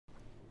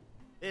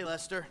Hey,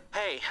 Lester.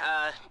 Hey,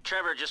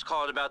 Trevor just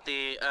called about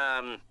the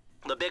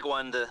big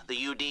one, the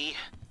UD.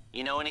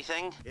 You know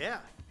anything? Yeah,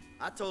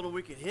 I told him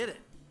we could hit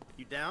it.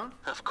 You down?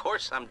 Of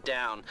course I'm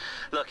down.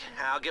 Look,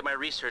 I'll get my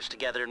research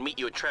together and meet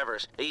you at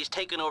Trevor's. He's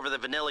taking over the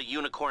Vanilla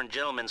Unicorn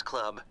Gentlemen's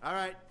Club. All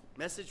right,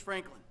 message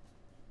Franklin.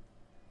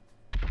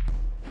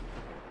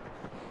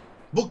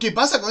 ¿Vos qué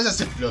pasa con esas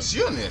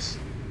explosiones?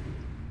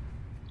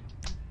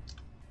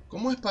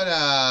 ¿Cómo es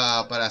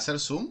para hacer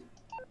zoom?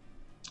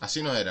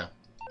 Así no era.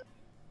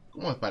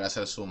 ¿Cómo es para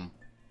hacer zoom?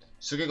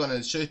 Sé que con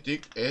el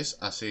joystick es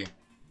así.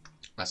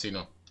 Así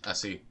no.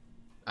 Así.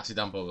 Así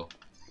tampoco.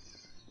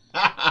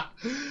 A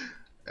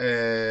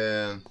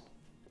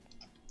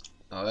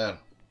ver.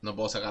 No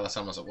puedo sacar las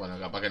armas. Bueno,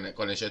 capaz que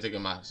con el joystick es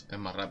más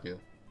rápido.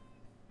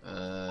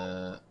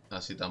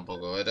 Así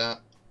tampoco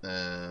era.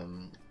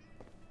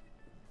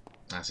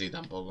 Así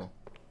tampoco.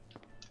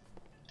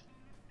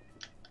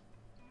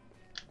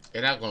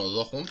 ¿Era con los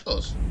dos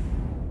juntos?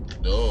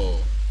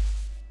 No.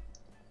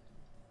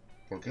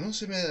 ¿Por qué no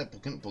se me...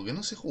 ¿Por qué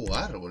no sé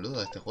jugar, boludo,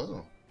 a este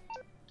juego?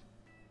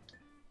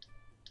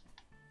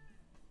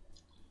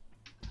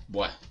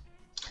 Bueno.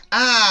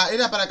 Ah,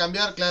 era para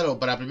cambiar, claro,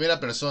 para primera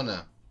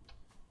persona.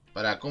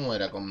 Para, ¿cómo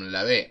era? Con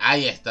la B.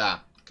 Ahí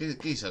está. ¿Qué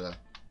hice acá?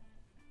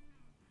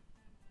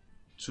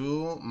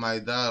 To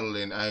my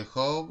darling, I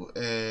hope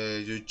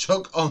you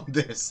choke on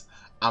this,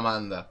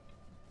 Amanda.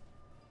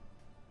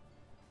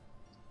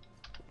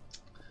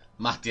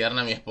 Más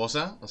tierna mi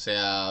esposa. O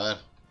sea, a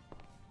ver.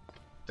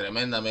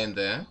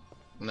 Tremendamente, ¿eh?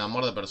 Un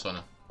amor de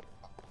persona.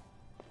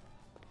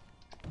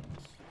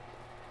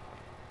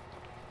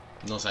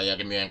 No sabía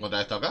que me iba a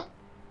encontrar esto acá.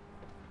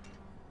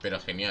 Pero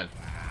genial.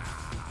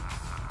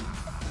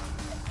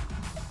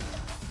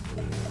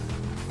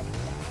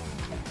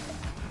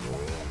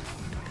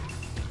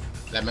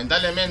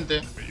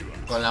 Lamentablemente,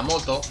 con la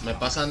moto me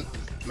pasa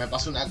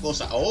una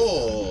cosa.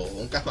 ¡Oh!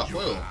 Un casco a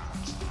fuego.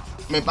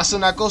 Me pasa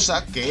una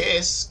cosa que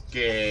es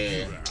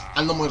que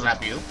ando muy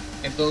rápido.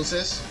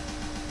 Entonces,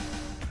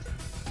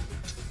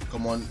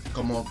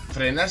 como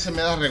frenar se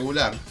me da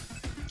regular,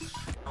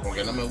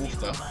 porque no me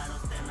gusta,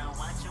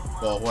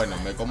 pues bueno,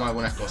 me como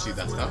algunas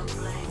cositas, ¿está?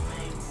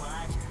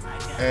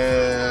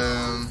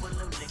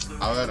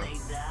 A ver,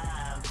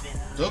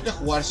 ¿tengo que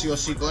jugar sí o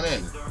sí con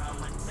él?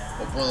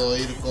 ¿O puedo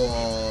ir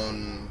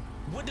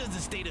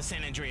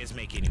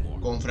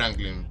con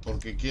Franklin?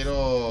 Porque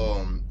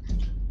quiero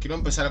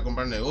empezar a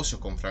comprar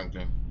negocios con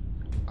Franklin,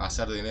 a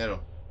hacer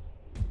dinero.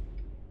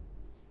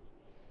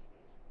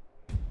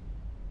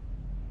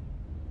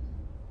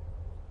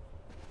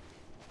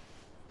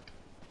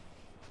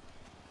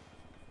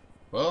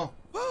 ¿Puedo?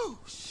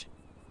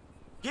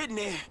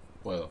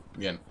 Puedo,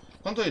 bien.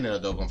 ¿Cuánto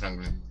dinero tengo con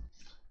Franklin?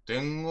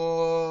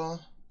 Tengo...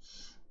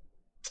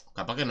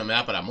 Capaz que no me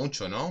da para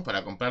mucho, ¿no?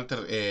 Para comprar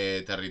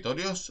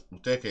territorios.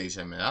 ¿Ustedes qué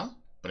dicen? ¿Me da?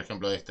 Por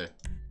ejemplo este.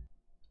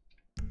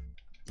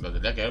 Lo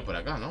tendría que ver por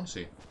acá, ¿no?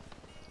 Sí.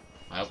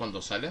 A ver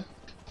cuánto sale.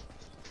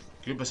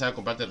 Quiero empezar a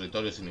comprar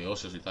territorios y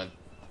negocios y tal.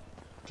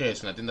 ¿Qué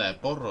es? ¿Una tienda de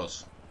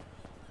porros?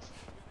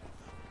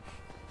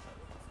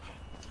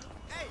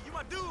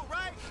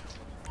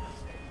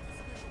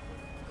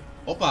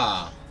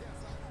 ¡Opa!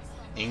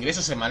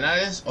 Ingresos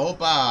semanales.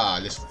 ¡Opa!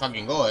 Let's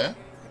fucking go, ¿eh?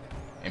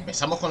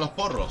 Empezamos con los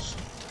porros.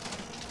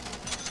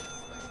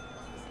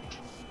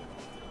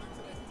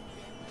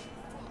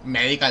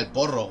 Medical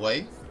porros,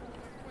 güey.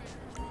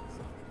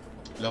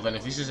 Los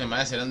beneficios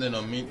semanales serán de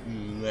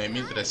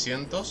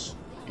 9.300.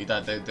 Y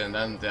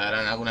te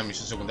darán alguna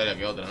misión secundaria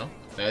que otra, ¿no?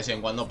 De vez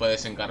en cuando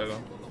puedes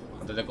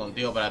encontrarte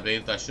contigo para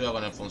pedirte ayuda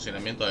con el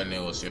funcionamiento del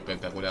negocio.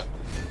 Espectacular.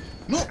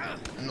 ¡No!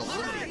 ¡No!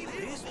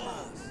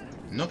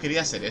 ¿No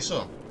quería hacer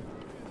eso?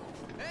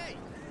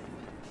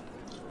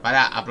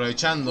 Para,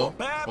 aprovechando,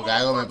 porque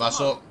algo me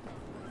pasó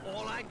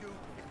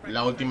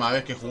la última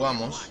vez que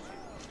jugamos,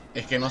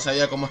 es que no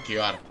sabía cómo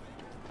esquivar.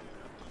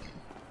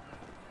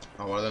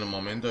 Aguarden un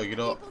momento que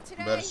quiero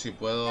ver si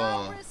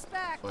puedo...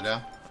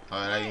 Hola. A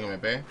ver, alguien que me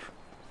pegue.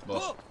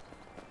 Vos.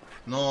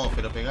 No,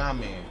 pero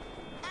pegame.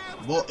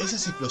 Vos,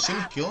 esas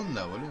explosiones, ¿qué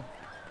onda, boludo?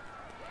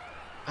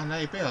 Ah,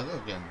 nadie pega,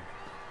 creo que...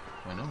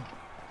 Bueno.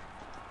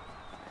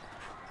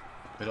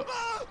 Pero...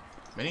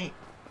 Vení.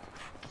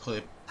 Hijo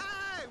de...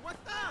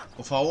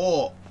 Por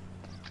favor.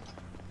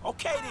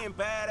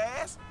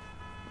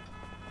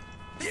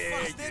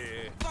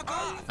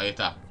 Ahí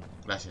está.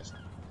 Gracias.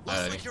 A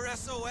ver, vení.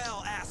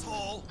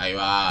 Ahí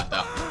va,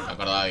 está. Me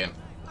acordaba bien.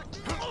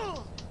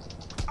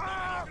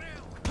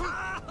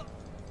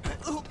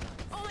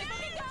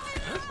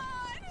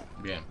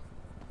 Bien.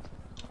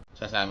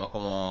 Ya sabemos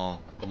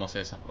cómo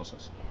hacer esas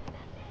cosas.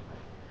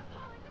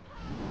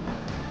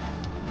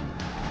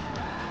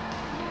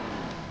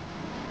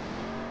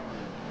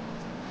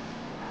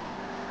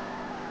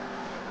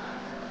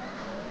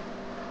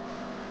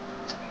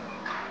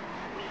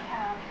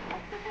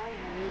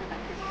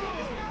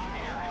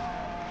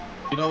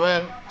 Quiero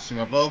ver si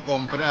me puedo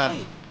comprar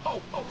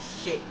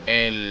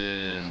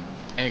el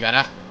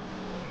garaje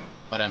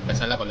para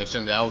empezar la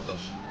colección de autos.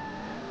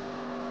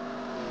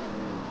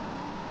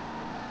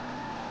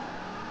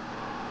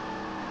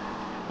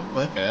 ¿Tú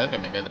puedes creer que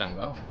me quedé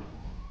trancado?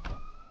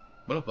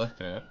 ¿Vos lo podés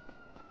creer?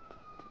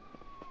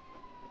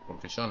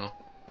 Porque yo no.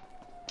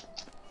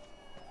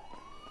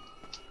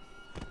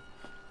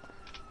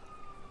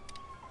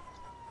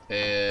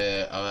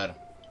 A ver.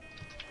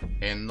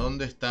 ¿En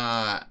dónde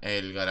está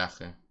el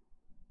garaje?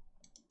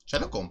 ¿Ya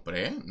lo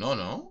compré? No,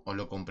 ¿no? ¿O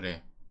lo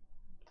compré?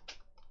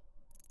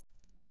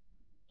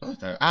 ¿Dónde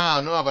está?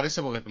 Ah, no me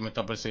aparece porque me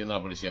está persiguiendo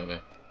la policía, ¿ok?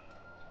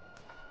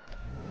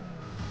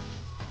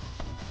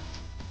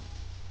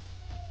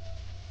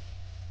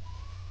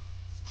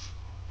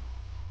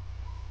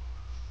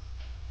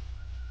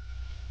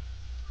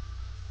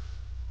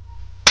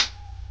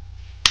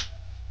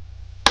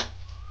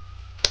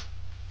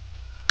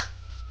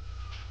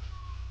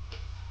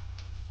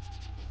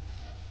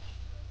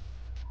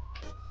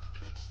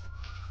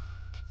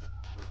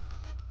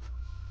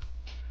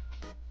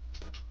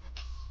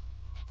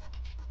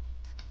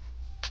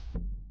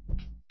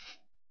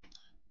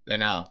 De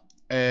nada.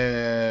 A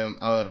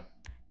ver.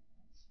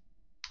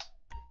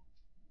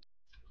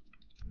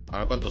 A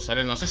ver cuánto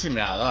sale. No sé si me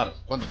va a dar.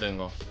 ¿Cuánto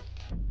tengo?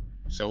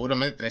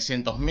 Seguramente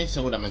 300.000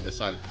 seguramente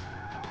sale.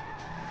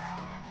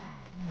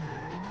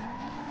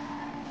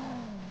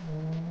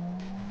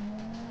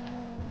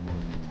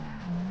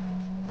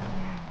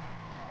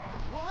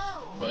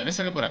 Podré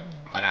salir por acá.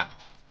 Pará.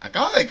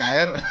 Acaba de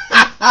caer.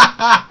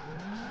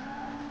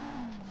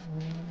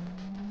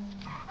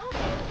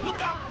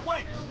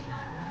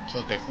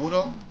 Yo te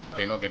juro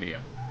que no quería.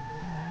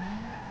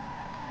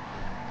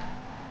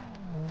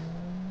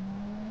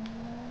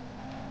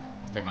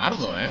 Te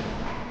mardo,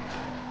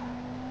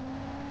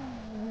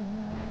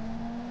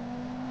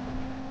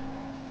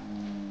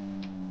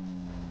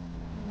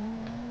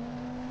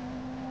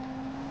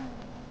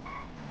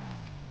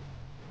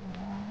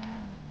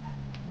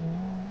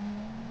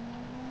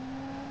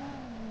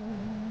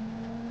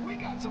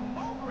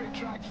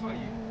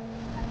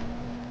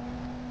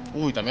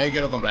 Uy, también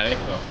quiero comprar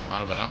esto.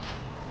 Ah, ¿verdad?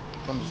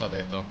 ¿Cuánto sale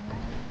esto?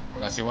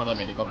 Porque así guardo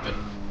mi helicóptero.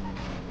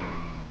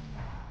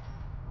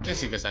 Que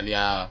sí que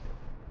salía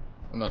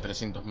unos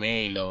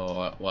 300.000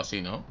 o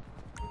así, ¿no?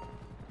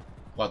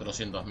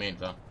 400.000,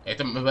 ¿tá?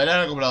 Este, me podría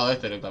haber comprado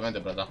este directamente,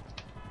 pero está.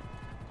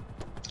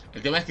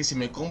 El tema es que si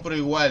me compro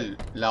igual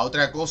la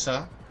otra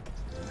cosa,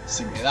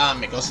 si me da,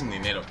 me quedo sin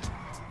dinero.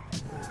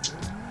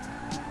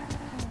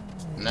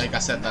 No hay que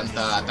hacer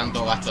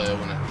tanto gasto de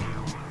una.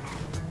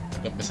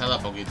 Hay que empezar de a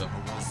poquito.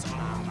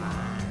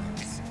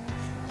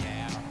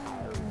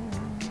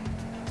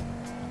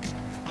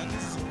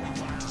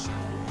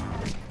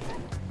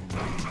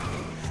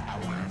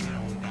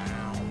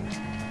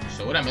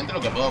 Seguramente lo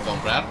que puedo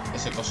comprar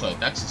es el coso de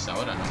taxis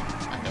ahora, ¿no?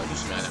 Hasta ahora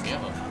se me da la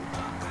mierda.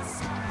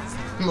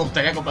 Me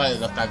gustaría comprar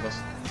los tacos.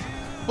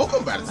 ¿Puedo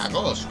comprar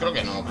tacos? Creo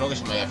que no, creo que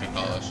se me había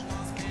fijado eso.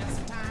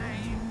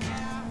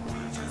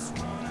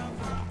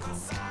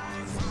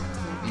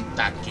 Un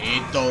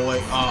taquito,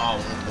 güey. Ah,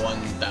 un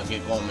buen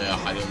taquito. ¿Cómo me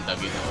bajaría un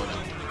taquito ahora?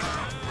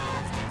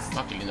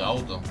 Ah, qué lindo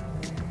auto.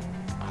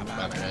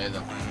 La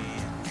camioneta.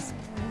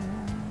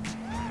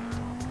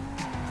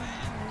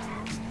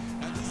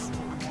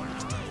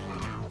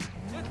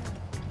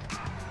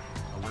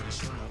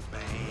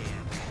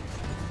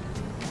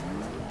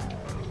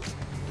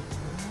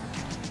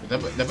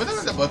 Después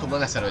también te podés comprar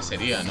una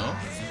cervecería, ¿no?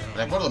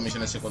 Recuerdo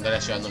misiones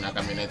secundarias llevando una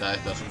camioneta de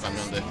estos, un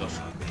camión de estos.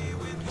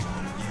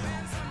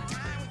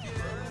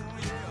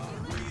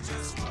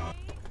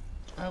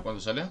 Ah,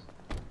 ¿cuánto sale?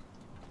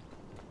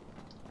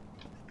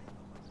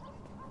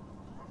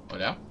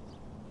 Hola.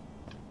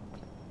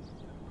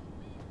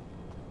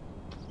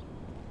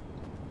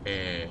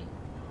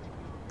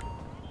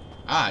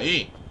 Ah,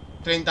 ahí.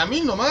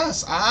 30.000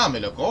 nomás. Ah,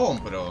 me lo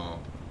compro.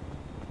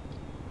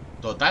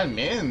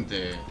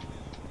 Totalmente.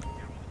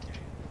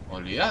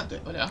 Olvídate.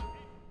 Hola.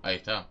 Ahí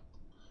está.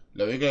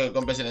 Lo vi que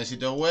compres en el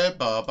sitio web.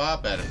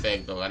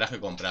 Perfecto. Garaje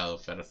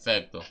comprado.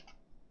 Perfecto.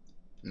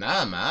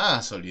 Nada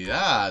más.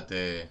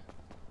 Olvídate.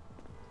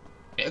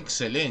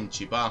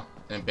 Excelente, pa.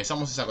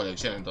 Empezamos esa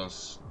colección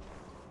entonces.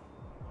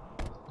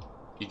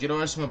 Y quiero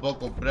ver si me puedo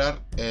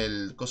comprar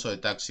el coso de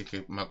taxi,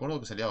 que me acuerdo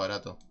que salía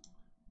barato.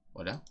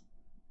 Hola.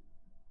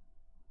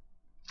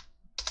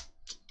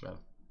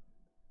 Claro.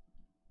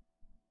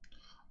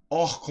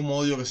 Oh, cómo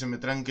odio que se me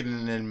tranquen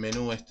en el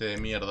menú este de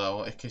mierda.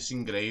 Oh, es que es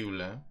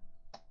increíble,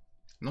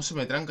 No se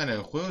me tranca en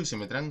el juego y se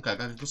me tranca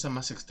acá. Qué cosa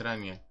más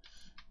extraña.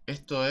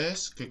 Esto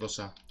es... ¿Qué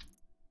cosa?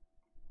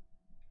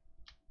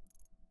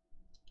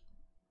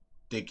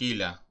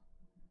 Tequila.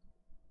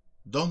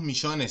 2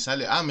 millones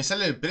sale... Ah, me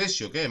sale el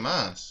precio. ¿Qué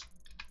más?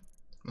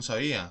 No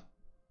sabía.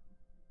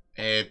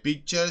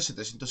 Picture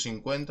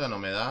 750 no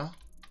me da.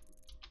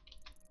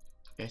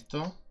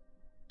 Esto.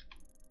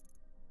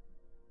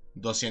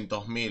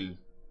 200.000.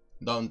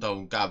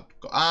 Downtown Cap.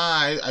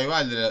 Ah, ahí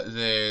va el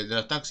de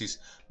los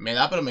taxis. Me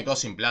da, pero me quedo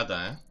sin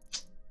plata,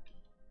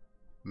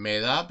 Me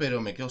da,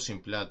 pero me quedo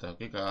sin plata.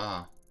 Qué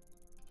cagada.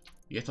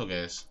 ¿Y esto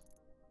qué es?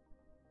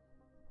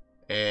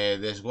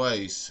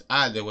 Desguace.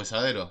 Ah, el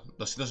deshuesadero.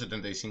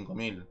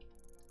 275.000.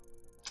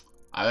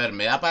 A ver,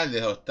 me da para el de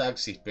los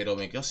taxis, pero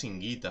me quedo sin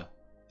guita.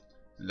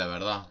 La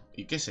verdad.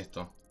 ¿Y qué es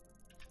esto?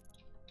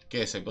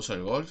 ¿Qué es el coso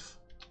del golf?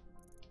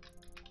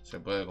 ¿Se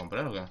puede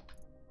comprar o qué?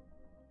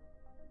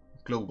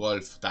 Club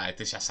Golf.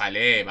 Este ya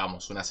sale,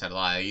 vamos, una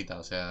cerdadita,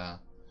 o sea...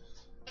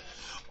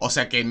 O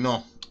sea que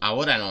no,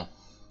 ahora no.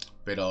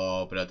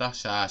 Pero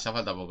ya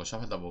falta poco, ya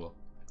falta poco.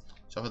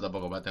 Ya falta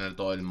poco para tener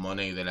todo el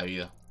money de la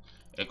vida.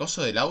 El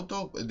coso del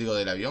auto, digo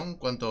del avión,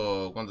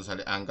 ¿cuánto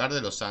sale? Hangar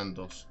de Los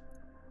Santos.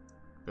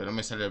 Pero no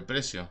me sale el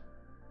precio.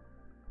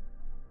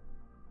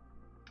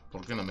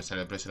 ¿Por qué no me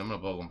sale el precio? ¿No me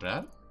lo puedo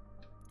comprar?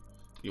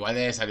 Igual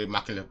debe salir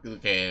más que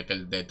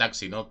el de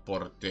taxi, ¿no?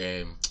 Por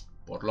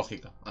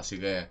lógica. Así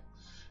que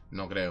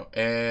no creo.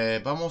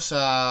 Vamos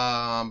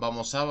a...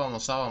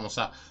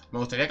 Me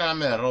gustaría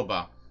cambiarme de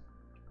ropa.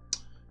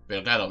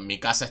 Pero claro, mi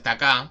casa está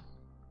acá.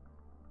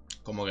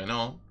 Como que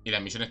no. Y la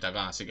misión está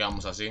acá. Así que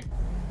vamos así.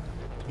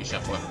 Y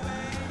ya fue.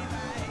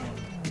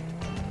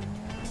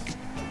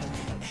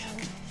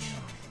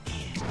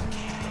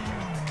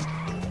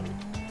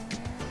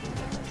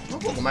 No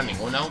puedo comprar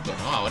ningún auto,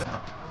 ¿no?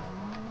 Ahora.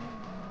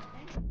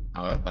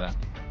 A ver, para.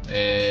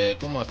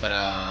 ¿Cómo es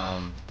para...?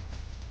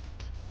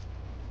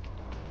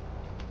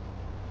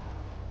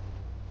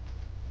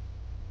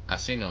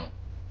 Así no.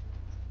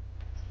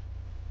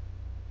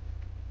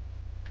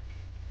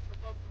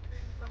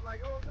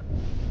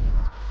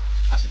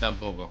 Así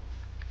tampoco.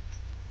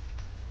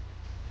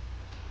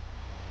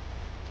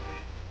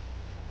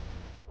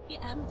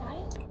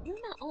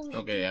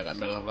 Ok, a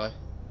cambiar la radio.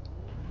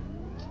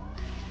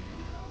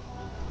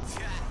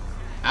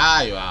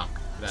 Ahí va.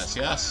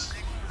 Gracias.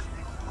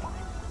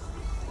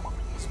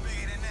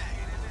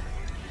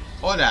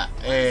 Hola,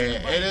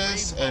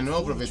 eres el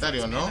nuevo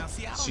propietario, ¿no?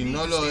 Si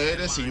no lo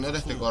eres, ignora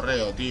este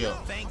correo, tío.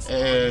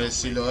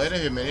 Si lo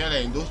eres, bienvenido a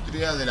la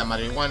industria de la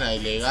marihuana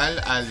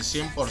ilegal al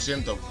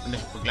 100%.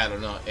 Claro,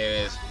 no,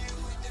 eres...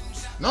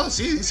 No,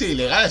 sí, dice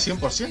ilegal al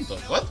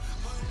 100%. ¿What?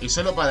 Y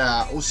solo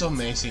para usos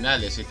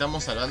medicinales.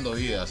 Estamos salvando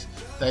vidas.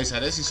 Te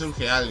avisaré si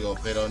surge algo,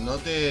 pero no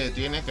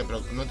tienes que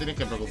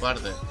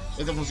preocuparte.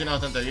 Esto funciona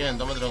bastante bien.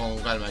 Tómatelo con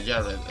calma,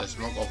 Jared.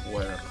 Smoke of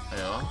Wear.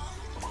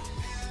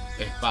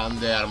 Spam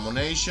de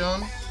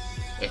Harmonation.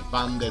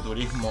 Spam de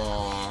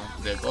turismo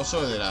de coso.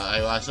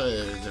 Ahí va, eso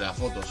de las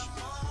fotos.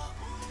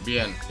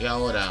 Bien, y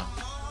ahora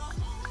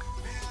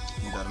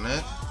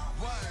internet.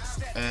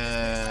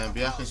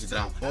 Viajes y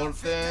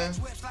transporte.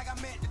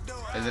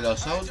 El de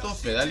los autos,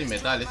 pedal y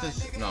metal. Este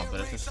es... No,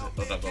 pero este es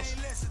otra cosa.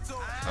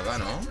 Acá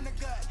no.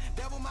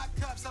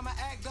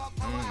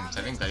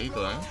 Salen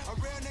carito,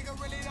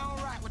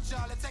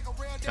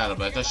 Claro,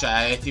 pero esto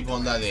ya es tipo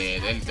onda de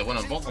élite.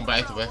 Bueno, puedo comprar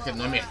esto, pero es que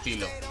no es mi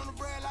estilo.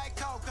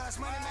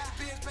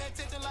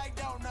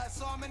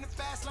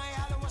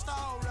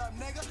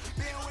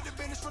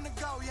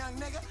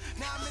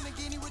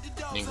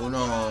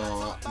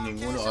 Ninguno,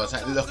 o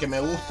sea, los que me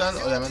gustan,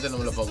 obviamente no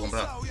me los puedo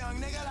comprar.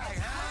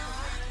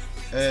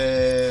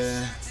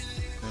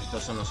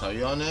 Estos son los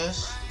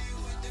aviones.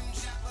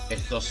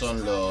 Estos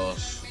son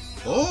los...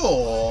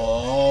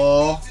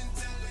 ¡Oh!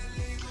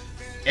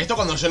 Esto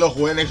cuando yo lo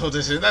jugué en Xbox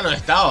 360 no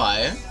estaba,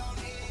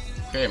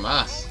 ¿Qué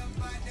más?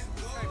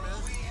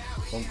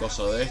 Un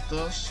coso de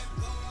estos.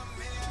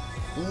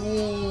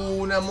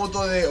 Una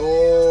moto de...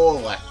 Oh,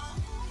 bueno.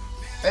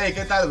 Hey,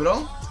 ¿qué tal,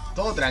 bro?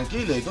 ¿Todo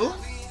tranquilo? ¿Y tú?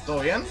 ¿Todo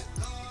bien?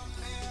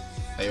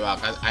 Ahí va,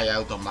 acá hay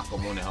autos más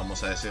comunes,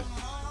 vamos a decir.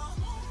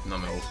 No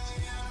me gusta.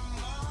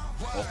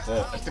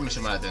 Ojo, este me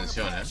llama la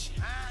atención,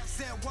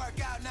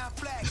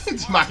 ¿Te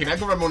imaginas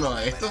comprarme uno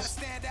de estos?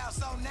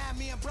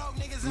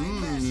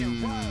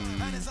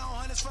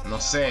 No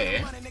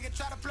sé,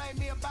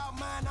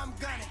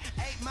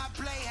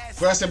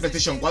 ¿Juegas en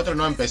PlayStation 4?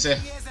 No, en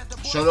PC.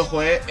 Yo lo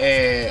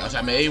jugué, o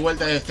sea, me di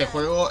vuelta de este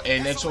juego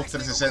en Xbox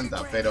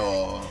 360,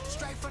 pero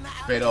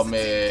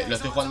lo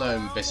estoy jugando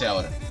en PC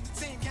ahora.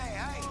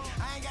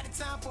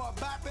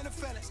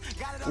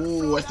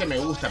 Este me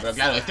gusta, pero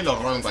claro, este lo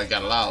robo en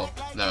cualquier lado,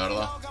 la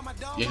verdad.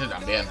 Y este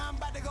también.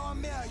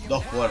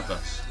 2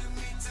 puertas.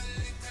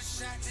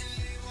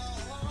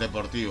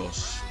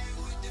 Deportivos.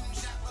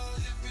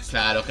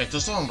 Claro, que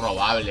estos son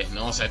robables,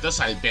 ¿no? O sea, esto es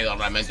al pedo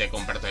realmente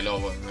comprártelo,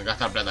 me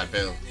gastar plata al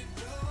pedo.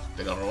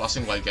 Te lo robas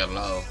en cualquier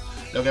lado.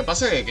 Lo que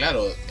pasa es que,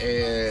 claro,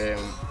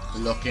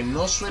 lo que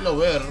no suelo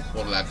ver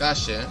por la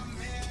calle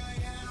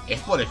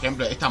es, por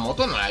ejemplo, esta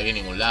moto no la vi en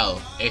ningún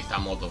lado. Esta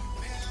moto.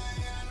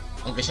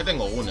 Aunque ya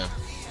tengo una.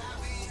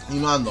 Y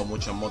no ando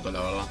mucho en moto,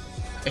 la verdad.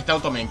 Este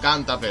auto me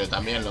encanta, pero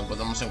también lo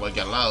encontramos en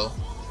cualquier lado.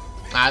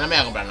 No me voy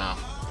a comprar nada.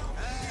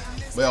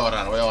 Voy a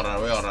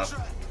ahorrar.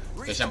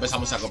 Que ya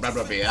empezamos a comprar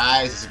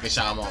propiedades, así que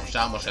ya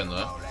vamos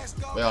yendo,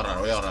 Voy a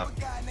ahorrar.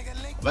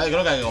 Vale,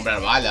 creo que hay que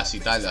comprar balas y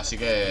tal, así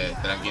que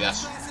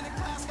tranquilazo.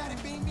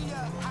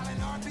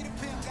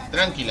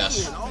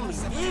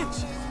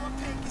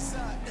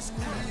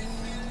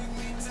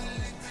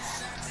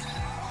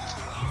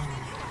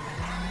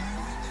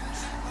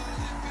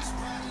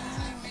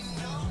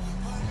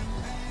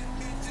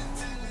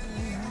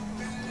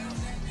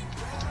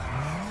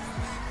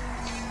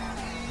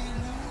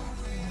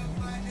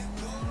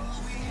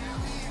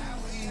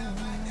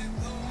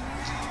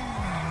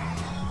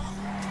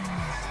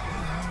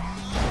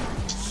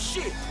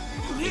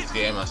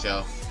 Risqué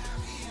demasiado.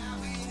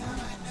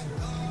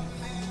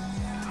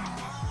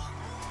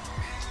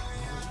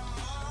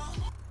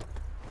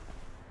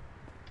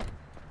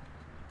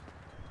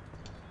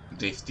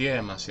 Drifté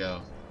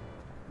demasiado.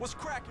 What's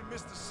cracking,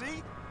 Mr.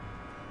 C?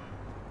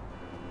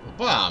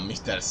 Opa,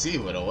 Mr. C,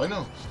 pero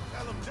bueno.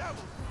 Tell them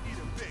devils eat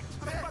a big.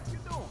 What you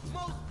doing?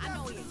 I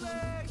know he is.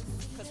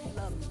 Because he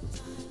loves me.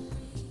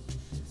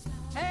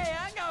 Hey,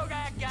 I know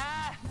that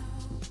guy.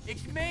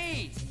 It's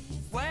me,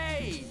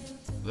 Wade.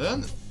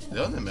 ¿De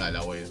dónde me da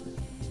la Wade?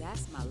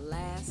 That's my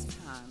last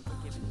time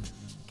forgiving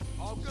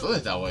you. ¿Dónde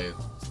está Wade?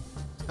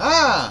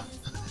 ¡Ah!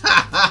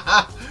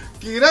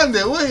 ¡Qué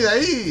grande Wade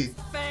ahí!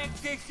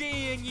 Fancy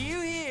seeing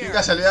you ¡Qué here.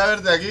 casualidad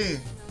verte aquí!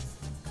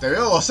 Te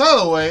veo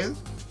gozado, Wade.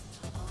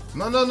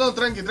 No,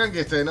 tranqui,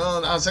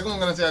 no, sé cómo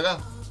que no estoy acá.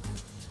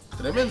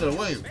 Tremendo el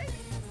Wade.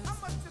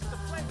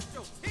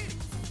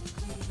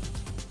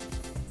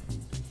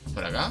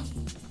 ¿Por acá?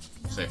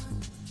 Sí.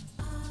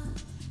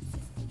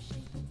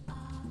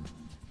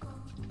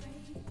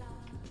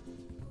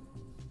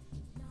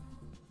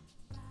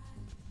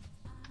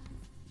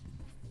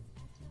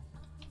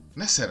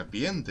 Una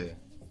serpiente.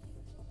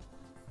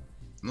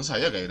 No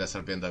sabía que había una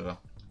serpiente acá.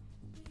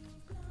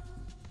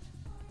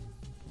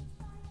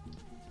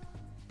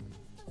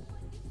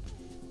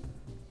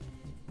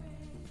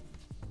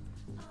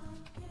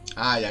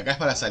 Ah, y acá es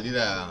para salir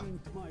a...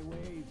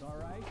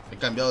 He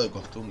cambiado de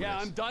costumbres. Yeah,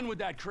 I'm done with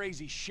that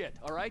crazy shit,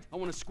 all right? I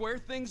want to square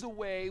things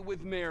away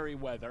with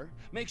Merryweather,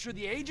 make sure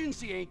the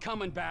agency ain't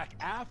coming back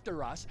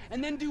after us,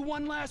 and then do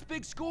one last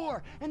big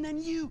score, and then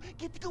you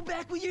get to go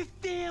back with your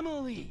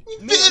family.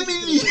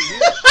 ¡Family!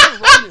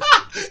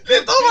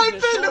 Le toma el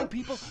pelo. showing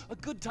people a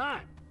good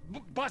time.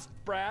 Bust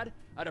Brad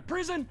out of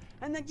prison,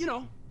 and then, you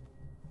know,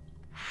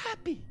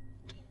 happy.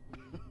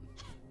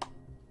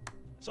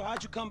 So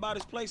how'd you come by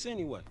this place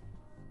anyway?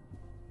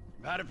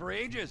 Had it for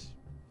ages.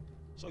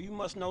 So you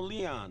must know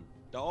Leon,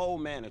 the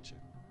old manager.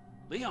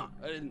 Leon,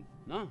 I didn't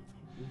know.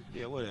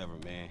 Yeah, whatever,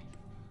 man.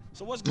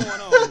 So what's going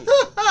on here?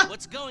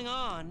 What's going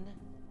on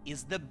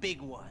is the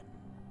big one.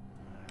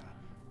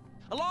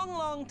 A long,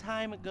 long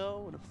time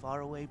ago in a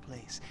faraway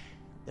place,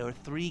 there were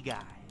 3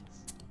 guys.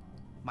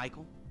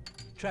 Michael,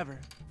 Trevor,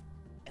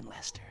 and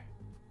Lester.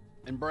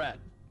 And Brad.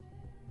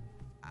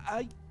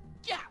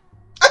 Yeah.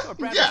 Or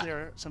Brad Yeah. was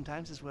there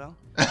sometimes as well.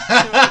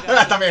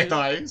 También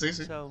estaba ahí, sí,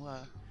 sí. So,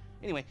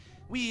 anyway,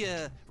 we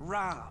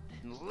robbed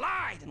and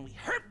lied and we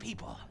hurt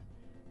people.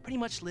 Pretty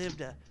much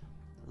lived a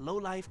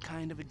low-life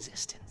kind of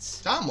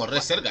existence. Estábamos re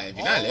cerca del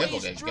final,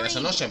 porque quieras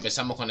o no, ya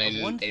empezamos con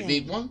el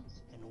Big One.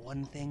 And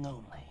one thing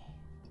only.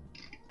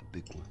 The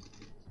big one.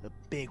 The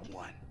big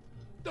one.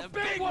 The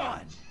big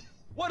one!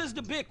 What is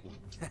the big one?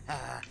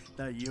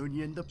 The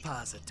Union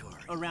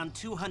Depository. Around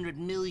 200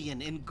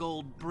 million in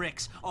gold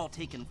bricks, all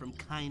taken from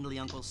kindly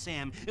Uncle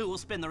Sam, who will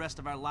spend the rest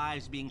of our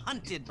lives being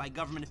hunted by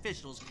government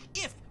officials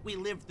if we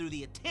live through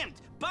the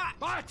attempt.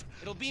 But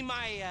it'll be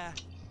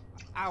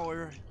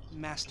our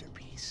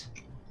masterpiece.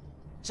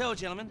 So,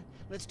 gentlemen,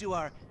 let's do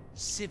our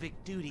civic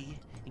duty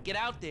and get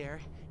out there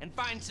and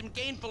find some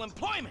gainful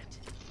employment.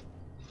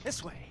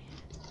 This way.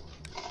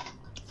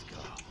 Let's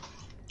go.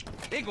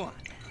 Big one.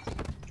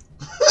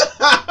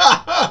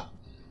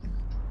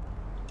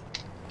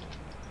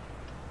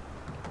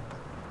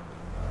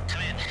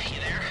 Come in, you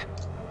there?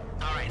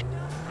 Alright,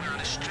 we're on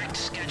a strict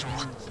schedule.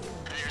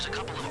 There's a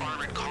couple of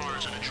armored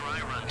cars on a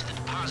dry run to the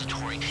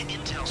depository.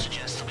 Intel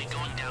suggests they'll be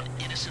going down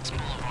Innocence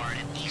Boulevard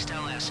in East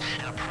LS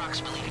at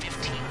approximately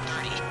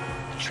 15:30.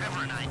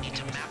 Trevor and I need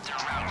to map their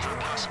route for a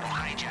possible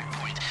hijack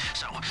point,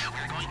 so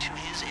we're going to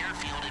his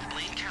airfield in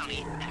Blaine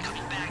County and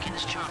coming back in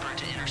his chopper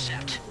to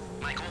intercept.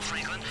 Michael,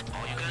 Franklin,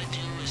 all you gotta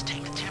do is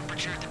take the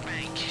temperature at the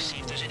bank, see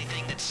if there's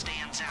anything that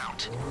stands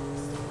out.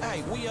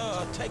 Hey, we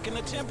taking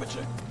the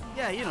temperature?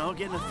 Yeah, you know,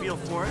 getting a feel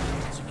for it.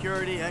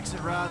 Security, exit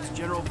routes,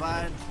 general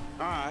vibe.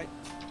 All right.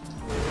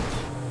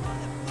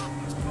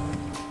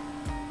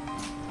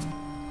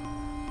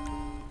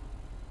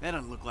 That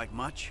doesn't look like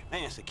much.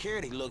 Man,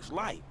 security looks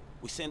light.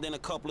 We send in a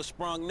couple of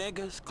sprung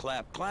niggas,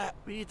 clap, clap.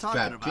 What are you talking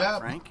Clap, about, clap.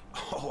 Frank?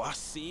 Oh, I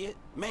see it.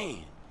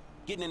 Man,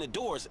 getting in the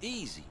door is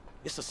easy.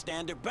 It's a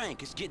standard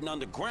bank. It's getting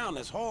underground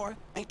that's hard.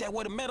 Ain't that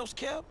where the metal's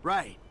kept?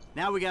 Right.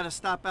 Now we gotta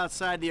stop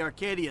outside the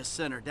Arcadia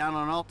Center down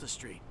on Alta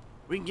Street.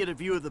 We can get a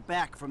view of the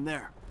back from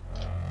there.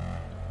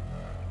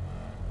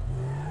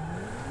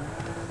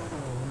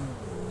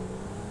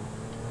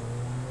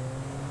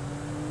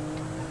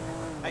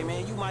 Hey,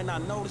 man, you might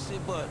not notice it,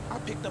 but I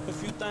picked up a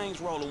few things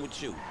rolling with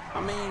you.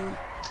 I mean,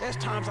 there's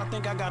times I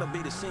think I gotta be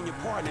the senior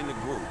partner in the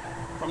group,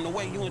 from the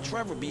way you and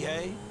Trevor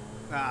behave.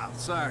 Ah,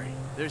 sorry.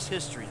 There's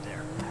history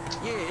there.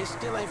 Yeah, it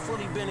still ain't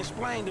fully been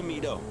explained to me,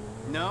 though.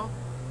 No?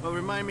 Well,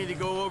 remind me to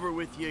go over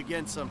with you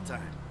again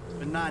sometime.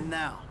 But not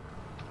now.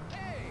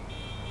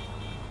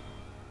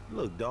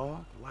 Look,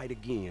 dawg, light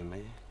again,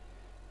 man.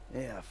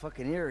 Yeah,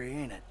 fucking eerie,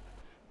 ain't it?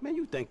 Man,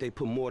 you think they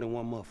put more than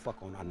one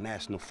motherfucker on our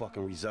national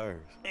fucking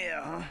reserves?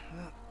 Yeah, huh?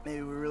 Well,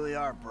 maybe we really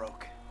are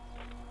broke.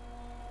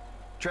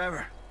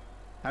 Trevor,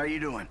 how are you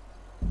doing?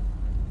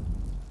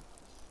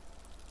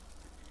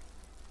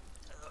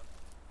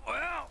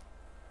 Well,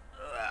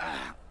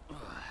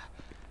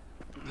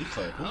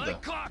 Hijo de puta.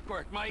 Like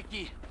clockwork,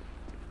 Mikey.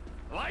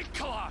 Like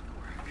clockwork.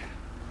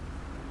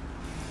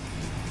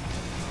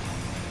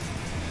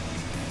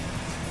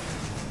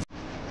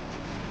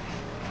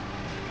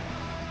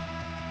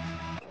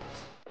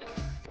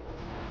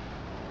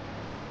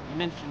 You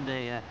mentioned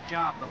a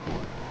job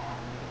before.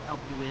 Help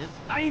you with?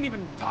 I ain't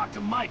even talked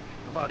to Mike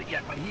about it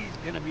yet, but he's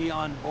gonna be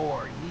on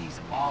board. He's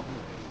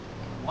obligated.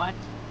 What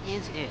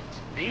is it?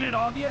 Ain't it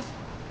obvious?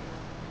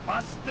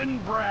 Bustin'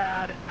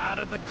 Brad out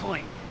of the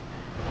clink.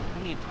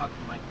 I need to talk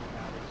to Mike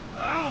about it.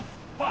 Oh,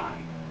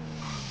 fine.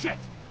 Shit.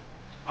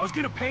 I was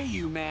gonna pay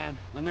you, man.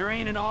 When there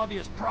ain't an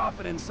obvious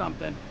profit in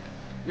something,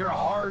 you're a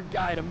hard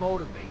guy to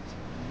motivate.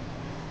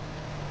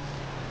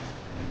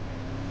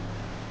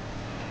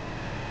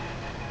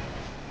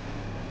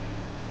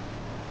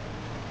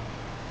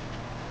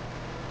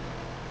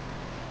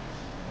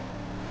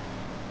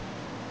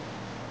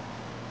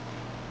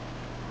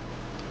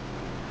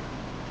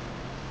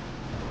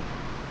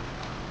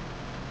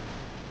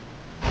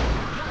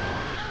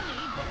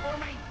 Before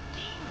my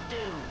teeth do.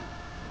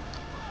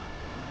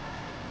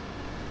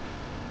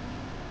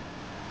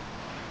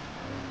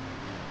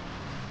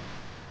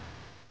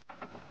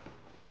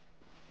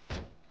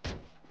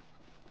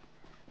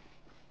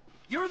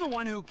 You're the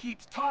one who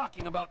keeps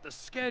talking about the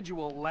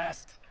schedule,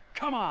 Lest.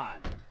 Come on.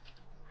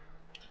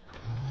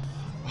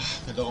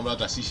 Me tengo que comprar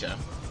otra silla.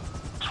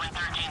 Between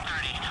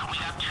 13:30. We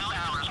got 2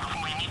 hours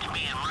before we need to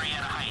be in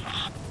Marietta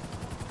Heights.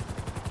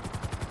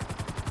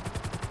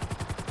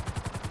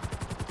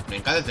 Me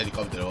encanta este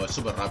helicóptero, es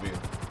súper rápido.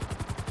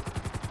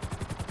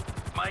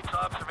 Mike's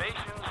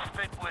observations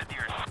fit with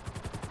yours.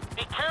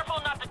 Be careful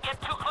not to get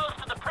too close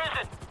to the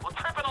prison. We'll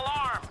trip an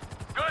alarm.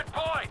 Good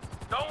point.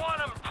 Don't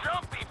want him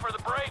jumpy for the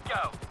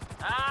breakout.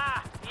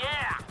 Ah,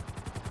 yeah.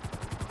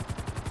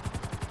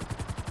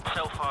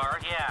 So far,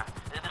 yeah.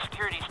 The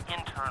security's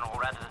internal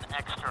rather than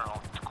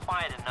external. It's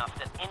quiet enough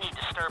that any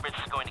disturbance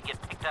is going to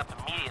get picked up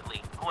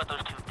immediately. What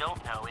those two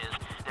don't know is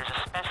there's a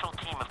special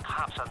team of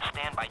cops on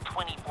standby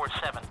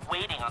 24/7,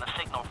 waiting on a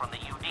signal from the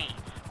UD.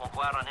 Won't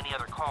go out on any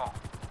other call.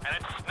 And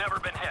it's never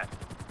been hit.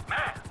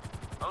 Man,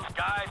 those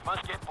guys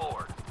must get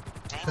bored.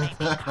 They may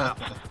be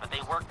cops, but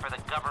they work for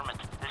the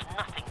government. There's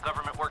nothing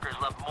government workers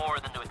love more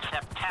than to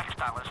accept tax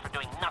dollars for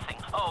doing nothing.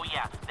 Oh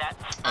yeah,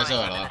 that's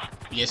Eso es verdad.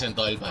 Y es en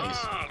todo el país.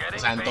 O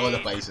sea, en todos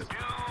los países. Do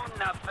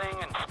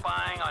nothing and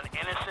spying on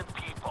innocent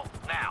people.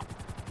 Now,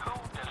 who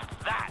does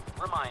that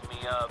remind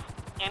me of?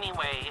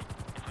 Anyway,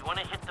 if we want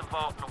to hit the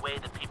vault in a way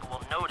that people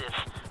will notice,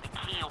 the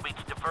key will be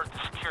to divert the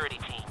security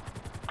team.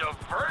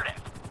 Divert it?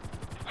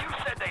 You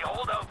said they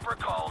hold out for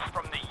calls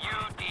from the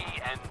UD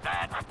and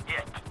that's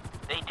it.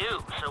 They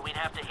do, so we'd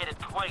have to hit it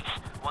twice,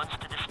 once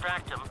to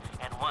distract them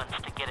and once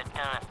to get it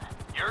done.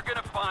 You're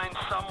gonna find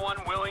someone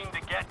willing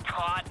to get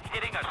caught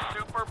hitting a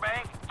super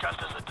bank just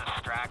as a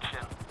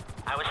distraction?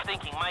 I was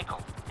thinking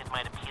Michael. It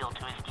might appeal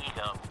to his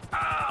ego.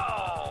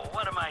 Oh,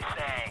 what am I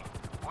saying?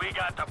 We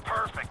got the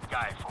perfect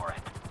guy for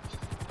it.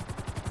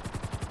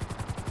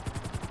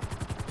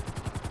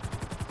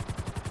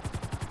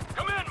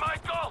 Come in,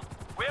 Michael!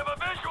 We have a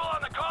visual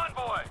on the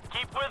convoy!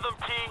 Keep with them,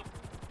 T.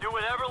 Do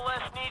whatever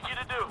Les needs you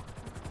to do.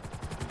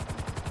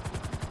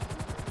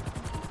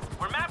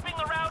 We're mapping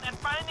the route and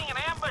finding an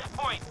ambush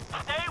point.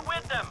 Stay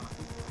with them.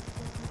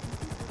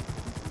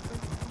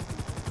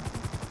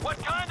 What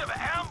kind of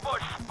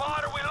ambush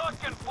spot are we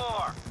looking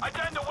for? I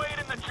tend to wait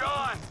in the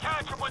jaw and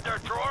catch them with their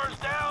drawers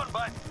down,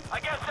 but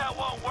I guess that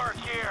won't work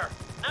here.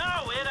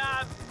 No, it,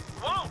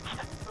 won't.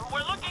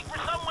 We're looking for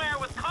somewhere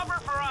with cover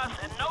for us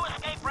and no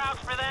escape routes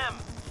for them.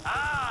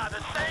 Ah,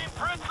 the same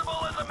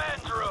principle as a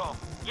men's room.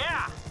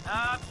 Yeah,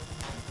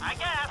 I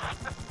guess.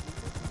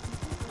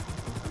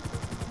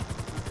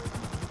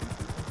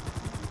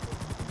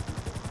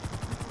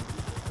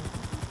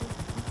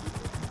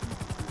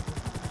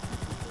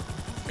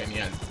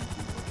 Genial.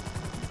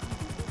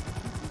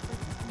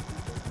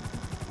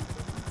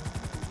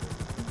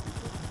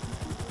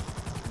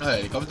 El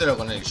helicóptero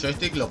con el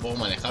joystick lo puedo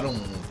manejar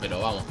pero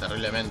vamos,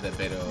 terriblemente,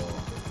 pero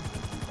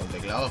con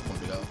teclado es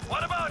complicado.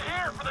 What about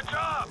here for the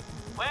job?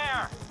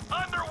 Where?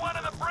 Under one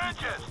of the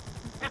bridges.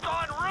 It's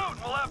en route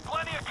and we'll have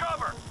plenty of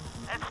cover.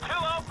 It's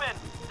too open.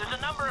 There's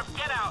a number of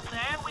get-outs,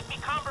 and we'd be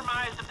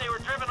compromised if they were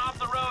driven off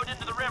the road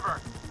into the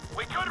river.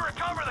 We could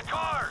recover the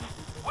cars.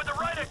 With the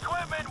right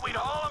equipment, we'd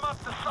haul them up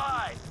the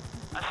side.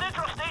 A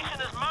central station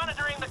is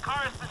monitoring the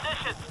car's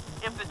positions.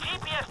 If the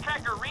GPS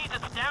tracker reads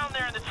it's down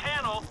there in the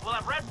channel, we'll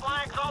have red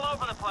flags all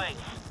over the place.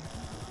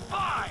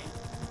 Fine.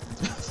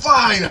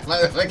 ¡Fine!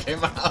 Madre, me he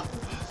quemado.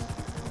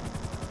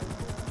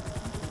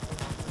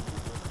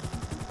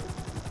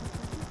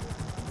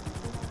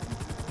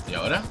 ¿Y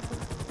ahora?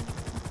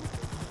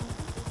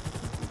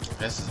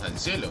 Gracias al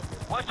cielo.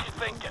 What you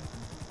thinking?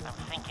 I'm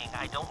thinking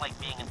I don't like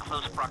being in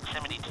close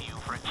proximity to you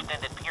for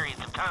extended periods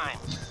of time.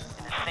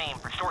 And the same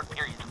for short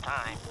periods of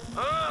time.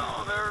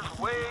 Oh, there's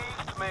ways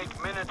to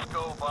make minutes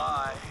go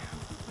by.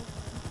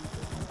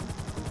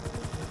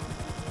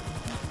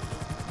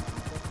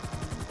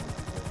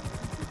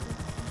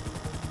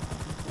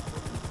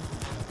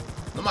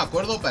 No me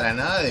acuerdo para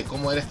nada de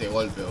cómo era este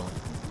golpe.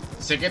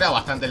 Sé que era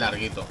bastante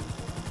larguito.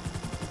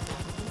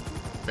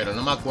 Pero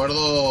no me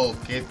acuerdo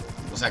qué...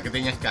 O sea, qué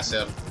tenías que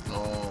hacer.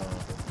 No...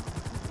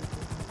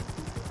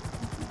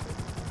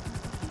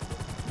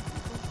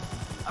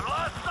 I've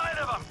lost sight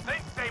of them.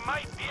 Think they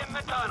might be in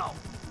the tunnel.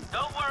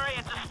 Don't worry,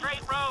 it's a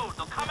straight road.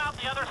 They'll come out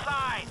the other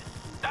side.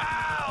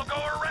 I'll go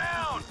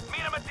around.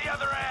 Meet them at the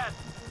other end.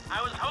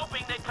 I was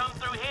hoping they'd come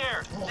through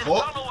here. This Oh.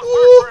 tunnel would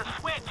work for a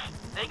switch.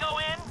 They go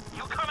in,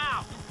 you come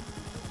out.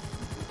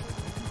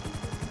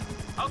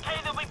 Okay,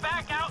 they'll be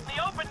back out in the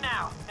open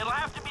now. It'll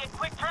have to be a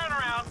quick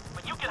turnaround,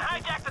 but you can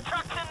hijack the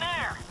trucks in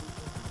there.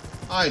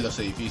 Ay, los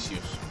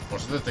edificios. Por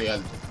suerte estoy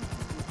alto.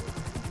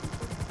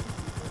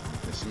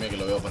 Decime que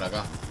lo veo por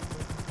acá.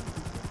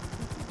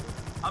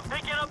 I'm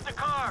picking up the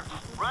cars.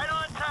 Right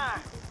on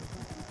time.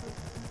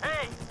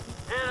 Hey,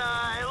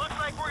 it looks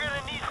like we're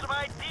gonna need some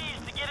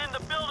IDs to get in the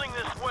building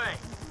this way.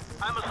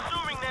 I'm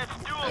assuming that's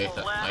Ahí doable,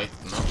 está, ahí, lad.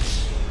 no.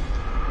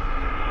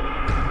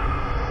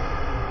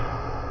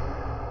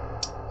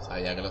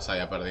 Sabía que los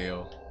había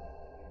perdido.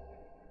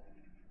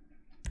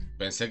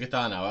 Pensé que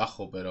estaban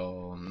abajo,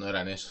 pero no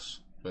eran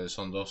esos. Pues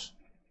son dos.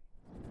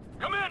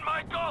 Come in,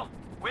 Michael.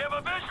 We have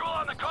a visual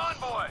on the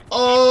convoy.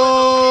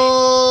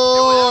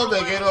 ¡Oh! ¡Me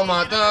quiero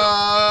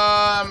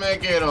matar! ¡Me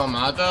quiero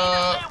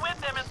matar! Stay with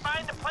them and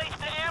find a place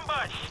to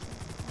ambush.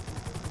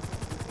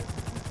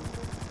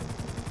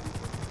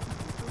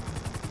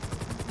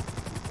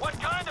 What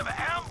kind of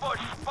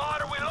ambush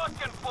spot are we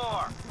looking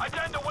for? I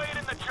tend to wait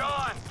in the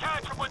jaw and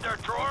catch them with their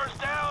drawers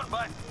down,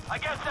 but I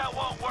guess that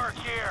won't work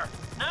here.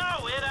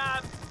 No, it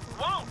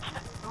won't.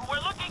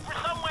 We're looking for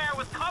somewhere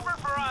with cover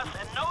for us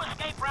and no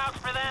escape routes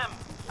for them.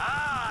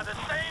 Ah, the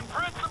same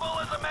principle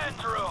as a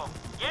men's room.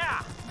 Yeah,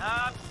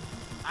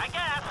 I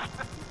guess.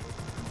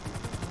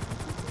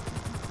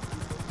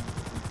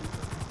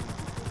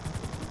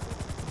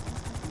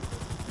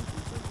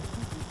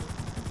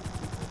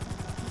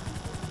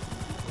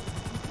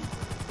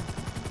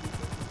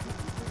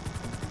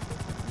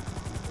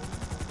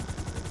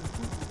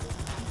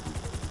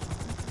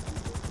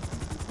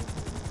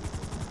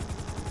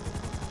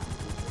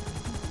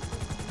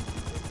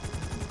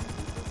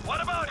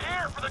 What about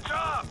here for the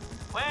job?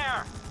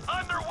 Where?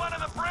 Under one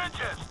of the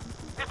bridges.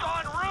 It's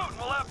en route and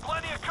we'll have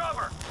plenty of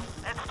cover.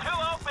 It's too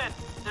open.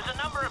 There's a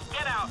number of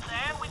get-outs,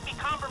 and we'd be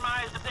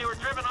compromised if they were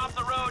driven off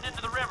the road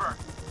into the river.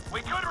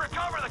 We could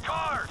recover the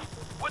cars.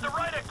 With the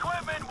right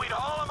equipment, we'd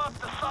haul them up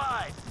the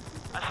side.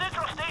 A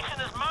central station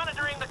is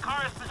monitoring the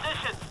car's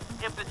positions.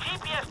 If the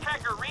GPS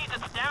tracker reads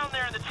it's down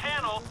there in the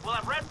channel, we'll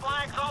have red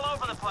flags all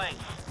over the place.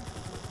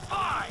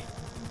 Fine.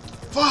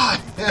 ¡Fua!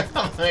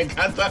 Me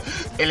encanta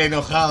el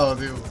enojado,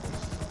 tío.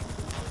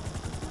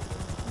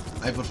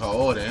 Ay, por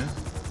favor,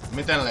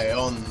 métanle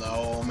onda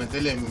o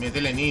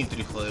metele nitro,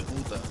 hijo de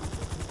puta.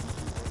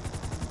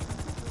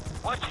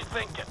 What you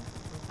thinking?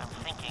 I'm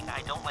thinking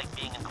I don't like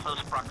being in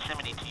close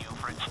proximity to you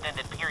for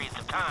extended periods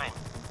of time.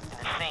 And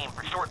the same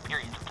for short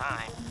periods of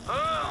time.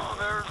 Oh,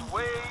 there's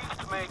ways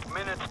to make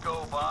minutes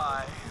go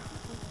by.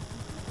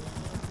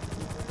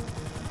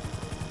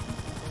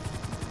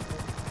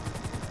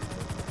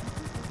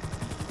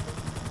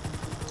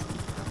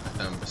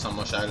 Acá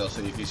empezamos ya los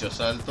edificios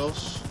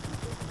altos.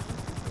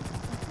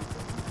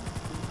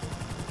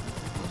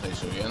 Vamos a ir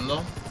subiendo.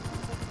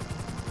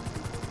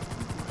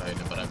 Ahora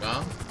viene para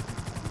acá.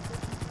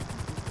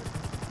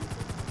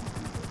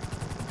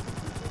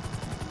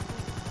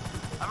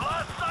 I've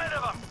lost sight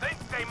of them. Think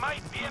they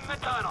might be in the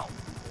tunnel.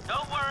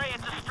 Don't worry,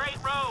 it's a straight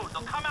road.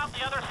 They'll come out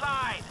the other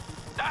side.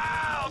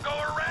 I'll go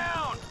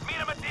around. Meet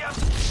them at the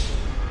other...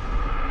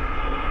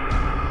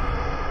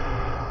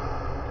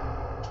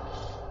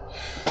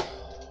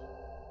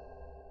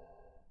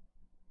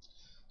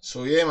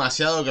 Subí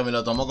demasiado que me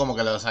lo tomó como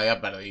que los había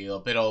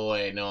perdido. Pero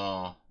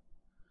bueno.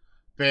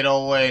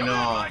 Pero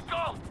bueno.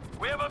 Michael,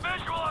 we have a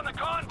visual on the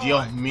convoy.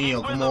 Dios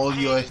mío, cómo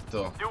odio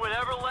esto. Do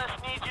whatever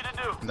Les needs you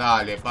to do.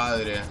 Dale,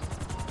 padre.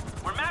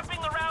 We're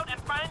mapping the route and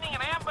finding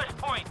an ambush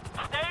point.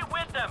 Stay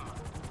with them.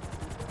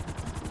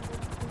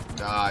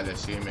 Dale,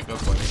 sí, me quedo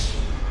con eso.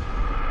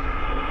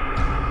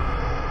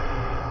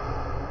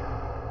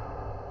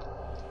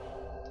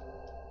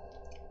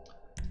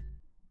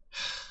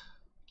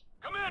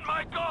 Come in,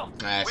 Michael.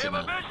 Ah, We sí, have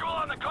a no. visual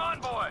on the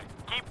convoy.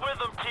 Keep with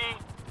them, T.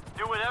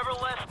 Do whatever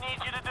Les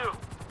needs you to do.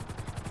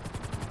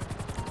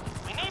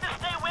 We need to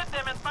stay with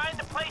them and find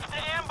a place to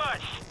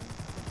ambush.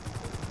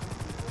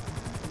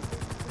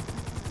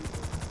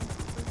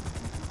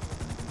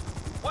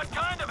 What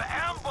kind of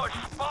ambush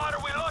spot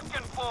are we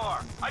looking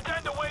for? I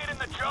tend to wait in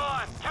the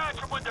jaw and catch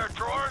them with their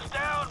drawers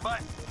down,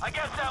 but I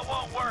guess that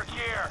won't work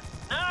here.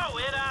 No,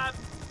 it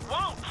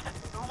won't.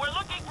 We're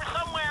looking for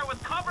somewhere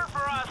with cover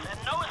for us and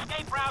no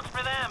escape routes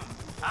for them.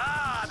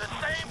 Ah, the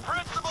same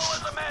principle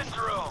as a men's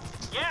room.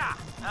 Yeah,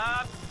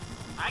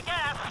 I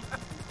guess.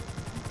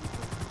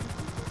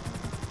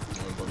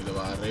 Un poquito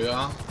para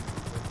arriba.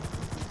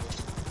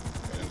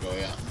 Esperen que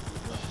voy a...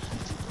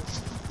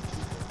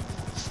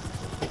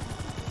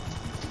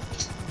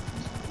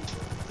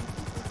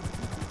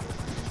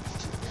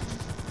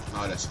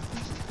 Ahora sí.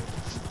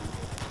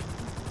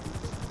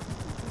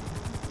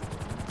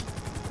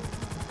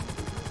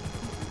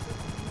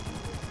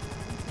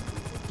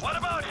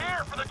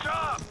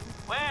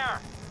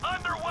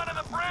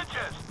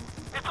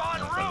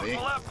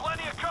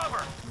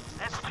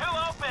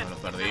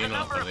 perdí, no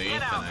los perdí.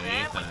 Están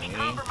ahí, están ahí.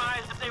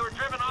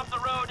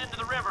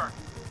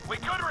 We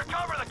could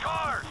recover the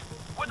cars.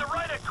 With the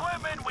right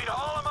equipment, we'd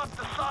haul them up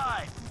the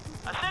side.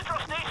 A central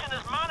station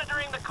is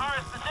monitoring the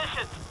car's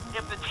positions.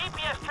 If the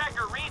GPS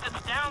tracker reads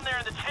it's down there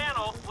in the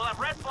channel, we'll have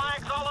red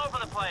flags all over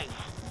the place.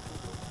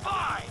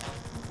 Fine!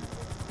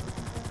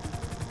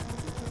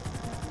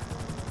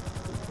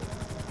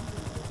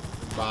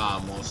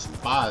 Vamos,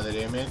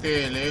 padre,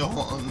 metele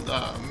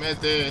onda.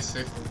 Mete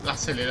ese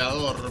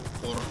acelerador,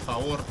 por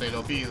favor, te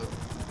lo pido.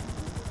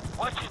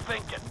 What you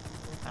thinking?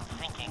 I'm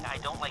thinking I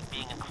don't like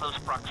being in close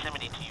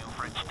proximity to you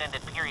for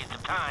extended periods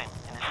of time,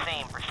 and the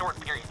same for short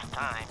periods of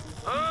time.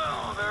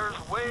 Oh,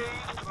 there's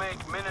ways to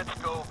make minutes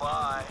go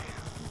by.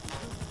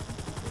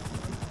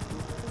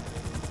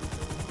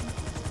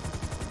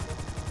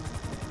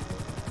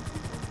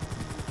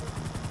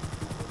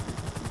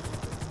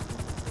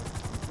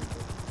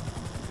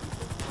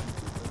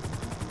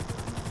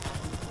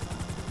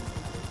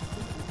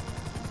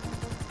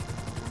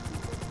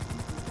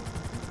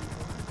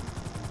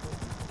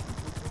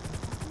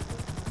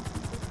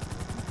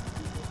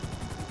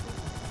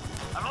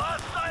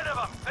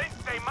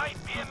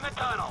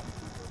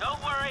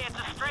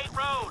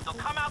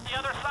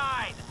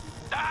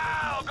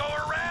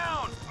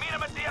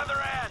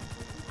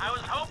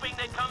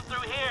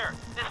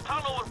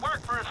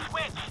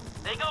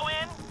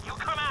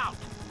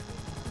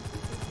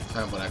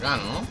 Salen por acá,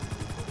 ¿no?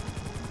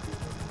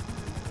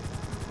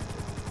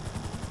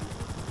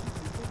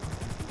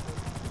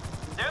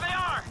 There they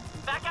are,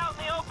 back out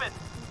in the open.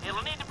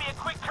 It'll need to be a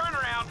quick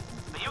turnaround,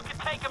 but you can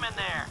take them in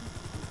there.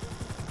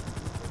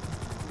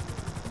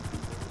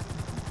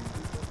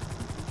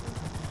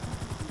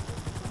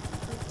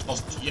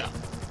 Hostia.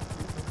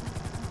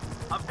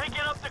 I'm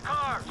picking up the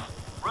cars,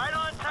 right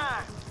on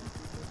time.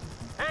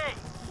 Hey,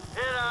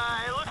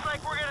 it looks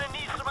like we're gonna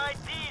need some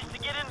IDs to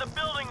get in the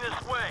building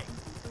this way.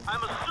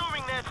 I'm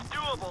assuming that's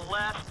doable,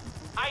 Les.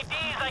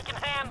 IDs I can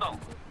handle.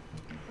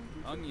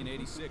 Onion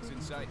 86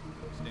 in sight.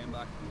 Stand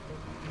by.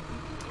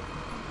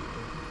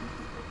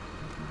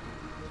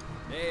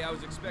 Hey, I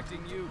was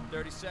expecting you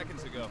 30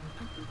 seconds ago.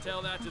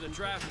 Tell that to the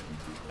traffic.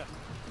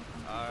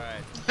 All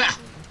right.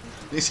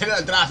 Díselo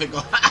al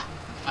tráfico.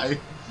 Ahí.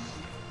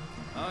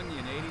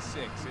 Onion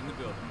 86 in the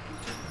building.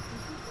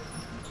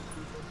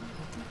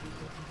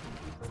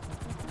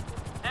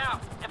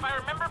 Now, if I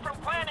remember from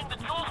planning the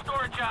jewel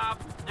store job,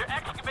 they're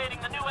excavating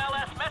the new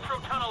LS Metro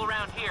tunnel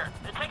around here.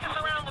 They take us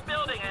around the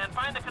building and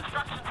find the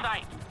construction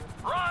site.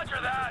 Roger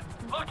that.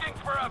 Looking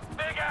for a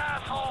big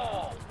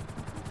asshole.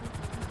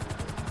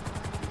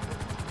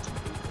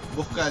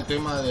 Busca el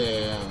tema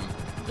de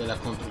las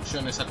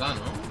construcciones acá,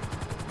 ¿no?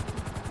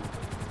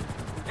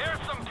 Here's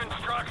some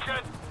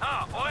construction.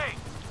 Oh, wait.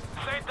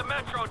 This ain't the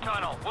Metro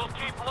tunnel. We'll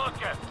keep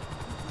looking.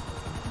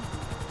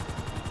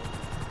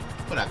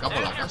 Por acá,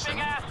 por la casa, Big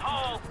 ¿no?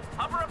 asshole.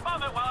 Hover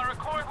above it while I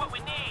record what we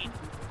need.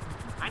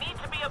 I need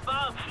to be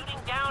above, shooting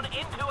down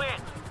into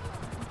it.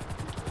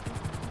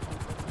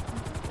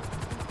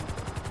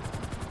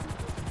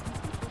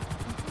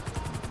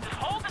 Just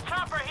hold the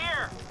chopper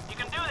here. You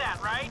can do that,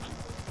 right?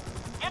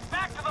 Get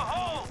back to the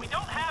hole. We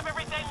don't have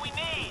everything we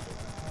need.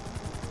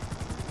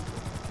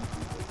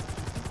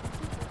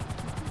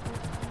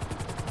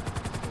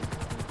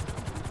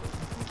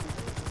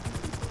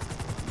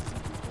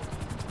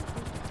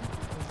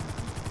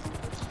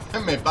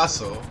 Me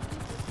paso.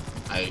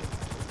 Ahí.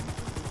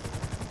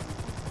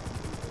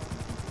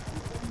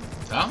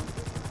 ¿Está?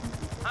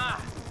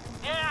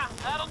 Yeah,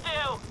 that'll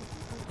do.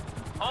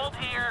 Hold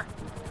here.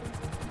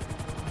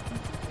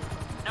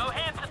 No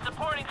hints at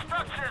supporting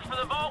structures for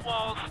the vault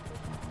walls.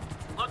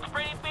 Looks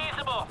pretty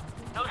feasible.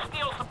 No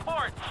steel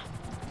supports.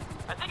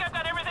 I think I've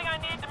got everything I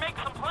need to make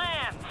some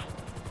plans.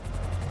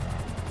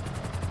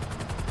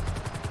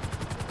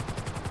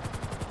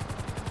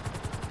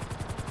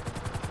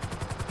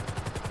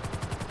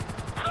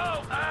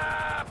 So,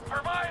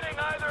 providing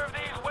either of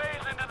these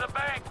ways into the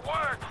bank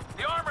works,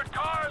 the armored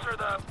cars are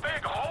the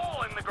big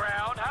hole in the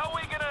ground. How are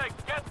we gonna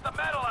get the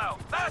metal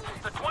out? That's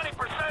the 20%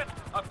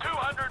 of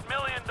 $200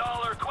 million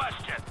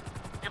question.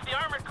 If the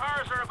armored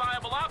cars are a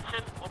viable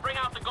option, we'll bring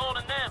out the gold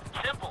in them.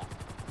 Simple.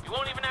 You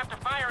won't even have to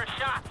fire a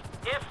shot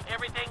if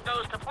everything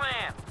goes to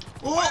plan.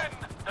 When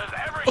does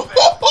everything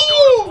go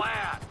to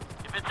plan?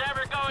 If it's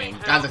ever going to,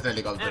 encanta este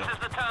helicóptero. this is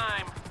the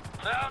time.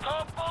 Sounds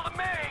hopeful to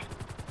me.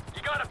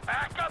 You got a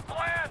backup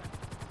plan?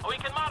 We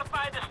can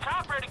modify this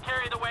chopper to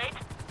carry the weight,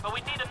 but we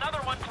need another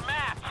one to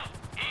match.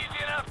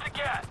 Easy enough to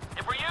get.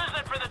 If we're using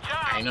it for the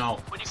job, I know.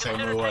 would you Say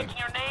consider muy bueno. taking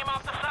your name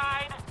off the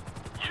side?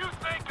 You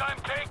think I'm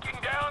taking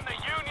down the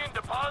Union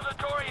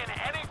Depository in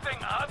anything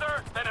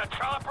other than a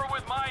chopper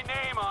with my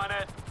name on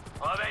it?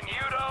 Well, then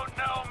you don't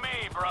know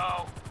me,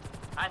 bro.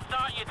 I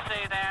thought you'd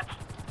say that.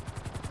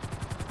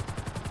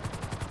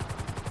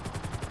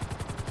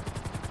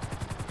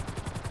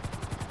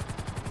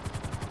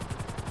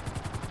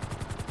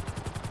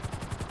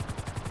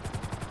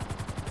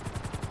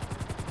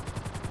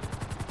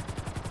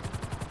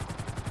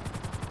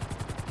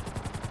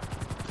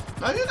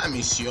 ¿No había una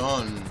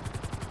misión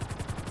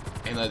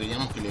en donde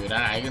teníamos que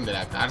liberar a alguien de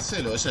la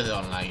cárcel, o ese es de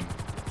online.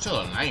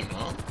 Eso es de online,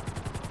 ¿no?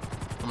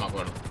 No me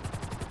acuerdo.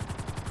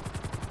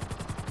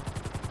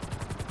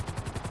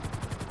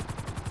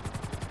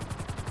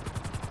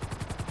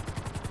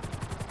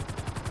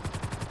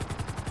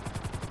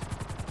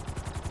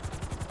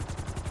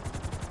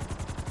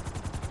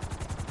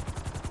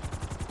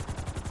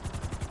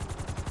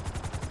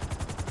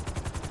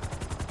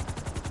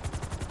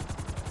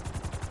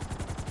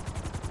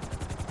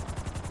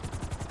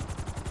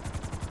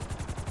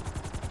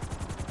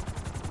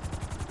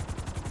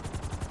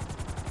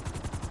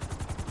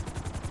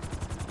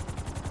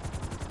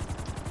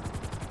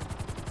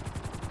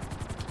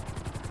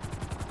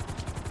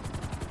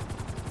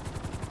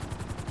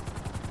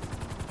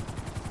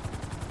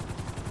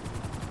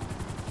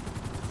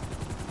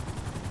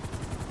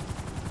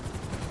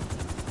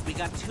 We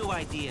got two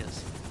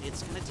ideas.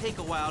 It's gonna take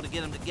a while to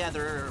get them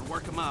together or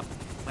work them up,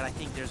 but I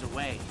think there's a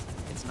way.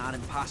 It's not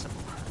impossible.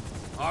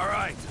 All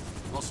right.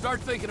 We'll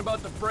start thinking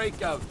about the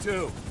breakout,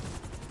 too.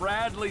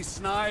 Bradley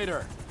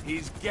Snyder.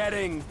 He's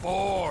getting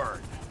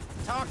bored.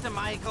 Talk to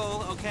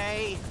Michael,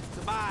 okay?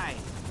 Goodbye.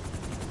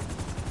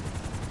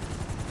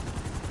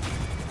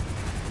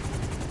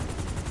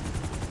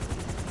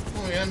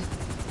 Muy bien.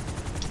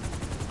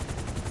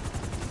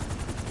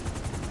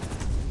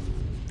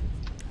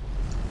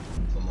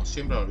 Como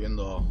siempre,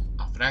 volviendo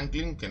a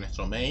Franklin, que es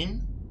nuestro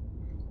main.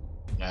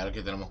 Y a ver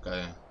qué tenemos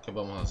qué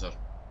podemos hacer.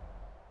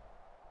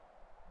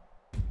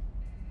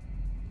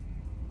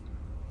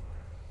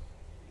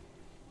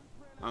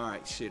 All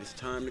right, shit, it's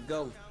time to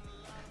go.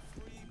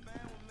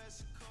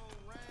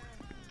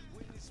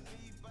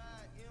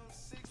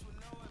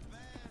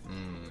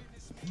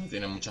 No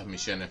tiene muchas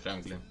misiones,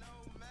 Franklin.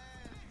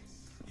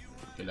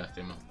 Qué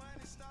lástima.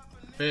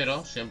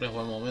 Pero siempre es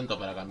buen momento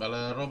para cambiarle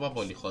de ropa,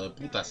 porque el hijo de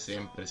puta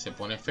siempre se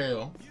pone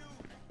feo.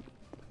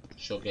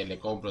 Yo que le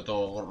compro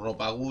todo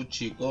ropa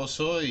Gucci,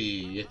 coso,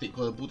 y este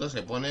hijo de puta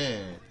se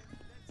pone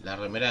la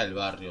remera del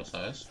barrio,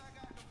 ¿sabes?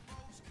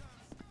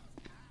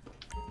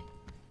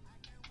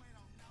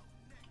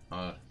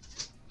 A ver.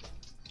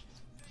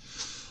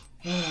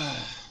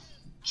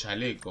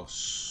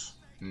 Chalecos.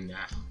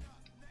 Nah.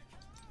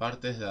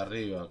 Partes de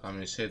arriba,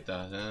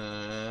 camisetas,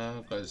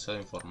 calzado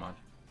informal.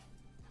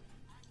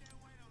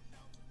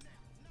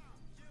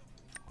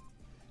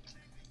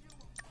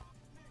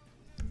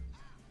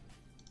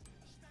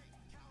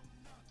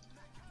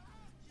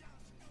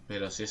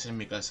 Pero si ese es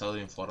mi calzado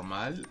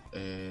informal,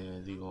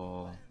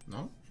 digo,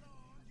 ¿no?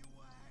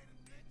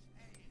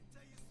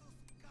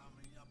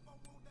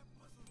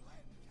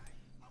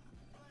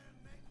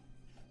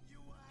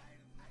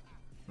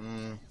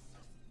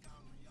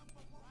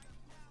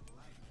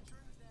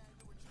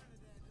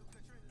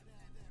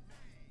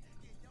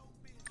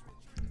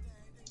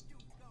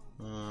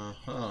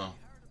 Ajá.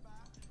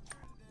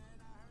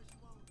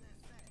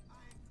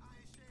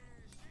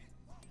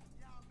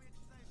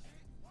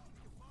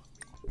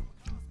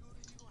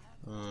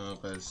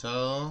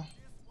 Calzado.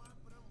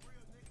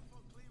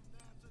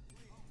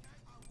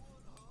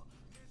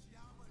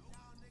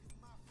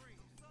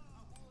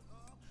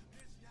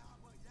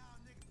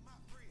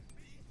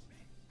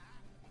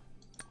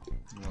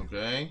 Ok.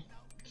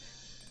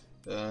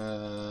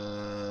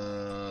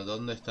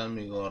 ¿Dónde están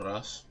mis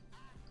gorras?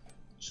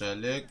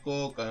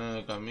 Chaleco,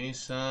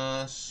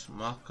 camisas,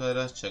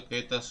 máscaras,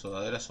 chaquetas,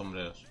 sudaderas,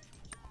 sombreros.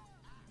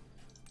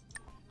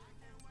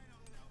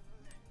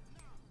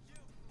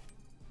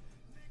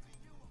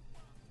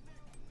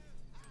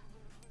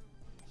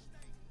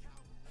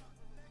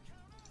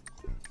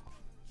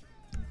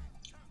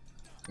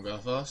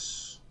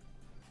 Gafas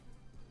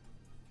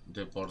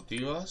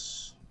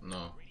deportivas,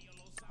 no.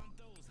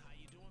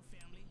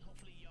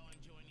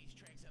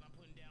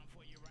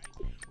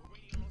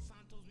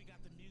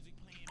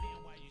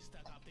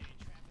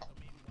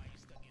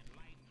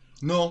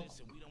 No.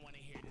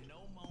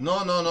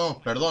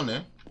 No,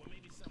 perdón,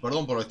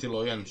 perdón por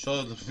vestirlo bien.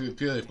 Yo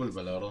pido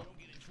disculpas, la verdad.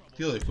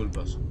 Pido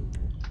disculpas.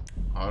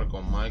 A ver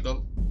con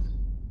Michael.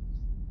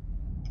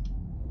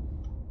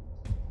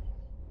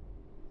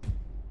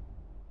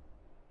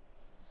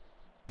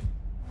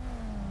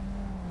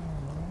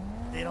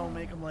 They don't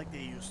make them like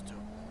they used to.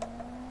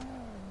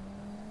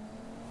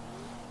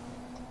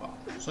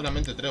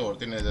 Solamente Trevor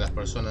tiene de las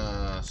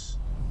personas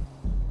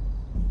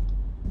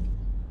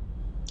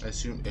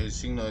el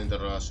signo de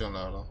interrogación,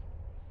 la verdad.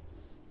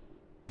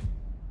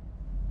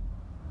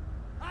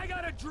 I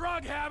got a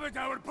drug habit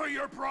that would put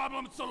your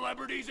problem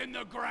celebrities in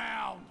the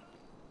ground.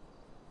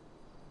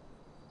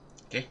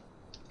 ¿Qué?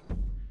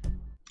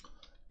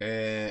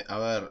 A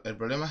ver, el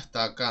problema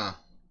está acá.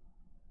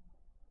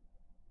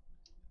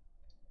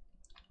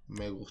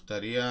 Me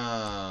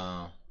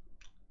gustaría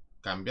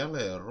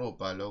cambiarle de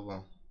ropa,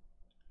 loco.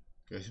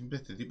 Que siempre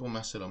este tipo me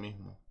hace lo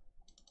mismo.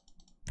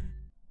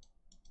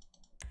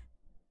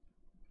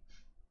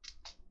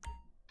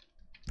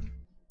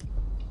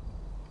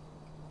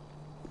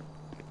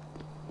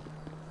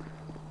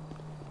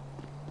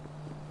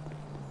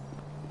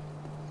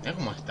 Mira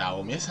cómo está,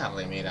 o mira esa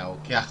remera,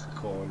 o qué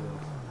asco,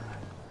 boludo.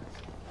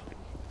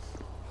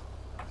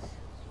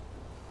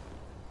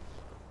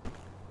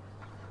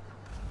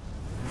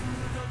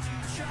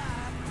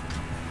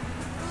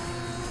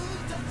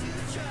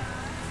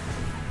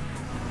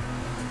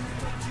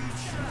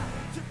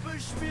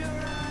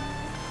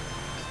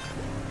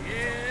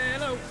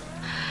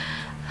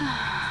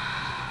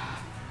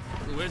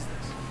 is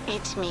this?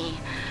 It's me.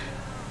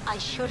 I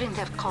shouldn't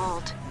have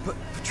called. But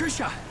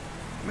Patricia,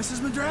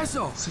 Mrs.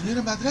 Madrazo.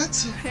 Señora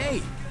Madrazo.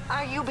 Hey.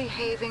 Are you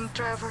behaving,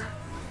 Trevor?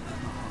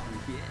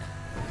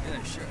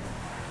 Yeah, sure.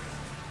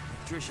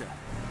 Patricia,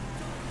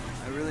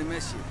 I really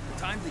miss you. The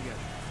time together.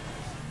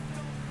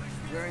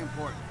 Very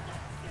important.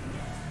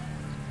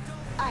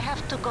 I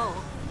have to go.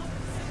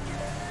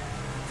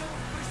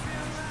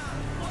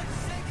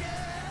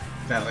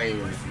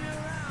 Terrible.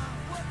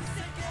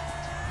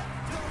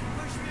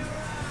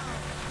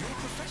 Your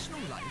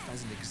professional life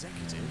as an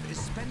executive is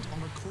spent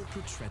on a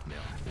corporate treadmill.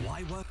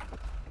 Why work?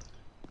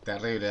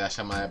 Terrible la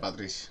llamada de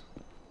Patricia.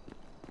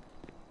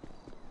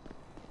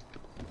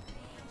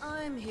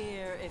 I'm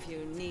here if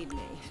you need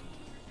me.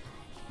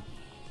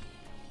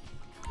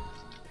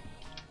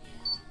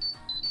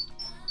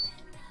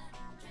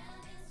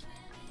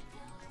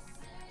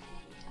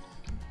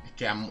 Es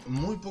que a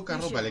muy poca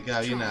ropa le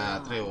queda bien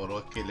a Trevor, o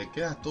es que le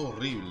queda todo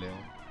horrible.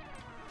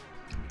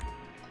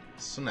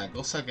 Es una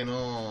cosa que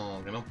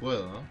no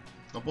puedo, ¿no?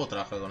 No puedo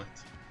trabajar con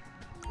esto.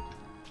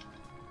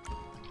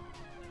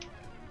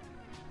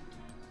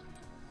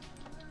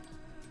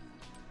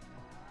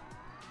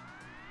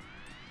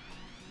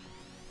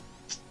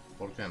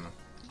 ¿Por qué no?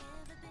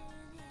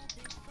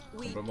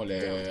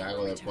 Comprémosle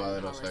algo de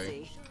cuadros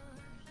ahí.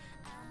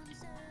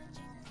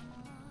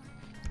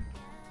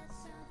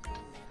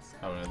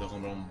 A ver, le tengo que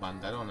comprar un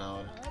pantalón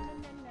ahora.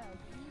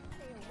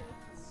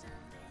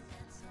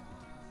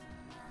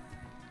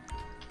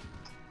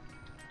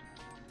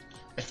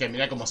 Es que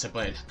mira cómo se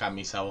ponen las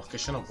camisas, vos, que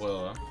yo no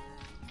puedo, ¿eh?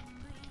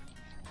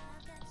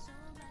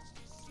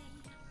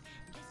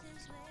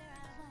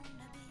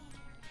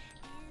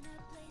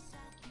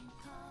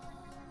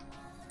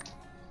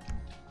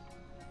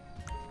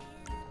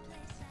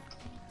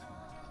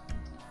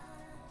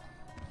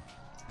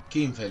 Qué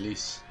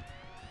infeliz.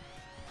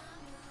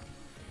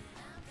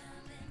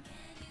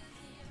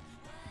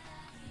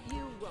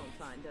 You won't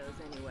find those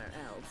anywhere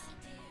else.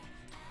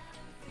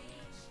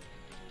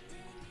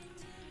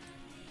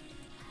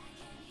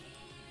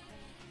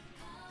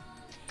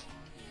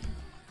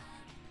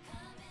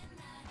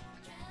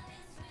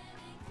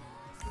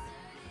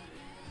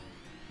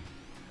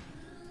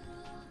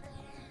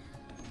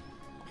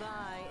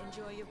 Bye.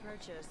 Enjoy your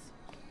purchase.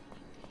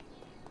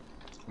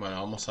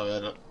 Bueno, vamos a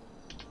ver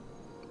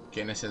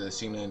quién es el del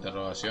signo de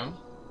interrogación.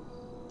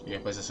 Y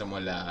después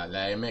hacemos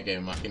la M, que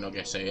me imagino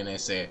que se viene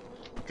ese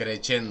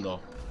crescendo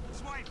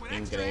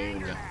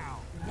increíble.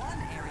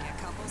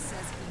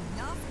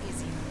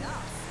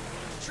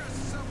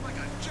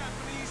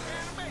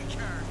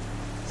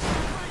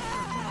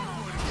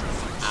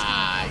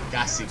 Ay,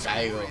 casi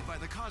caigo.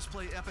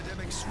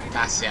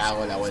 Casi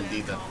hago la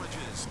vueltita.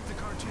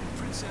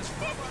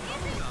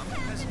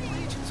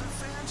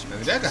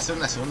 Tendría que hacer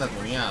una segunda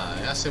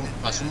tuneada, ¿eh?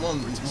 Pasó un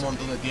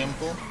montón de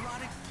tiempo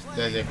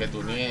desde que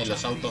tuneé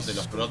los autos de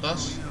los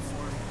protas.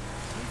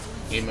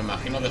 Y me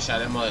imagino que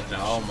ya hemos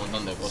destrabado un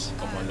montón de cosas,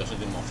 como los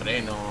últimos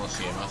frenos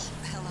y demás.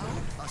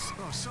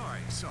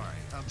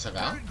 ¿Es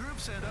acá?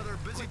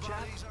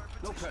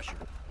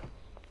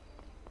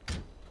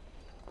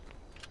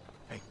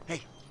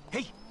 Hey.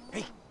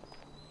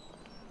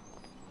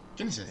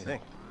 ¿Quién es ese?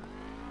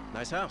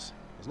 Nice house,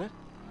 isn't it?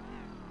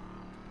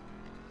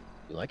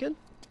 You like it?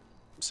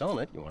 I'm selling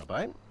it. You want to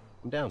buy it?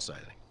 I'm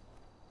downsizing.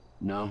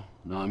 No,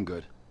 I'm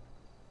good.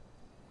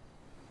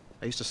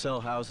 I used to sell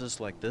houses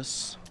like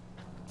this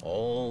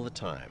all the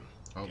time.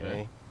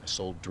 Okay. I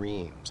sold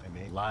dreams. I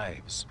made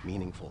lives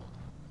meaningful.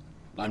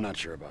 I'm not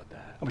sure about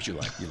that. Oh, but you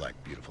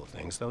like beautiful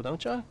things, though,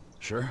 don't you?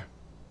 Sure.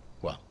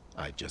 Well,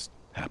 I just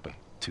happen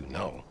to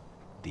know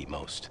the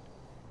most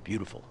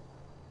beautiful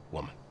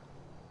woman.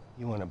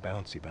 You want a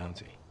bouncy.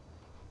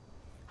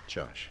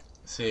 Josh.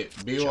 Sí,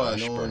 vivo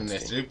Josh en un Bernstein.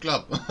 strip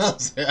club. O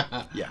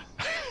sea... Yeah.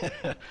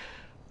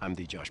 I'm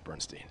the Josh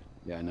Bernstein.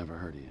 Yeah, I never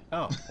heard of you.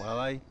 Oh, well,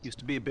 I used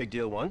to be a big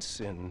deal once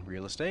in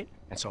real estate,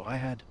 and so I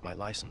had my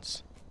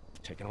license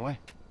taken away.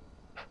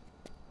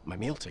 My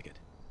meal ticket.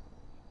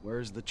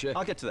 Where's the chick?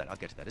 I'll get to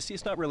that. See,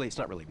 it's not really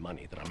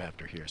money that I'm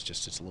after here.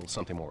 It's a little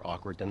something more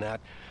awkward than that.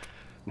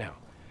 Now,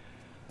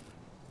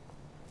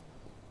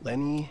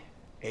 Lenny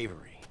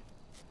Avery.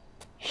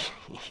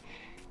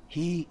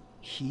 He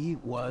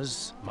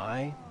was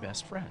my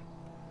best friend,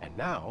 and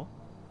now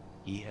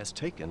he has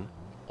taken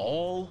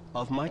all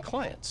of my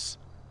clients.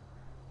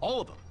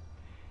 All of them.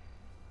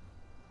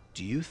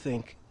 Do you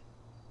think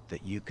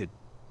that you could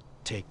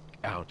take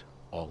out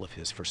all of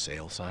his for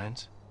sale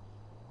signs?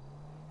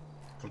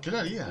 ¿Por qué lo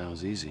haría? That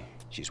was easy.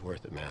 She's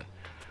worth it, man.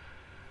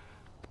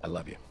 I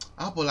love you.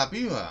 Ah, por la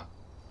piba.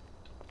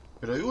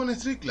 Pero vivo en un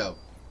strip club.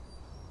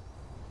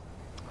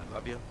 I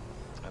love you.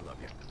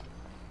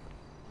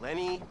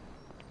 Lenny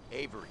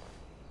Avery.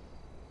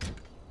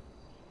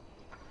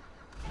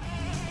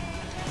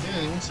 No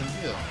tiene ningún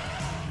sentido.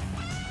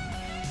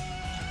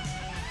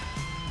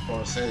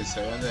 Por 6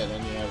 se vende del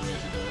año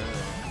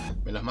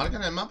de... ¿Me los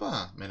marcan en el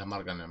mapa? Me los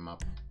marcan en el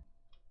mapa.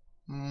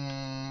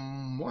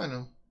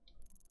 Bueno.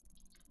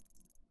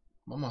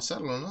 Vamos a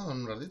hacerlo, ¿no? En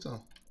un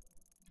ratito.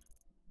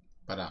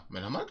 Pará,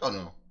 ¿me los marca o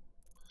no?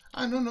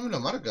 Ah, no, no me lo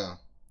marca.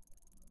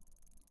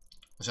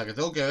 O sea que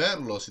tengo que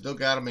verlos y tengo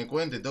que darme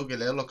cuenta y tengo que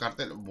leer los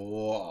carteles.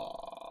 Buah.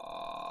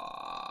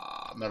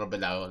 Me rompí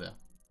la bola.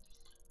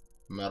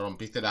 Me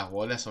rompiste las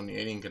bolas a un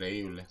nivel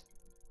increíble.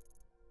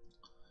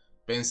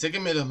 Pensé que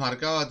me los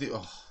marcaba,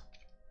 tío. Oh,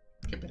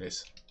 qué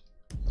pereza.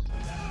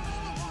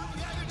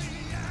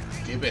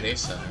 Qué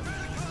pereza,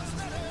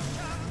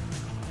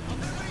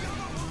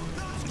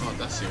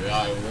 No, si veo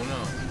alguno.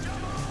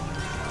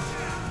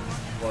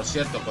 Por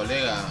cierto,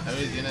 colega,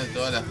 Avery tiene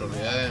todas las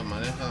propiedades,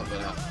 maneja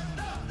para...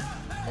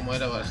 ¿Cómo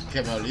era para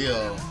que me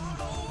olvido?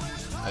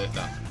 Ahí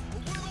está.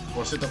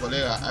 Por cierto,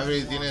 colega,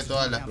 Avery tiene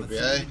todas las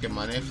propiedades que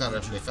maneja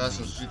reflejadas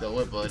en su sitio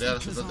web. Podría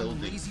resultarte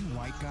útil.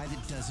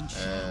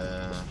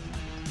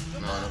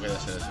 No, no quería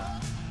hacer eso.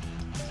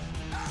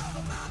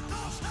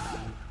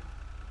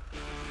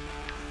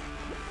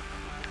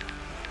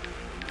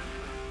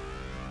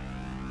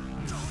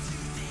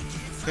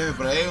 Jefe,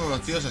 por ahí hay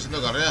unos tíos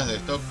haciendo carreras de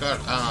stock car.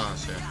 Ah,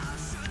 sí.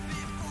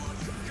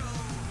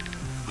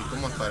 ¿Y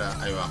cómo es para...?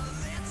 Ahí va.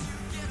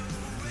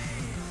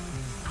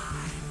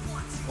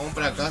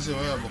 Compra casa y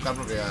voy a buscar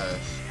propiedades.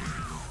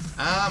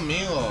 Ah,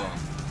 amigo.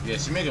 Y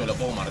decime que me lo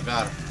puedo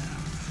marcar.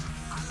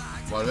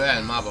 Volver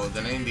al mapa,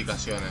 obtener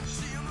indicaciones.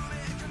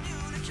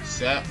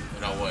 Sea...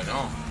 Pero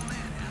bueno.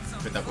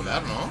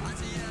 Espectacular, ¿no?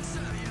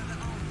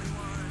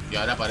 Y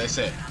ahora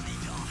aparece...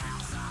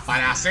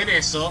 Para hacer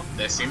eso,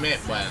 decime...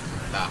 Bueno,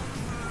 está.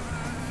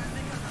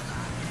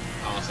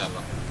 Vamos a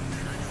hacerlo.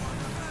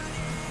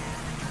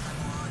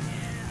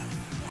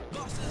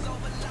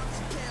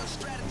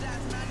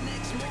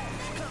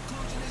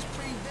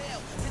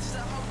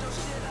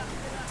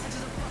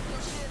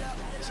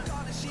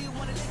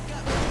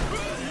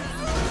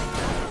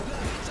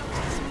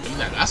 Es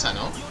una casa,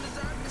 ¿no?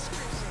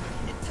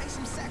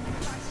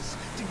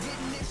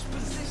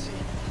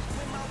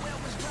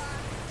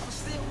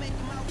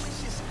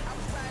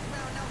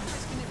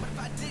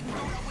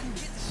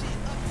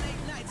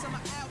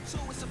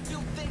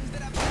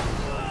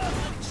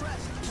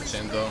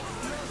 Siento.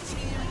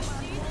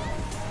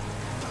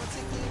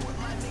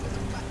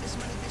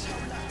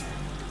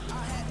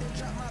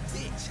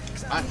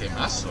 Ah,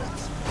 temazo.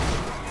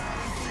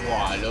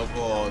 Buah,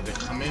 loco,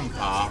 déjame en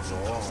paz,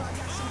 bro.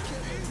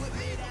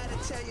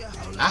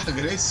 Ah,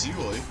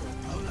 agresivo, dijo.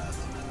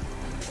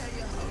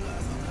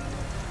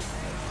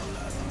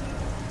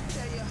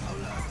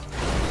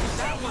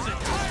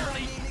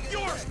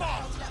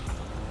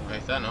 Ahí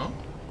está, ¿no?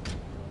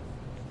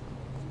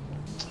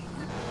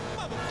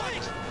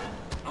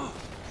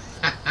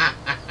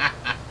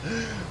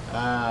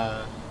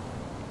 Ah,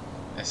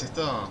 ¿es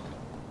esto?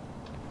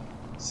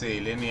 Sí,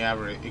 Lenny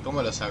abre. ¿Y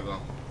cómo lo saco?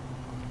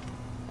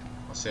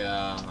 O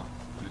sea,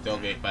 ¿le tengo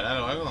que disparar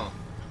o algo?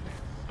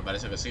 Me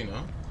parece que sí,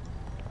 ¿no?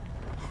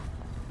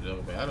 ¿Le tengo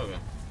que pegar o qué?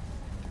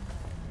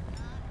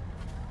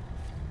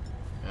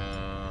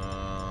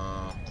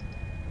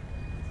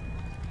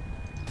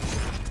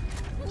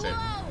 Sí.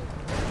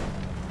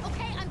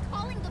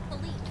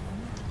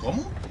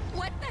 ¿Cómo?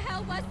 What the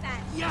hell was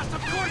that? Yes,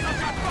 of course I've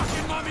got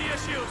fucking mommy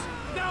issues!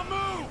 Now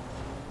move!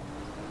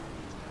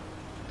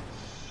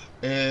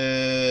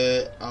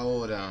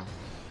 Ahora.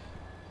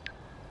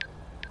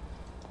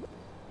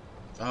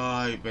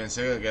 Ay,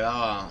 pensé que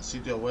quedaba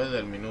sitio web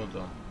del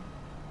minuto.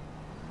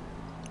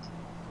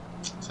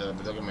 O sea,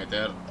 me tengo que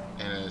meter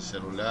en el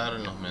celular,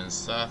 en los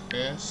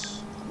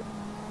mensajes.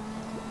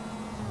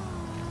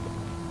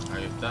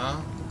 Ahí está,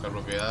 buscar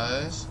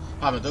propiedades.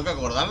 Ah, me tengo que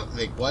acordar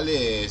de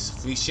cuáles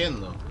fui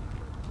yendo.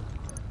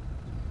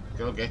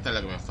 Creo que esta es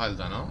la que me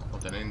falta, ¿no?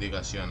 Obtener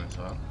indicaciones,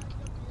 a ver.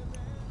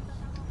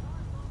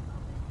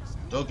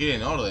 Todo quiere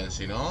en orden,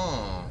 si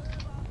no...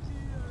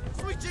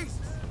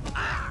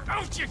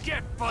 Don't you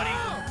get funny?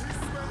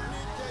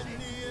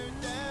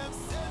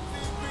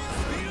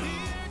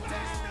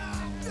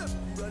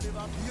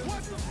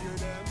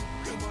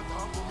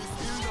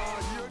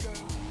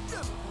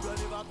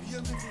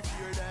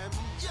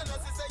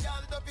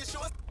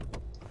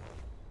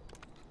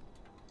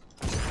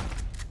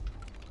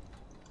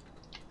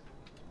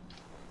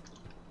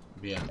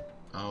 Bien,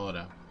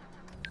 ahora.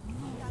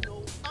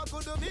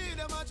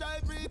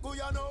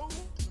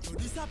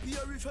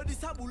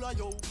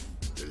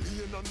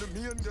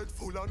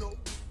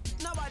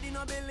 Nobody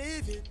no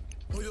believe it,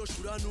 but you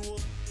shoulda know.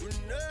 We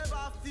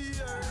never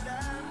fear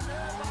them,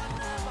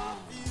 never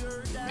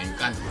fear them. Me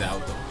encanta este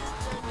auto.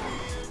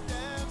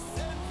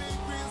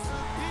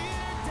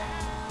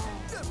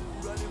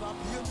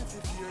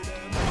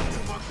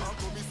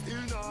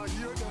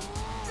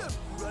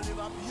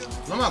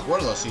 No me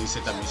acuerdo si hice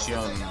esta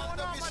misión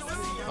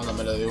cuando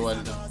me lo di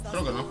vuelta.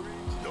 Creo que no.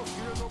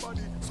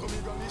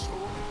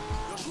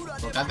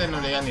 Porque antes no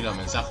leía ni los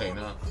mensajes,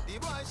 ¿no?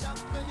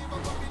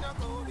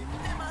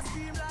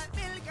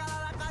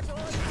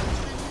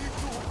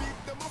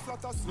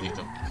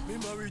 Listo.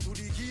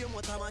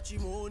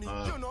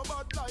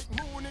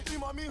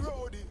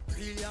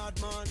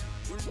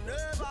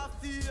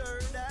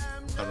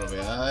 Las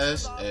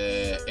propiedades.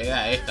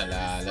 Era esta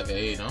la que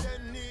di, ¿no?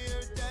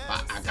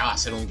 Acá va a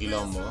ser un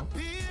quilombo.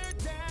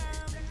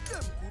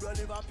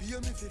 coulda never pay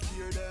me fi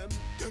fear them.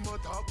 Them a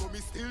talk but me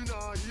still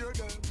not hear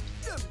them.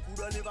 Them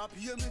coulda never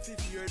pay me fi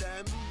fear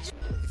them.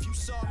 If you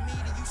saw me,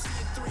 then you see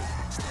a 3.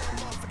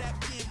 Still off for that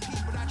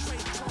PMP, but I trade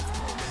the trophy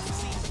for a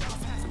magazine.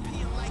 Off half a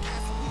PM like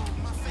half a week.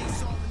 My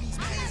face all in these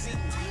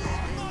magazines.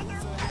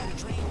 Never had a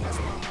dream, that's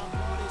why my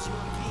heart is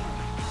European.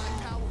 High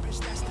power, bitch,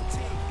 that's the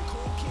team.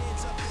 Cool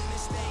kids up in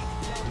this thing,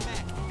 young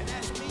Mac. And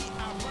as for me,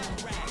 I run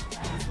rap.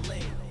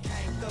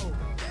 Came through,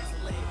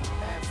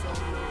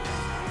 absolutely.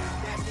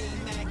 That mean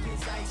Mac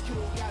is Ice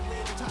Cube. Got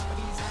lit on top of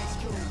these Ice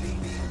Cube.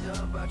 Beat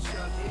up by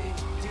Chuck E.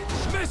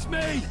 Miss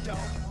me!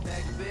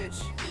 That bitch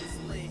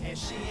easily, and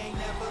she ain't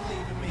never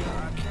leaving me.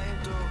 I came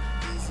through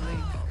easily,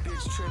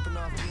 bitch tripping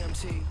off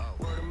DMT.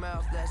 Word of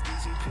mouth, that's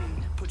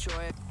DTP. Put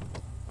your ass.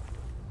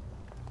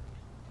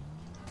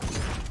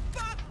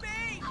 Fuck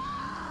me!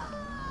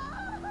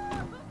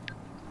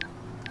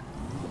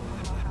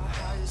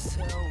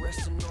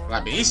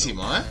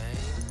 Rapidísimo, A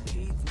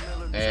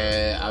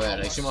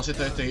ver, hicimos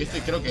esto, esto y esto,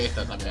 y creo que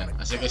esta también.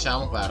 Así que ya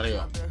vamos para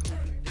arriba.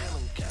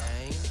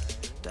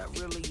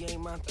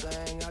 My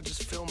thing, I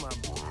just feel my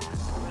with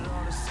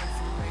all this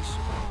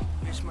information.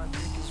 Bitch, my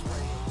dick is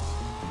waiting.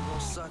 You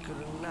gon' suck it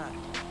or not?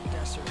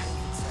 That's her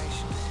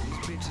invitation.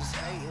 These bitches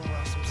hating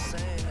while I'm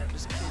saying that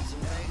this kid's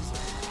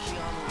amazing.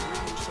 Keanu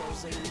Reeves,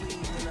 Jose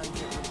leave, then I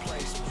get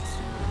replacements.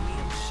 Me,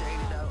 I'm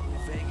shaded out in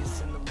Vegas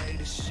in the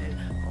latest shit.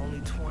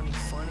 Only 20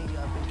 funny,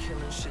 I've been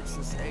killing shit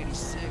since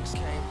 86.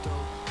 Came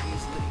through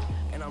easily,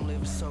 and I'm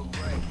living so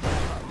great.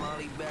 Pop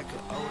Molly back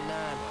in 09.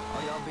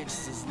 All y'all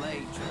bitches is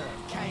late.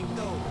 Came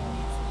through.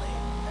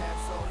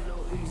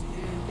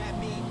 That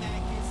mean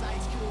Mac is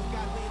Ice Cube.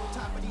 Got lit on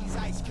top of these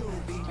Ice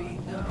Cube. Beat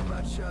up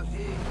by Chuck E.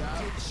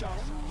 Hit the show,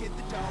 hit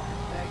the door.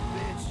 That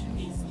bitch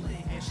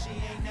easily, and she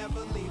ain't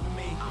never leaving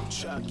me. I'm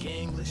Chuck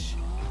English.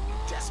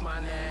 That's my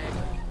name.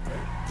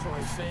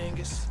 Point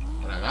fingers.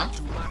 Por acá.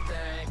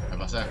 ¿Qué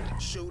pasa? Por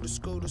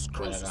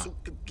acá.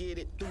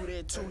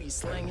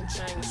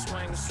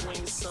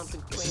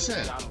 ¿Es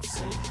ese?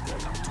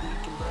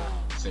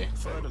 Sí.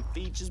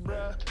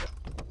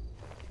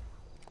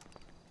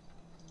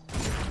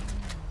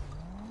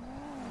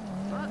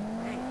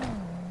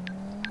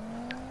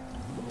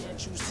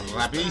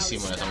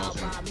 Rapidísimo le estamos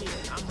haciendo.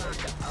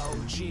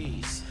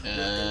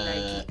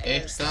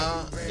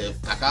 Esta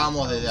acá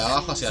vamos desde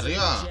abajo hacia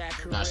arriba.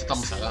 No, ya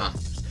estamos acá.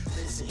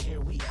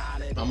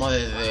 Vamos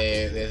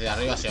desde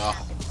arriba hacia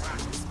abajo.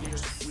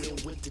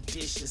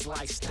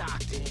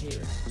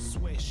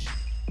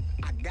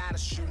 Gotta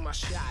shoot my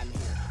shot in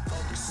here.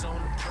 Focus on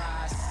the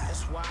prize.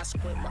 That's why I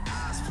squint my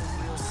eyes for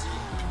real. See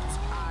people's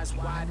eyes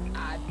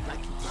wide-eyed like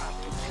you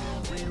popped a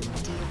real.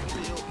 Do the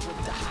bill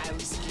with the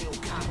highly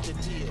skilled cop the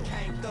deal.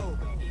 Came through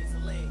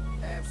easily.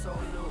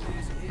 Absolutely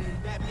easy.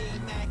 That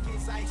mean Mac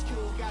is Ice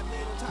Cube. Got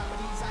lit on top of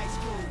these Ice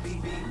Cube.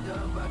 Beat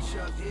up by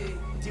Chuck E.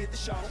 Did the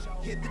show,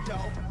 hit the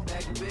dough.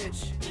 That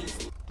bitch.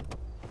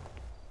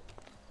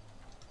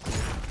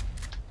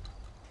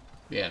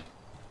 Bien.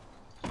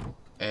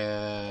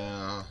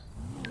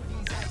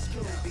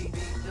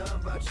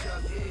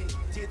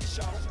 Did the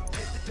show,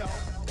 hit the dough,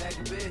 that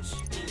bitch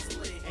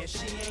easily, and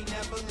she ain't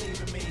never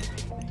leaving me.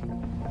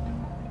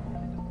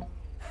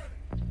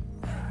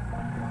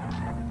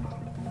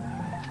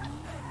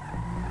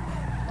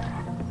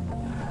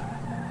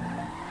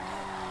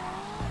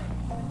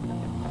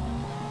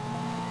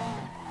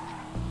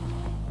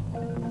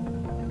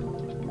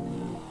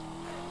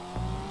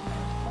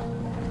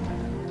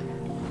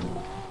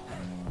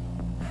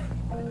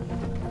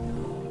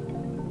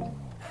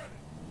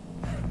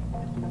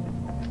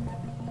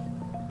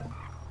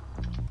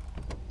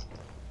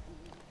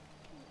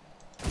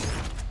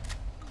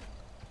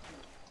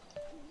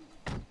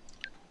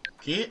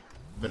 Qué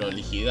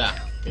prolijidad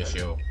que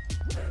llevo.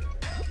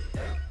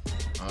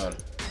 A ver.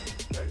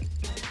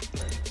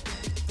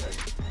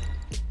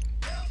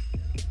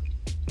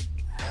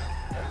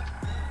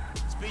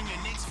 Spend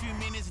your next few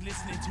minutes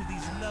listening to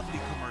these lovely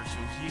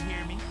commercials. You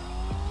hear me?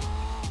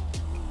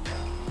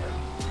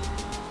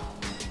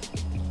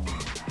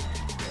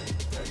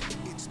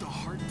 It's the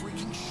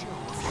heartbreaking show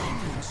of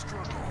human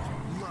struggle,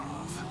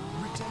 love,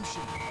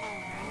 redemption,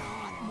 and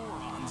hot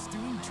morons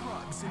doing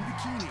drugs in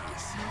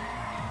bikinis.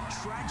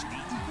 Tragedy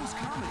equals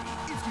comedy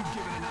if you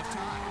give it enough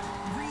time.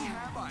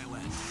 Rehab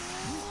Island.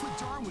 We've put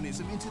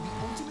Darwinism into the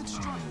ultimate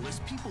struggle as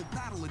people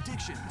battle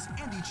addictions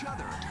and each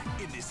other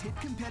in this hit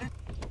competitive.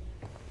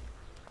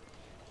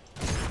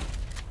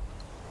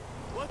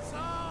 What's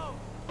up?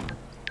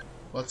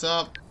 What's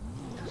up?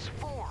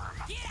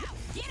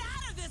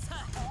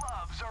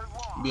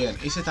 Bien,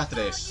 hice estas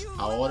tres.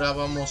 Ahora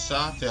vamos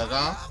a... Estoy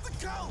acá.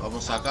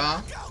 Vamos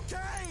acá.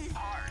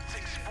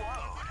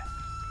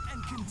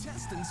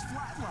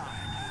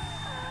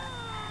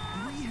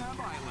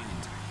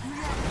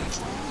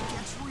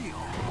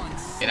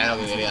 Era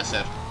lo que quería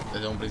hacer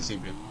desde un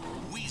principio.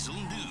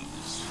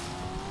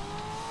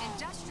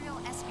 Industrial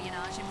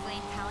espionage in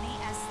Blaine County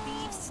as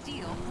thieves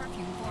steal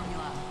perfume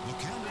formula. The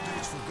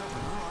candidates for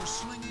governor are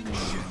slinging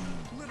shit,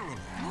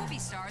 literally. Movie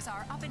stars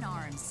are up in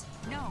arms.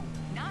 No,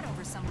 not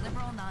over some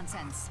liberal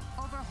nonsense.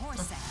 Over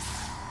horse sex.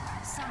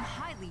 some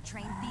highly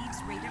trained thieves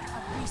raided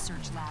a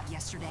research lab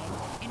yesterday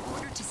in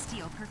order to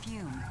steal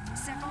perfume.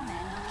 Several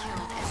men were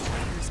killed as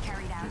raiders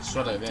carried out.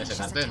 Suerte que tiene ese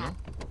cartel, ¿no?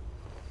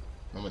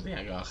 No me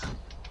tenía que bajar.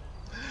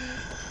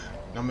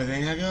 No me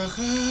tenía que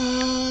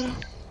bajar.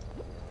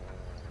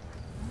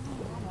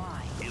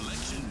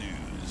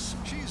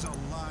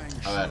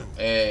 A ver,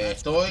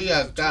 estoy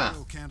acá.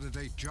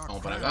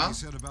 Vamos para acá.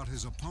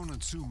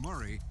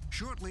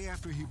 Shortly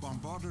after he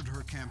bombarded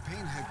her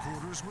campaign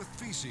headquarters with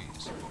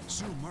feces.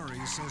 Sue Murray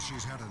says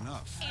she's had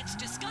enough. It's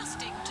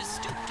disgusting to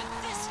stoop to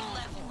this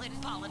level in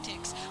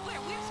politics, where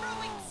we're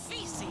throwing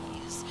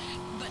feces.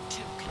 But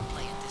two can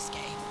play at this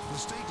game. The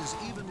state is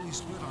evenly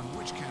split on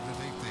which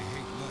candidate they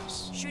hate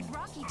less. Should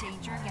Rocky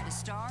Danger get a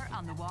star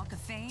on the Walk of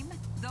Fame?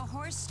 The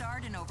horse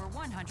starred in over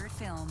 100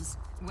 films,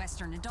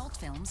 Western adult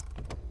films.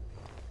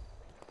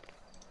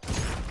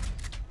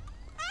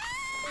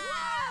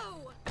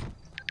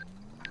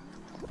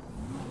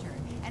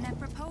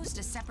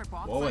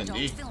 Oh,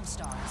 vendí.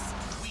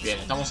 Bien,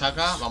 estamos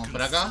acá, vamos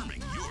por acá.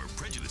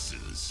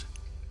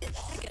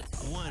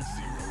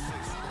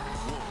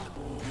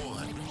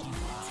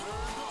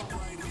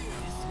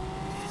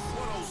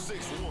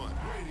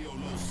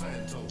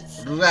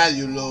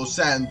 Radio Los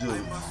Santos.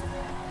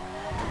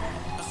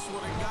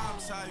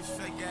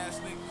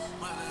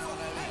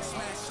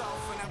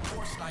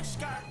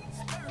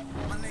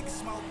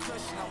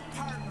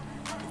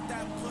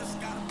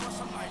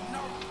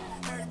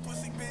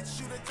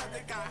 Shoot a type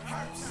that got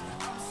hurts.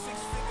 I'm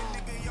 6-figure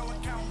nigga, yo, I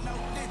count no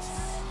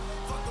digits.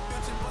 Fuck a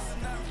bitch and bust a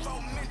nut in 4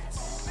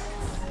 minutes.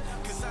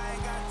 Cause I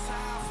ain't got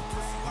time for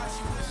pussy. Why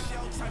she wish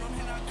yo type I'm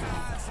in her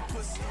kinds of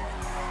pussy.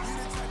 You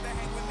the type that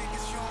hang with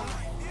niggas you don't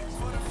like.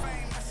 For the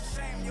fame, that's a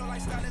shame, your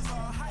lifestyle is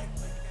all hype.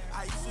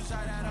 I used to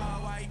try that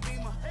all white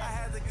beamer. I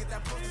had to get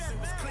that pussy so it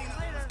was cleaner.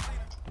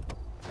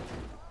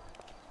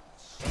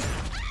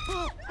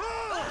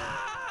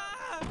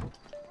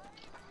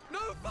 No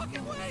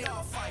fucking way!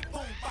 Y'all fight,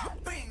 boom, bop,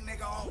 bing,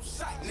 nigga, on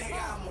sight, nigga,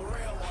 I'm a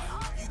real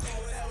one. You do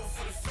whatever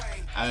for the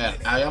fame. A ver,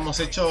 habíamos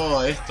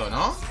hecho esto,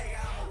 ¿no?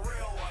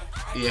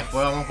 Y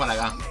después vamos para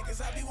acá.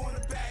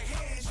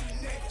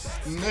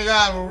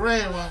 Nigga, I'm a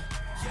real one.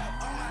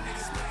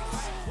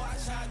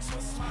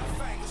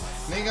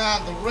 Nigga,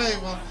 I'm a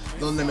real one.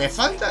 Donde me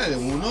falta el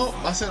uno,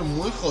 va a ser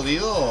muy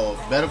jodido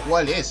ver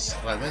cuál es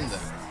realmente.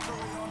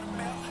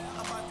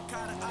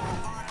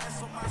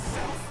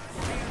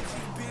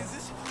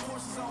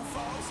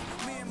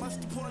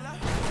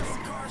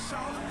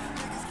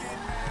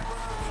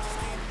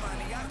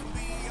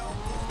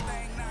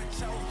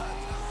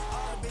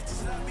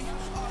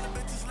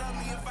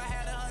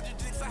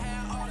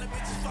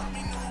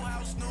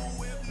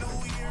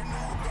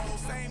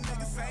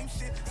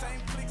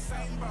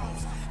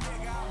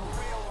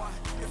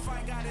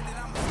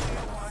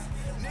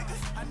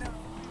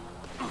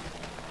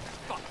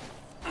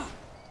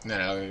 No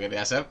era lo que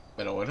quería hacer,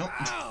 pero bueno.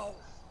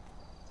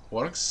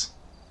 Works.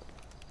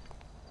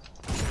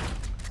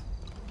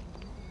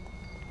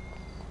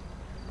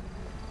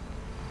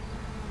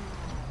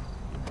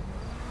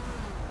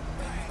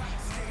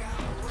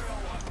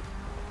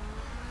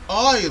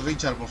 Ay,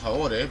 Richard, por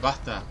favor,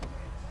 basta.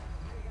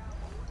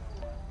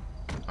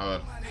 A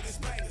ver.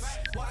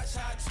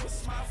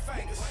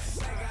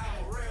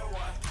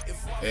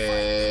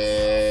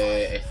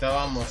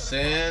 Estábamos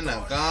en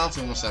acá,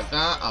 fuimos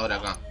acá, ahora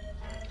acá.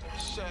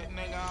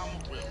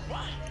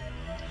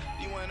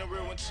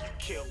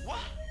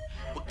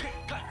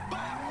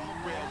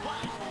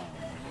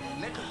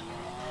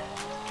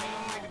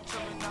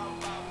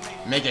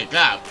 Make it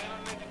clap.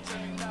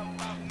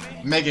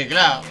 Make it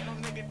clap.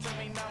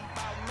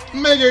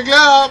 Make it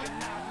clap.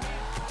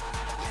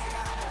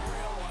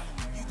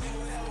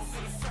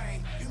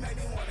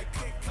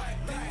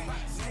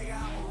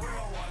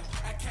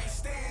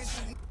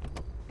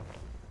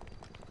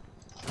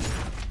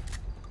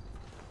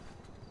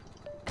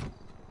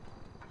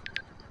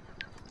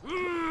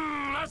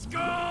 Let's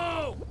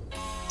go.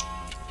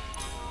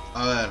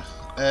 A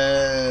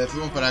ver,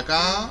 fuimos para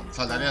acá,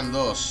 faltarían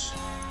 2,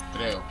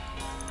 creo.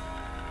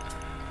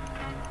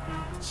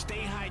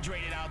 Stay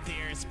hydrated out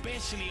there,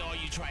 especially all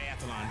you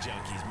triathlon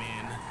junkies,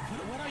 man.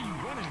 What are you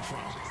running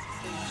from?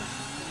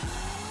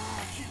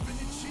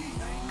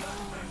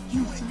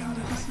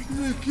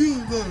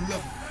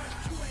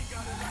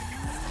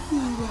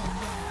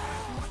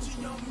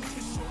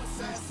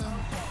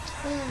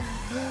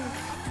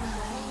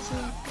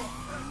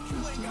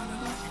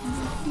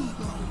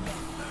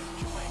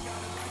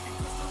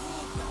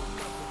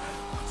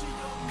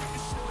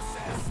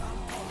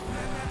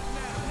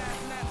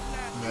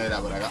 No era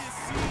por acá.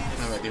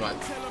 Me metí mal.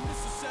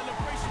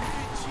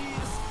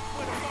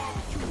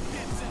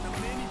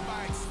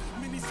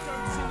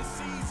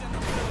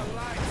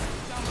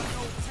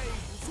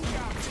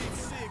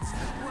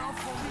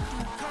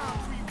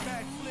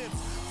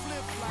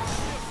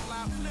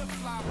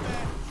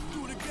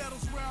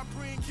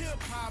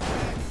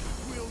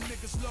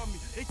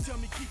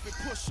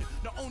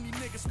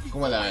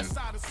 ¿Cómo la ven?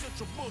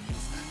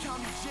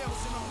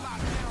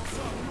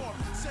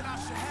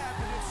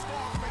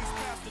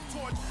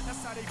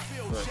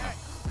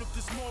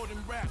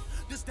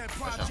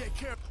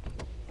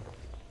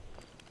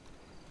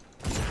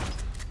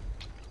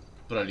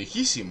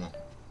 Prolijísimo.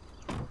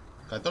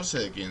 14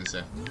 de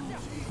 15.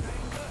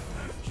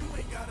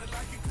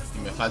 Y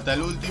me falta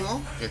el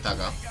último, que está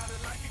acá.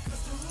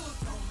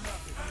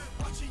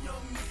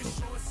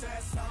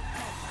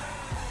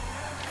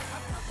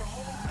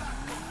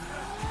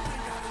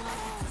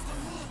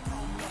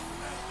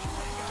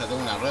 Ya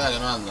tengo una rueda que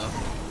no anda.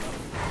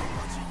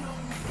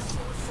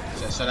 O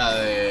sea, es hora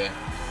de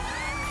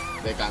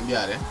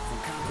cambiar,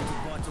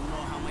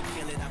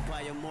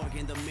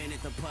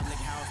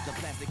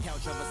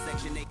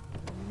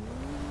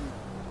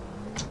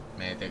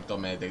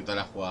 Me detectó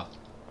la jugada.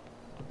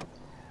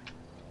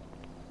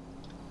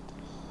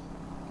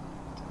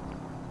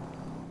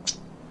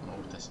 No me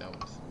gusta ese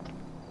auto.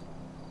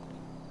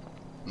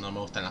 No me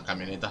gustan las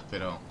camionetas,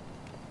 pero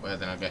voy a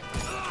tener que.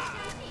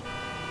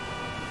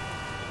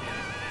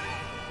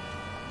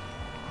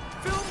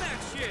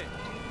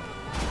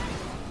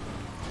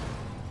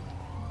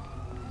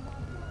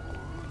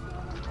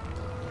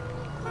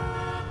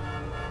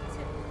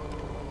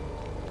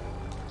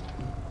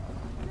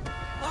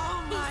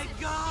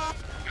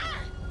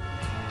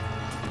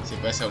 Si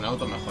puede ser un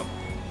auto, mejor.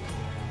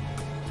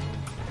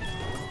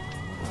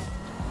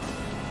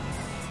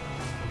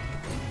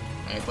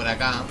 Ahí por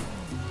acá,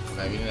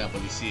 porque ahí viene la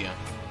policía.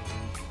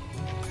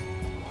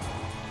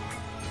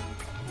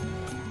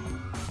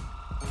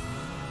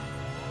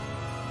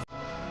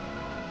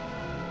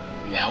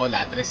 Le hago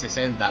la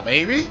 360,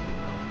 baby.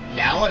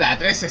 Le hago la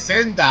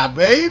 360,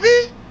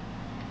 baby.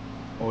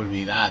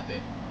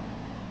 Olvídate.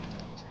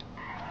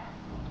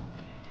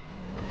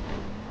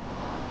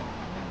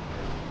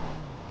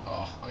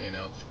 Oh, viene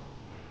otro.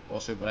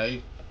 ¿Puedo ir por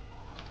ahí?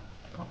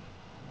 No.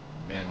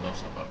 Vienen dos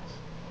aparte.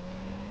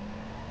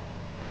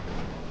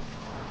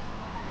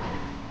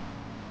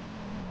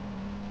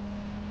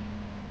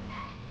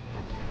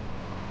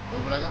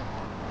 ¿Voy por acá?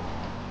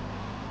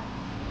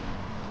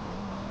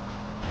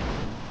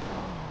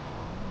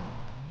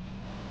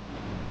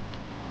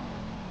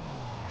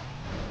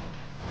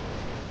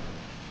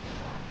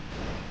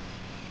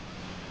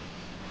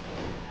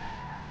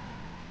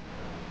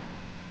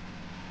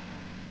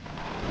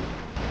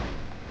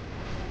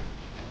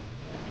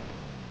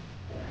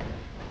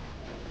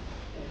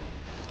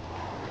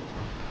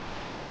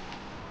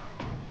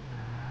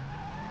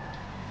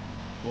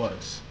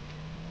 Works.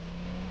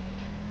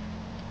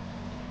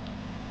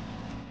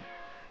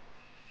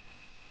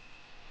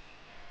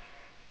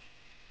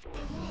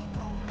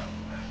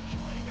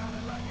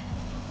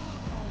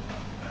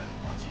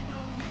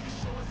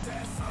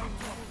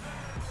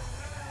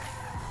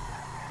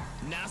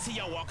 Now I see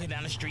y'all walking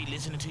down the street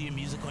listening to your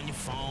music on your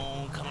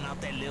phone, coming out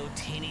that little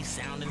teeny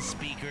sounding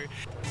speaker.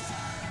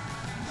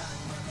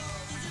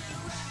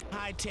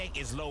 High tech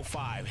is low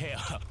five.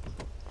 Hell.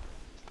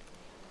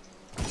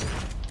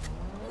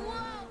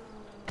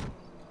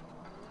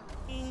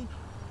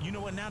 You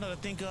know what, now that I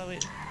think of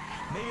it,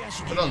 maybe I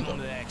should get in on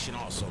the action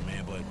also,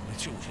 man, but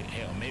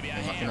hell, maybe I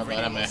have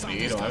radio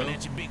something's coming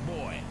at you, big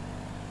boy.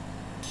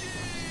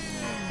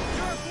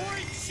 You're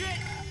boring shit!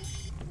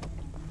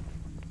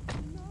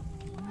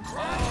 Oh,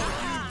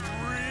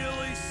 you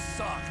really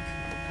suck.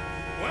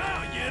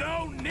 Well, you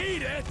don't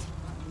need it.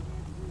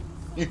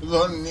 You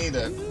don't need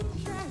it.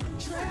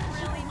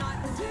 Really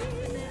not the time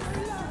for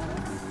this.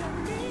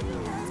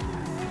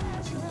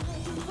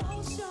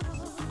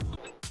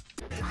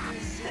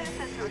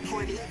 Citizens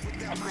reporting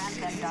a Grand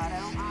Theft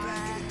Auto on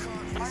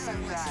Harlem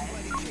Drive.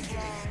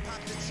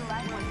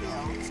 Live on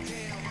Hill.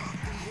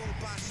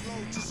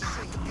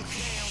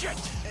 Shit!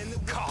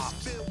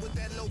 Cops!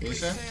 ¿Qué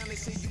dice?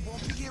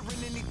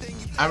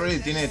 Avery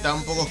tiene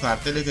tan pocos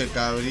carteles que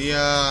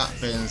cabría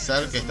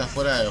pensar que está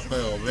fuera del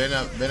juego. Ven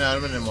a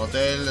verme en el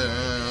motel.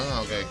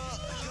 Ok.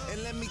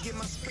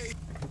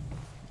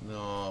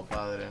 No,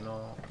 padre,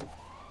 no.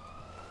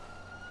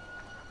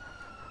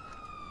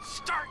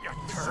 Start, you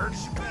turd!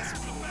 He's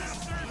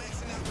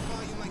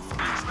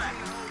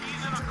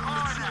in a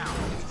car now!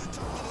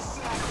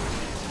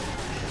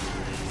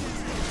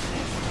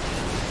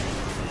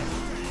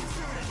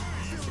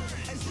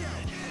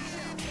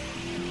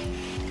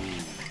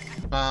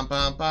 Pam,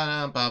 pam,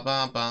 pam, pam,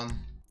 pam, pam.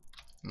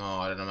 No,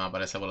 ahora no me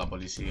aparece por la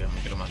policía.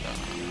 Me quiero matar.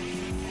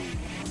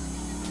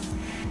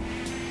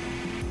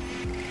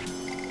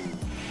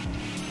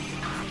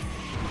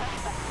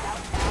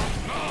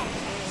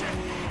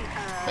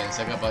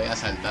 Pensé que podía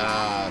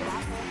saltar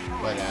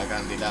por el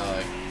acantilado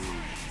ahí.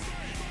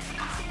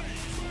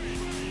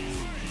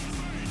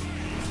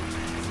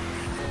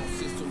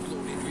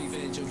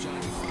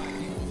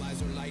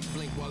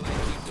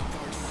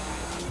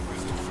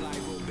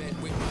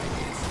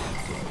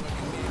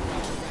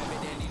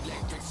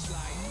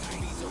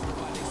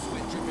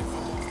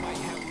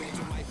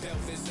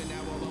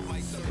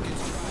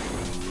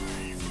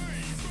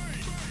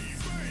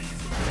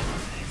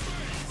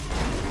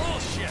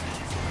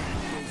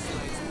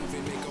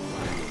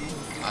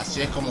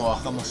 Así es como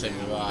bajamos en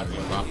mi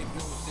barrio, ¿va?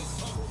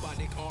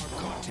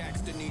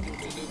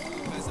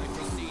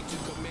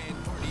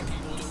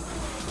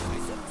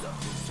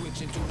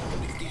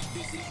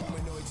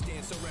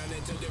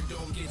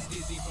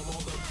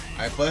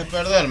 Ahí puedes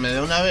perderme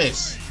de una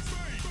vez.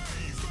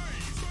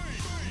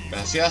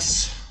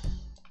 Gracias.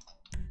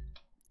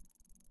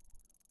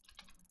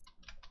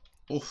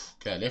 Uf,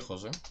 queda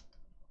lejos,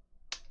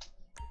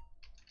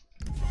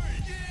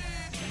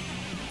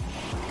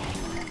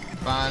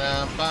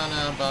 Para, pa,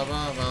 pa,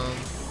 pa.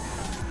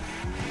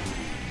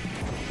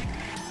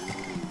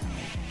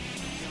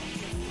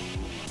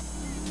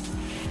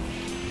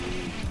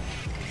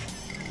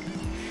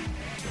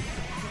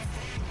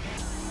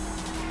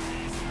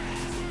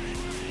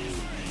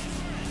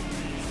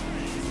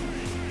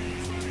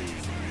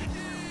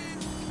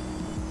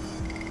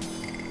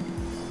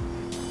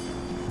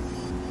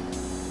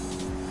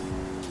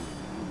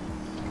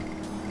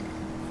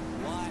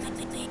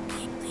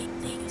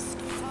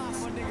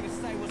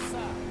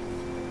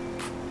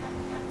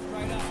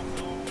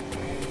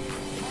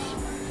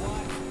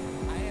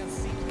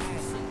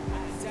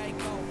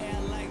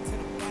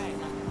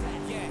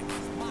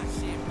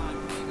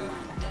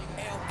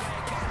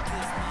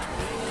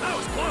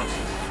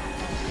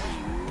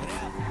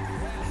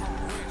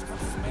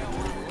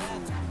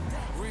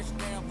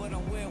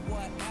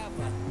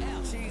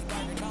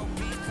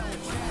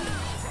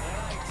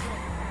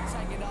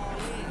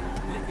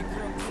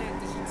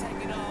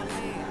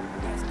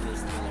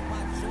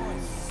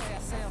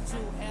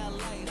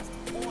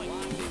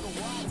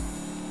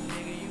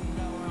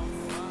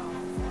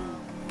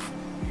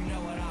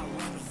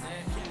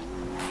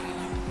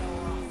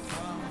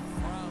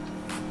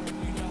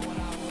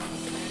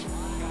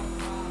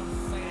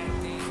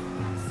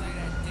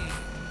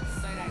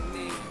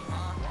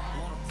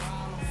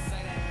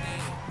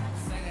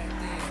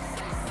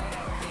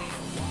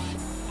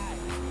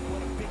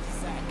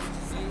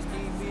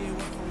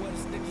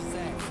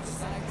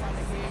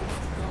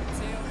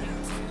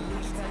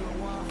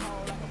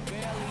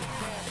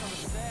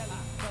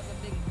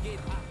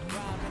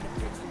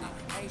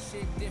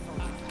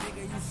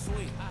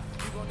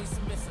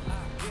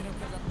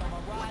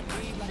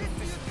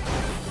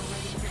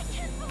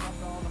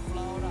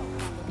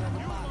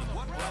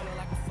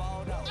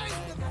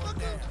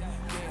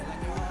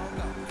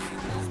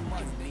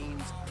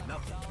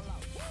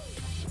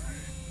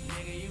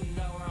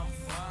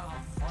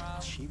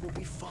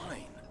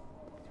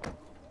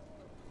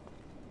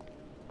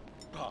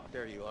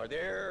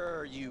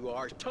 There you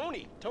are.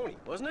 Tony,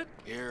 wasn't it?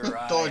 Here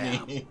I Tony.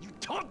 am. You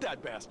topped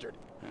that bastard.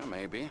 Yeah,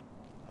 maybe.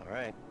 All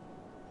right.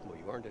 Well,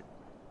 you earned it.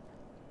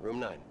 Room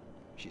 9.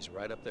 She's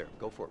right up there.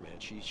 Go for it, man.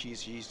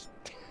 She's...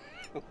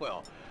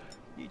 well,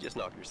 you just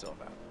knocked yourself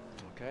out.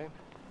 Okay?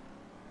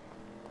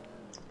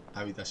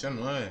 Habitación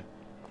 9.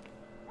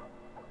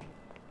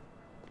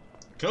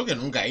 Creo que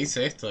nunca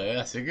hice esto,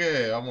 así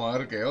que vamos a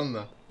ver qué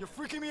onda. You're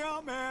freaking me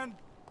out, man.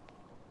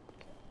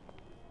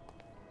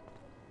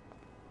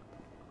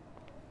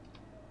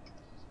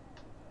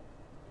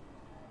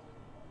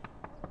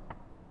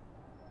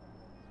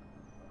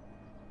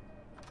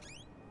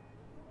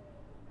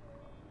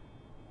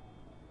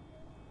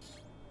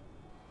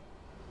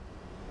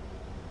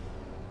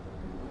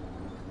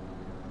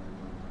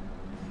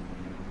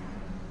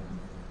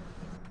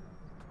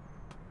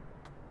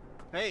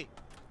 Hey,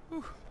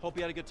 hope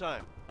you had a good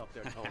time up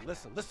there, Tone.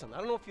 Listen, I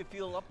don't know if you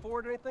feel up for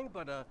it or anything,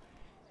 but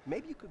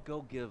maybe you could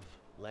go give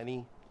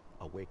Lenny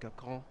a wake-up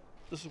call.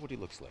 This is what he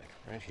looks like,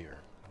 right here,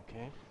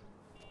 okay?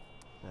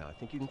 Now, I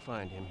think you can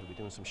find him. He'll be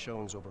doing some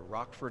showings over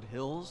Rockford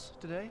Hills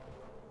today.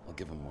 I'll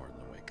give him more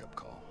than a wake-up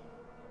call.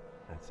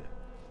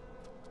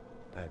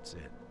 That's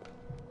it.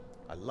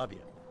 I love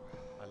you.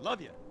 I love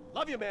you.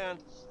 Love you, man.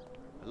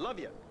 I love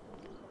you.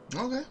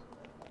 Okay.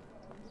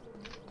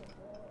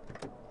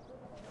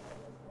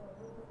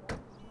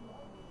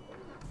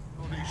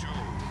 Show.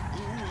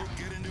 Who will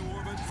get into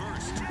orbit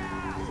first?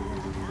 Who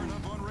will burn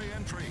up on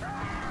re-entry? And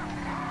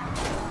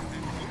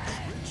which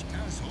rich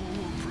asshole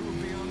will prove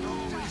beyond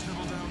all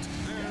reasonable doubt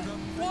they're the...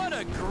 What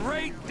a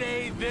great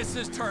day this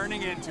is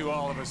turning into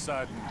all of a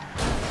sudden.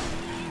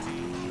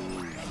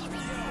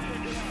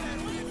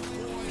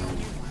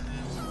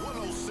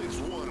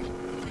 1061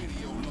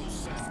 Radio Los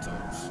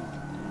Santos.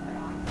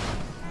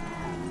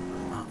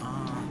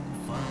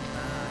 Fuck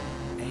that.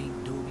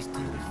 8 doobies to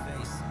the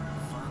face.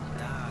 Fuck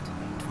that.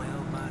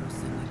 12 bottles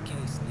in the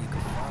case, nigga.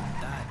 Fuck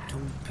that. 2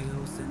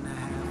 pills in the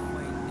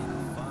halfway,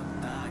 nigga. Fuck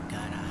that.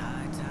 Got a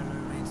high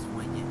tolerance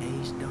when your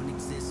age don't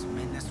exist,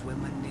 man. That's where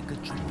my nigga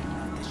tripping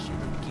off this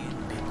shit again.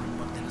 Pick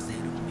 'em up, then I set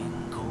 'em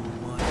in cold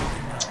water.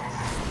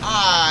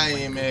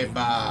 Ay, me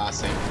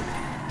pase.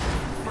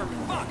 For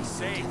fuck's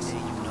sakes.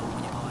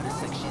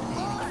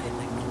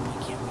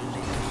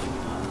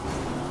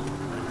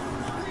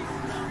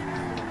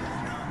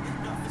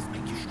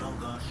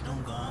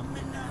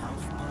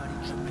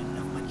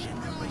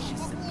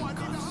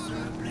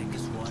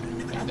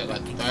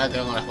 Todavía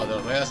tengo las 4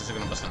 ruedas, así que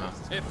no pasa nada.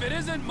 If it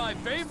isn't my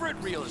favorite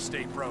real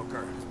estate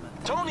broker.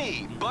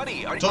 Tony,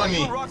 buddy, are you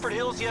Tony. in Rockford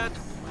Hills yet?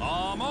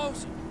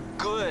 Almost.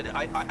 good.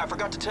 I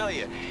forgot to tell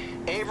you.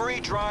 Avery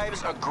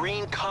drives a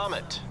green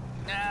Comet.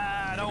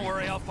 Nah, don't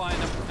worry, I'll find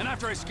him. And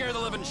after I scare the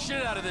living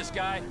shit out of this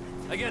guy,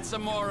 I get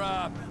some more,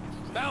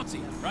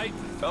 bouncy, right?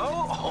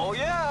 Oh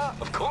yeah,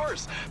 of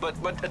course. But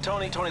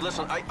Tony,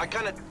 listen, I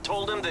kind of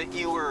told him that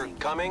you were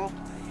coming.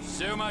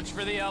 So much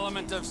for the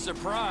element of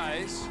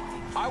surprise.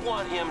 I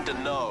want him to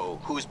know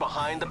who's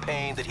behind the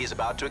pain that he's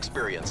about to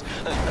experience.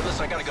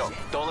 Listen, I gotta go.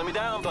 Don't let me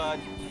down, bud.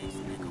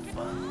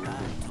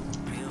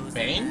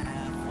 ¿Pain?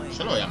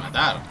 Yo lo voy a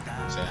matar.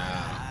 O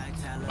sea,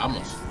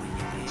 vamos.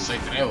 Soy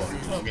Trevor.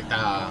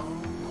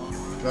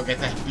 Creo que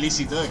está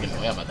explícito de que lo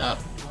voy a matar.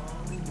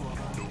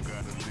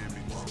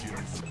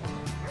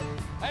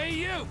 Hey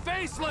you,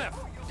 facelift!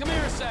 Come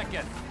here a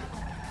second.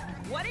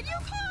 What did you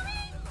call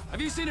me?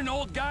 Have you seen an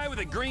old guy with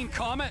a green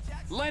Comet?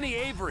 Lenny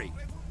Avery.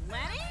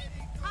 Lenny?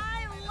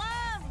 I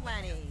love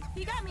Lenny.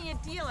 He got me a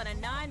deal on a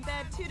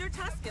 9-bed Tudor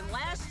Tuscan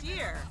last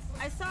year.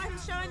 I saw him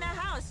showing the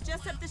house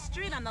just up the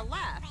street on the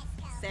left.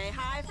 Say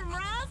hi from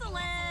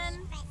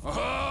Rosalind.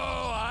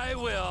 Oh, I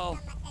will.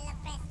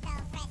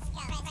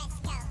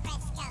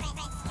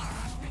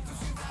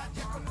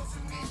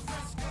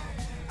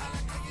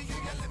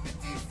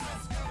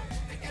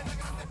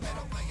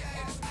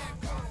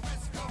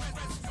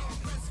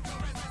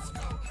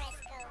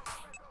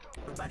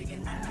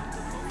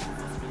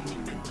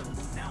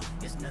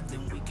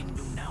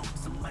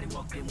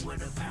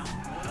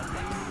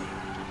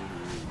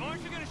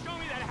 Aren't you gonna show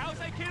me that house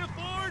I can't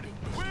afford?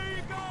 Where are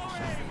you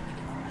going?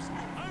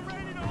 I'm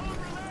ready to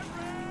over-leverage!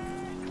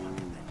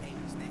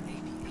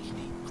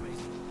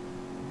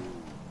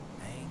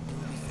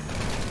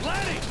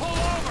 Lenny, pull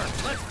over!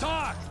 Let's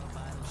talk!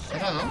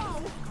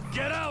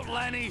 Get out,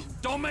 Lenny!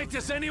 Don't make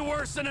this any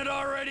worse than it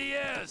already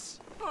is!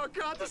 Oh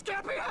God, this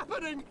can't be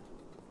happening!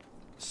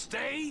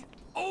 Stay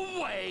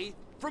away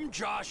from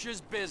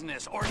Josh's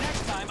business, or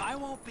next time I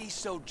won't be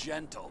so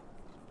gentle.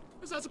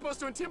 Is that supposed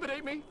to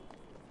intimidate me?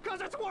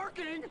 'Cause it's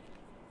working!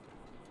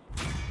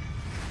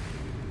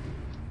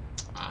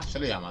 Ah, yo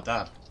le iba a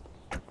matar.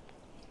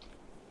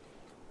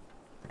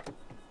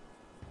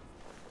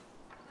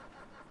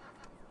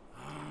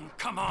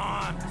 Come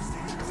on!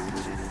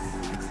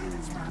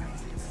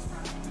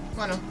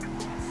 Bueno.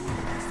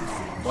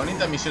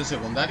 Bonita misión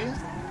secundaria.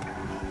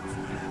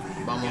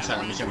 Vamos a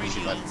la misión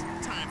principal.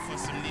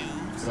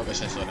 Creo que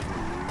ya es hora.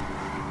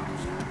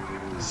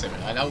 Se me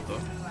va el auto.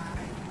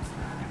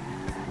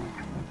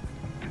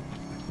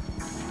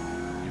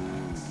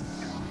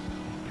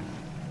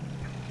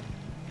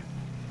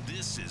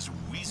 This is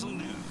Weasel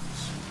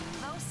News.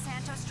 Los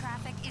Santos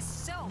traffic is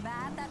so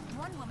bad that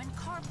one woman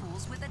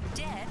carpools with a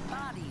dead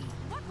body.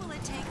 What will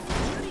it take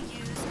for you to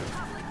use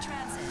public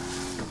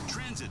transit?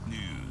 Transit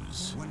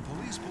News. When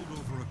police pulled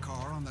over a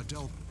car on the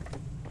Del...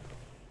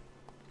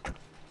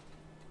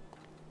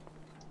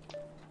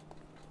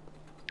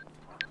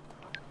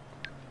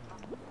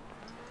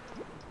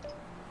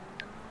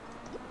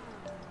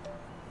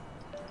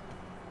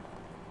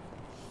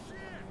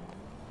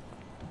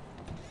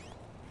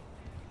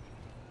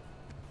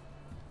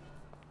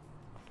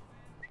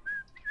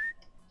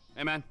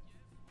 Hey, man.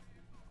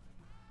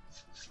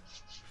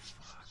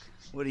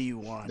 What do you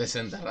want?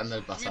 Desenterrando el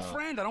Your pasado.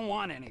 friend, I don't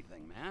want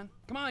anything, man.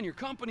 Come on, your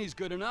company's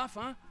good enough,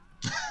 huh?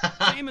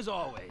 Same as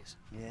always.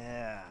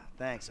 Yeah,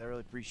 thanks. I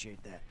really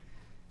appreciate that.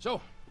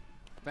 So,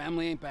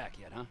 family ain't back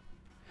yet, huh?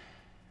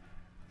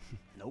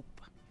 Nope.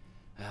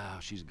 Oh,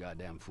 she's a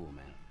goddamn fool,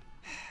 man.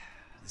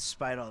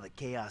 Despite all the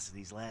chaos of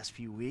these last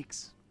few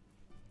weeks,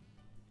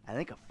 I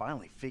think I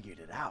finally figured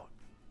it out.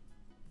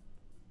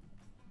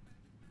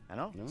 I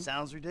know, No?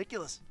 sounds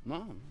ridiculous.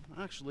 No,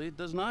 actually, it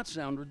does not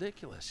sound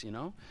ridiculous, you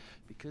know?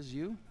 Because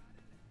you're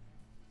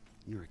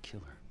a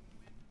killer.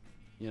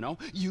 You know?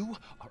 You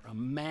are a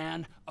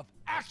man of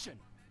action.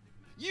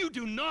 You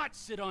do not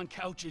sit on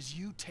couches,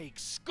 you take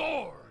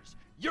scores.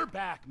 You're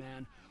back,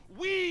 man.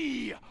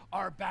 We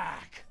are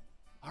back.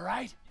 All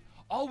right?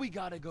 All we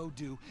gotta go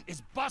do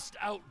is bust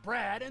out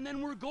Brad, and then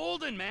we're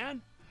golden,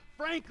 man.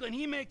 Franklin,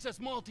 he makes us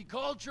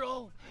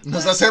multicultural.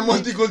 Nos hacen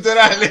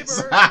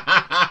multiculturales.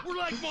 We're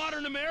like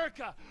modern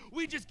America.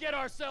 We just get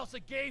ourselves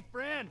a gay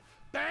friend.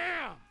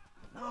 Bam!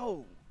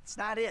 No, it's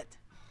not it.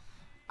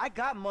 I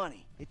got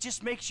money. It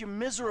just makes you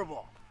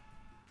miserable.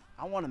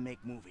 I want to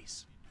make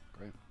movies.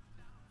 Great.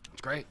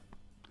 It's great.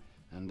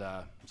 And,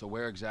 so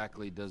where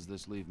exactly does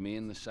this leave me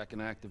in the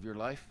second act of your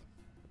life?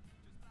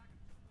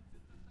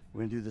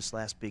 We're gonna do this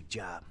last big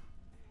job,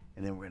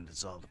 and then we're gonna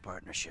dissolve the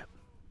partnership.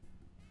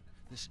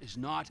 This is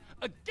not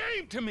a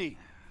game to me!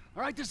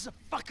 All right, this is a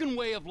fucking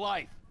way of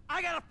life.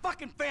 I got a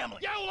fucking family!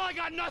 Yeah, well, I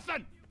got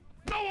nothing!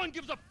 No one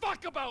gives a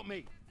fuck about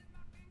me!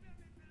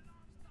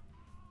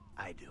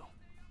 I do.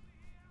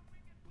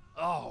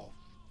 Oh.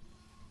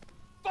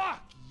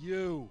 Fuck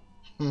you!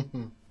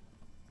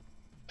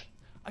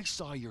 I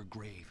saw your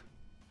grave.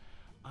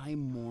 I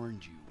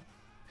mourned you.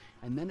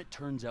 And then it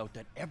turns out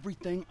that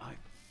everything I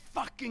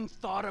fucking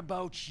thought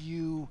about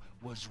you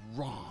was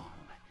wrong.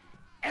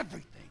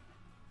 Everything.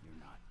 You're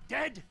not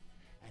dead,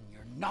 and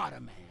you're not a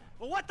man.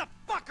 Well, what the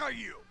fuck are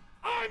you?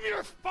 I'm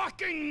your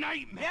fucking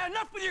nightmare! Yeah,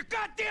 enough with your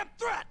goddamn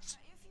threats!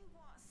 If you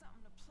want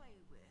something to play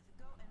with,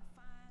 go and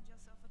find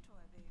yourself a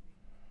toy, baby.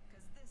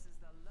 Because this is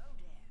the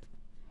lowdown.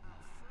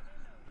 I'm fully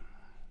loaded,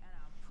 and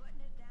I'm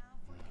putting it down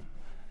for you,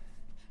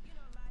 baby. You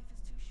know life is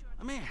too short.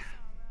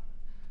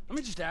 Let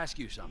me just ask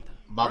you something.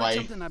 Bye bye.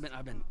 Something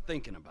I've been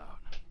thinking about.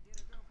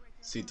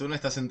 Si tú no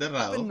estás Up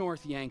enterrado. in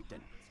North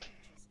Yankton,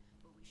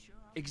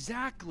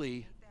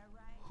 exactly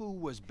who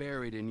was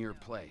buried in your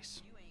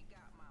place?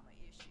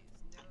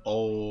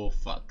 Oh,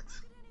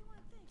 fucked.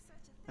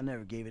 I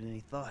never gave it any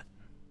thought.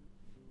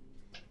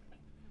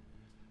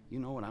 You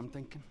know what I'm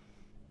thinking?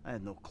 I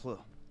had no clue.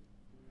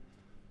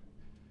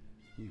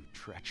 You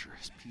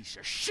treacherous piece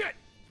of shit!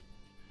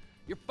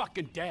 You're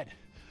fucking dead!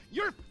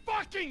 You're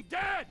fucking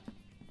dead!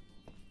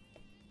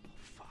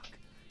 Fuck.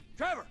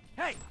 Trevor!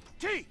 Hey!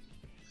 T!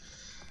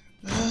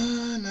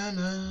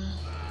 No.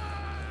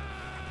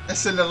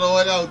 Ese le robó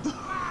el auto.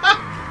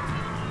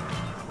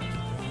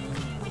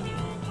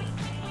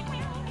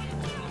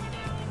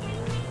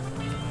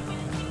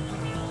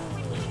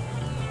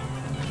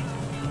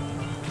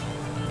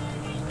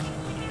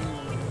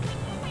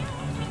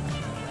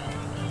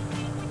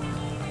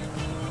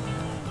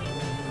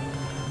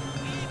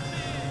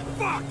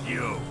 Fuck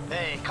you!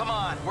 Hey, come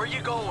on, where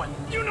you going?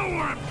 You know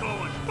where I'm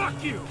going!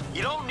 Fuck you!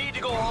 You don't need to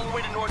go all the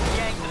way to North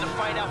Yankton to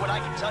find out what I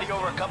can tell you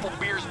over a couple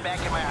beers back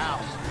in my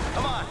house.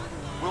 Come on,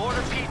 we'll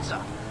order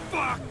pizza.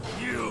 Fuck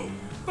you!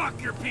 Fuck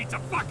your pizza!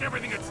 Fuck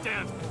everything that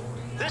stands!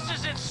 This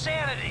is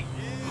insanity!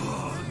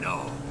 Oh,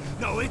 no.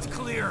 No, it's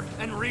clear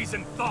and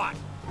reasoned thought.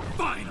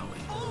 Finally!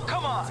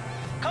 Come on,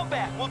 come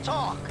back, we'll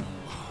talk.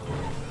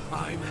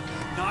 I'm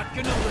not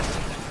gonna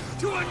listen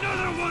to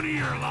another one of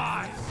your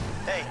lies!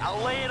 Hey,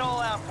 I'll lay it all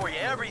out for you,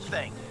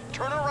 everything.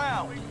 Turn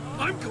around.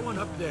 I'm going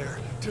up there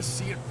to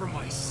see it for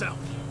myself.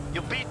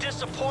 You'll be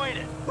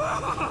disappointed.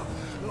 Oh,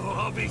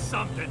 I'll be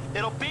something.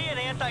 It'll be an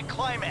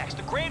anticlimax.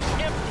 The grave's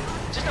empty.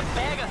 Just a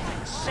bag of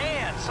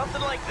sand,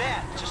 something like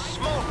that. Just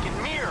smoke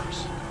and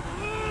mirrors.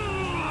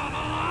 I'm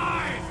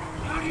alive!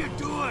 How do you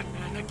do it,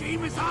 man? The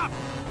game is up!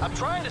 I'm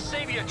trying to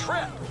save you a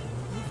trip.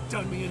 You've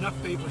done me enough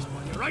favors,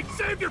 buddy, right?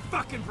 Save your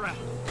fucking breath!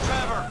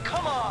 Trevor,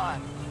 come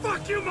on!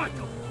 Fuck you,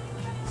 Michael!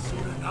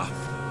 Soon enough,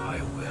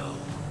 I will.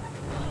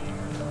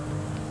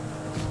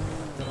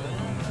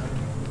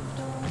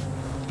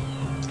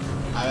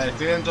 A ver,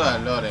 estoy dentro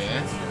del lore,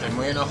 Estoy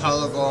muy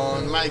enojado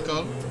con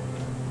Michael.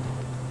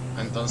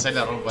 Entonces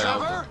le rompo el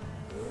auto.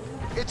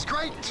 It's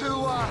great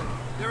to,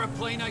 There a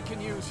plane I can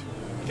use?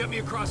 Get me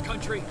across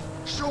country?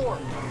 Sure.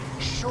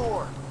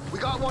 We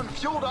got one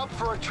fueled up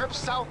for a trip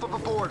south of the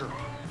border.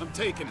 I'm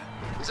taking it.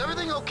 Is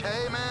everything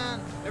okay,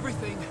 man?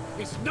 Everything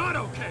is not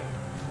okay.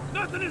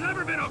 Nothing has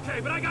ever been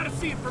okay, but I gotta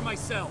see it for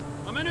myself.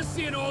 I'm gonna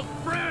see an old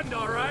friend,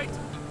 all right?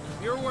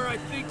 You're where I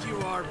think you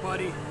are,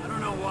 buddy. I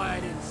don't know why I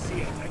didn't see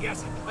it. I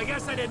guess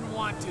I didn't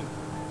want to.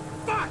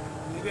 Fuck!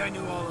 Maybe I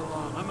knew all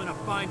along. I'm gonna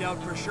find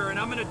out for sure, and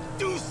I'm gonna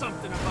do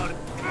something about it.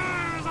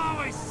 There's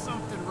always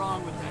something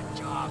wrong with that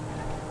job.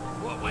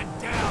 What went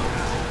down?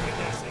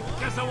 I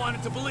guess I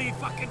wanted to believe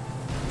fucking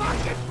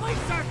flea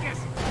circus!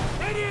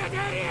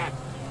 Idiot!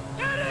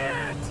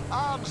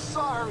 I'm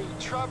sorry,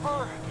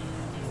 Trevor.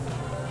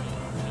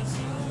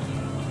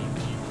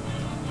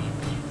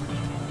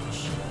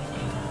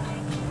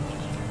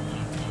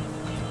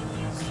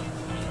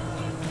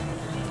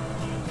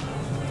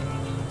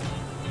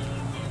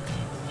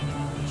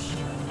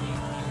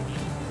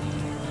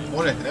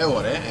 Pobre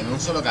Trevor, en un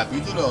solo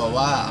capítulo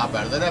va a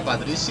perder a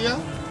Patricia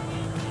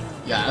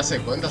y a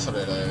darse cuenta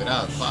sobre lo de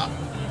Brad.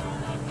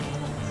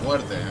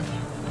 Fuerte,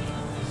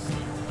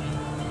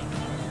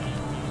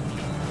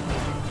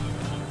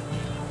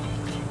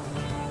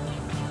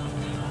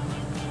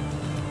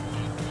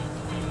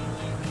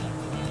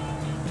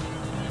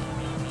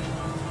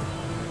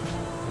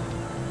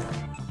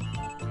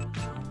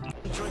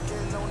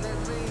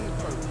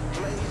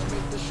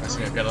 Casi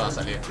me pierdo la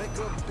salida.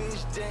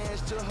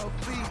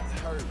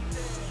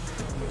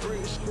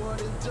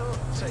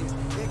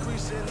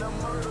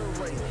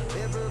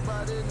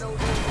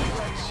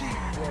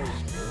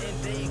 And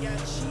they got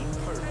cheap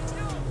perk.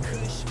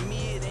 Kush,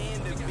 mid,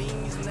 and the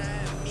beans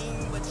not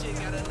mean, but you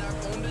gotta knock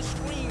on the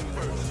screen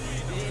first.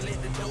 Then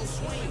let the dough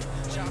swing.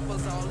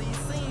 Choppers all these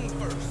sing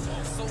first.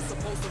 So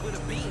supposed to with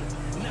a beam.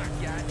 Knock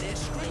you out that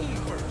screen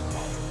first.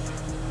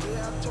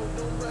 Yeah, I told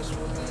them rest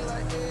with me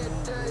like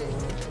every day.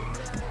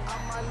 I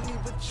might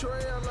leave a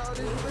trail out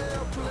in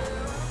bell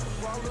players.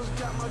 Rollers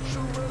got my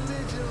true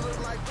religion look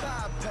like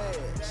thigh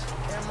pads.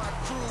 And my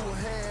crew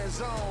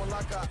hands on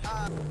like a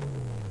eye.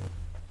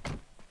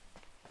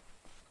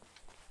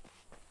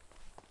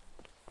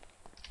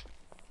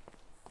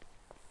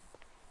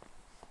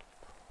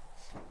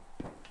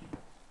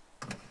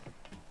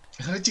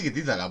 Es muy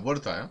chiquitita la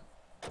puerta,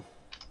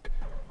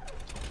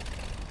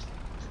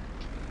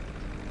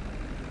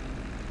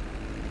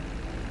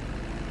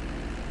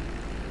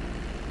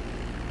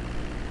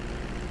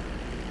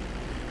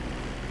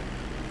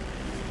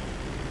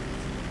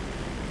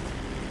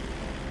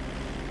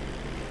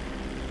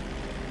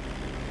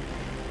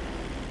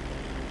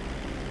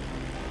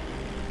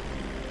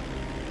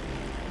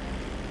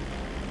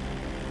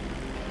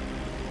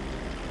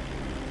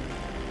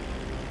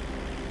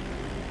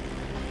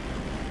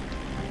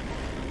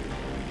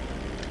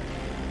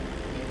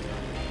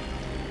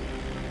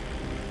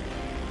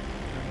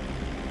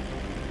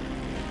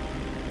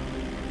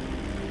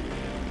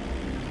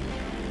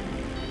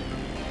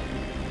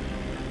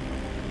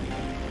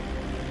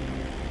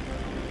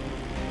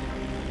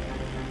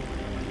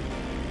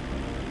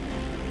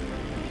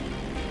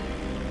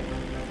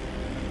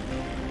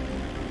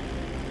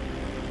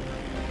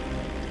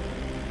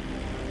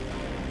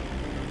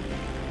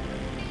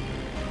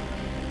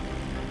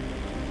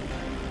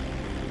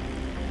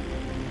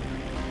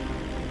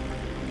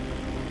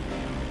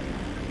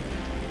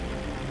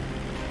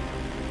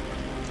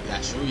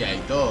 lluvia y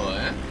todo,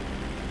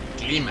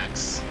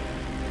 Clímax.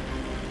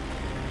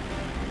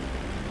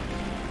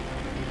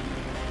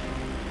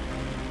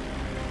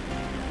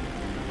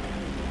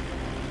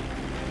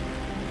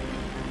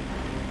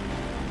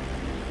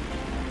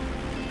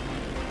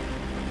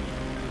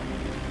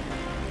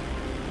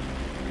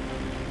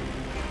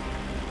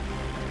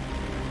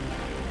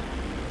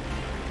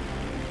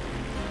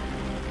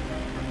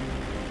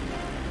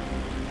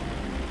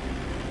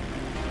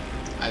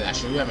 La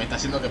lluvia me está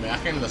haciendo que me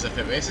bajen los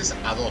FPS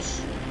a 2.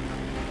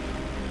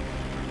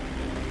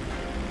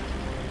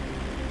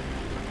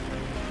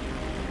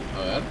 A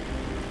ver.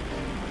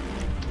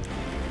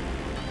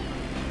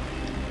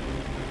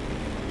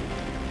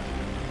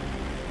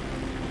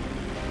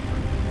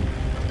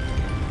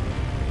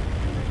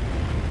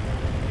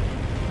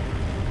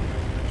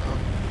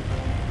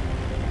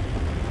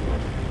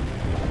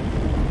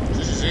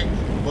 Sí.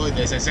 Voy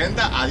de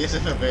 60 a 10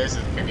 FPS.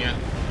 Genial.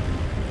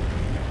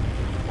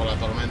 Por la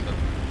tormenta.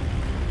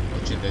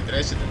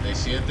 83,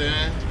 77.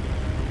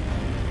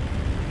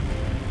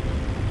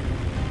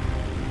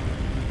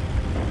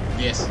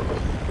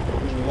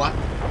 What?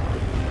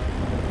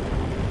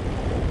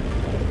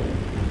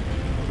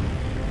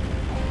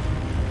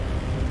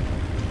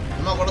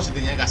 No me acuerdo si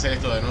tenía que hacer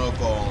esto de nuevo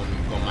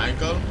con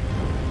Michael.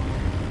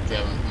 Que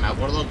me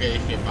acuerdo que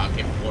dije,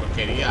 qué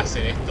porquería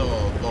hacer esto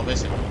 2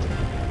 veces.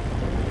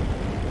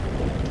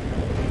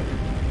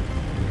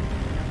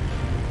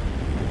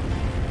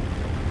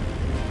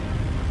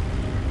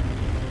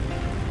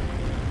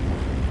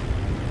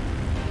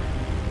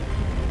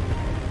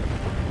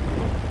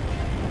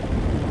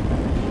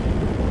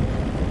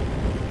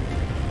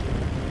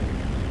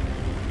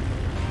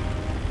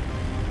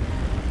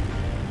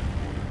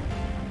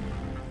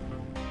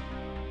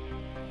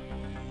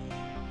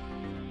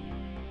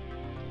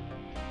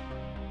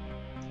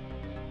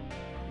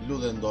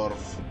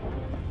 Ludendorff,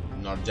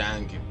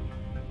 Nordjank.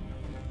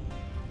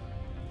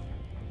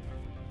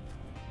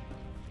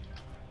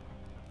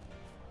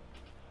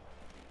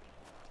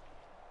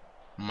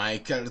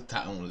 Michael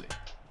Townley.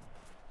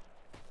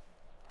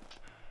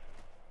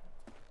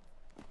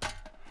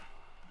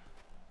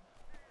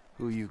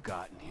 Who you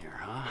got in here,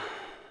 huh?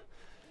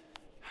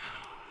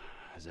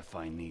 As if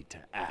I need to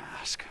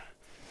ask.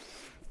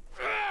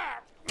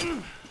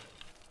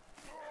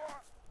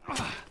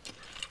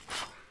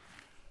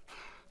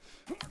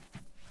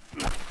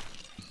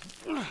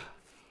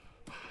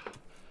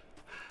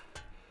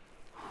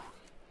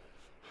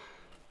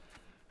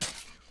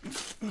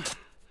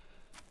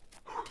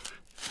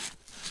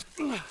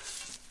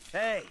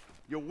 Hey,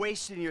 you're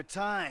wasting your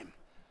time.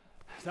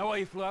 Is that why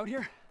you flew out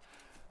here?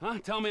 Huh?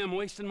 Tell me I'm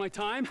wasting my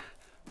time?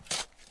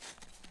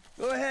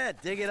 Go ahead,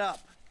 dig it up.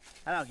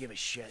 I don't give a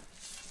shit.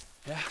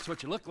 Yeah, that's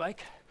what you look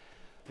like.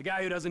 The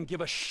guy who doesn't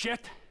give a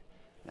shit.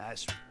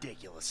 That's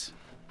ridiculous.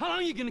 How long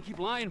are you gonna keep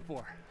lying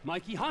for,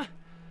 Mikey, huh?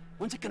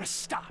 When's it gonna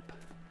stop?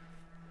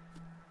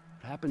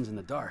 What happens in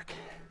the dark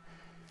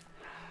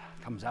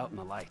comes out in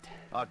the light.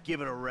 Oh,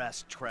 give it a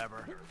rest,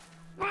 Trevor.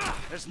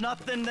 There's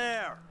nothing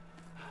there.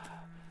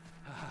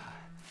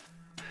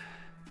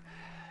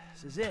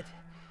 This is it.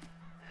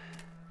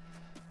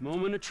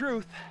 Moment of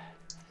truth.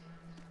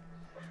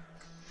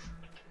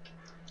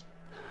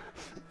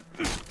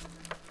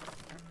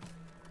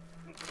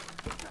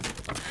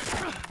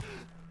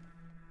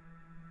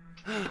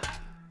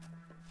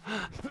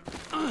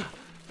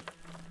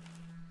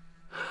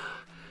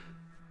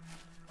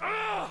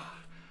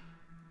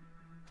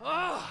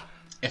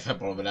 F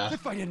por Brad.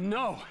 If I didn't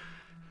know.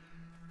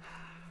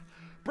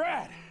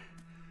 Brad!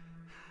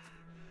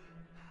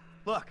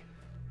 Look,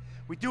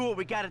 we do what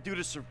we gotta do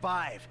to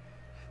survive.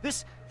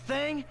 This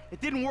thing,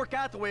 it didn't work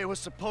out the way it was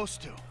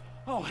supposed to.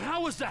 Oh, and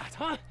how was that,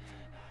 huh?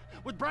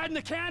 With Brad in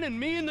the can and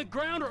me in the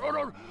ground,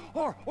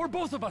 or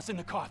both of us in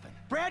the coffin?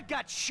 Brad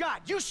got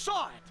shot. You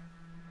saw it.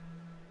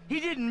 He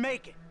didn't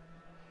make it.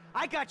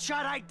 I got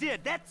shot. I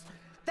did.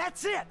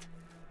 That's it.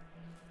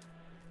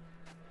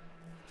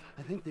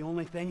 I think the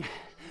only thing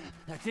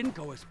that didn't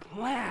go as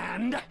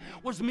planned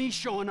was me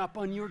showing up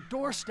on your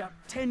doorstep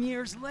 10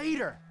 years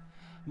later.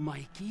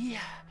 Mikey,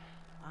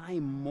 I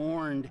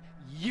mourned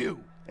you.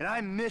 And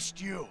I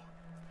missed you.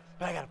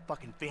 But I got a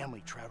fucking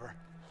family, Trevor.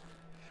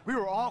 We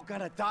were all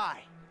gonna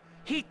die.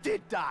 He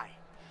did die.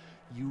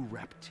 You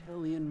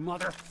reptilian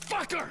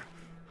motherfucker!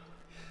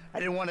 I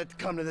didn't want it to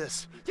come to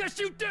this. Yes,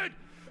 you did!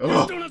 You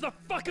don't have the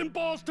fucking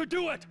balls to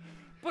do it!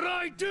 But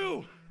I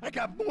do! I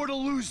got more to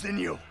lose than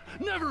you.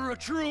 Never a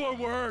truer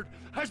word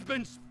has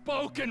been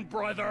spoken,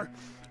 brother.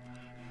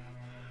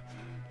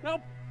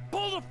 Now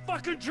pull the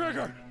fucking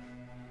trigger!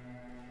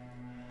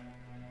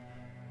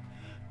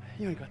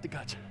 You ain't got the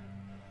guts.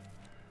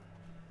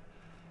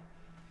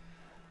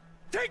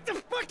 Take the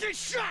fucking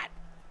shot!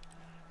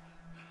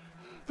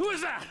 Who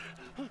is that?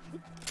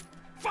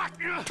 Fuck!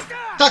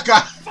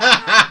 Taka!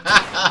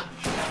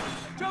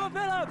 Trevor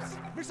Phillips!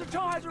 Mr.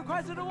 Cho has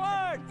requested a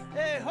word!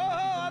 Hey, ho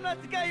ho! I'm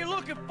not the guy you're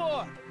looking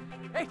for!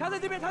 Hey, how's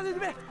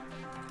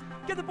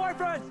Get the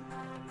boyfriend!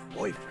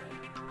 Boyfriend?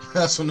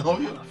 ¿A su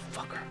novio?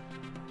 Motherfucker.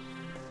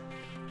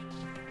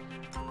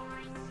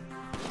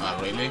 Ah,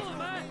 really?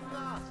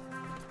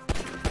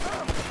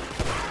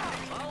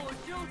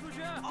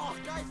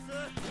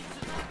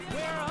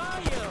 Where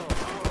are you?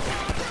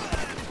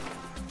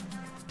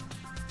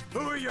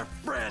 Who are your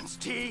friends,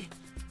 T?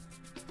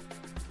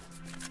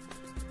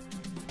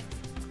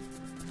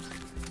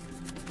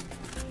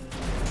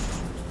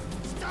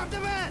 Stop the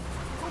man!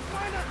 Go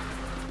find him!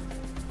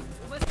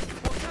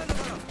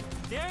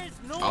 There is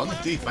no ¿A dónde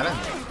estoy disparando?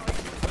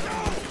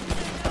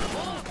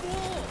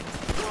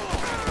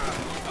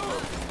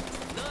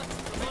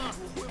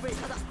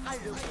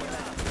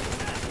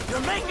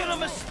 You're making a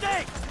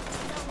mistake!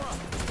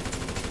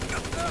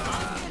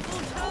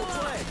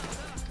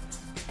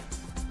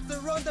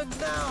 Surrender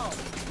now!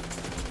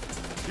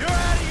 You're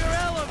out of your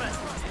element!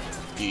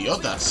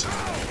 Idiotas.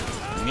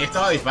 Ni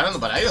estaba disparando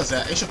para ellos, o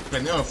sea, ellos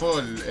prendieron el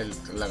fuego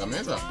la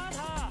camioneta.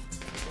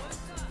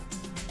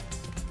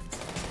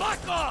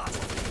 Fuck off!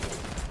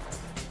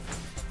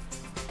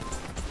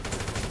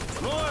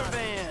 More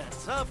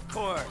vans, of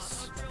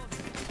course.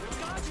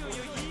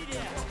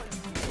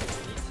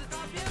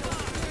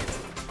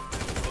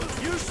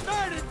 You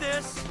started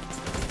this!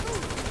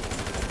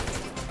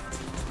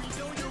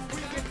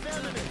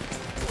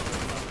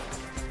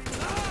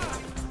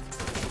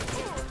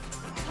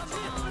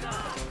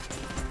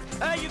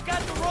 Hey, you got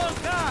the wrong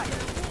guy!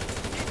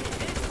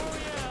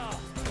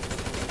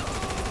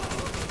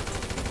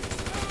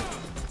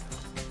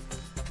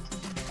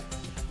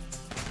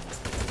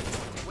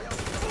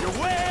 You're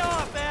way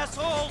off,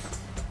 assholes!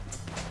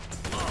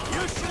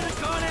 You should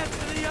have gone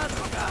after the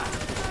other guy!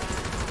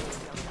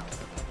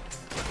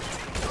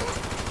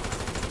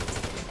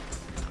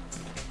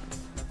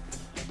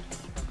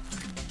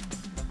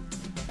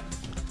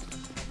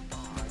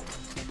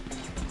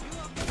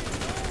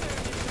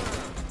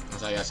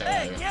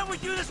 Hey, can't we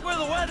do this where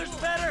the weather's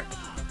better?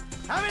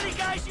 How many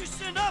guys you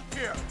send up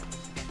here?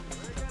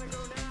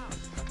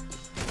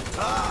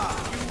 Ah,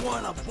 you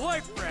want a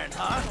boyfriend,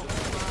 huh?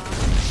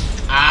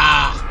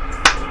 Ah.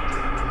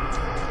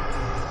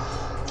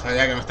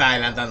 Sabía que me estaba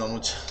adelantando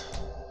mucho.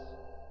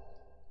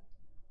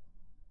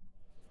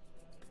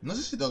 No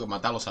sé si tengo que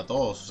matarlos a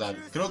todos, o sea,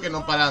 creo que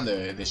no paran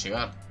de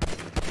llegar.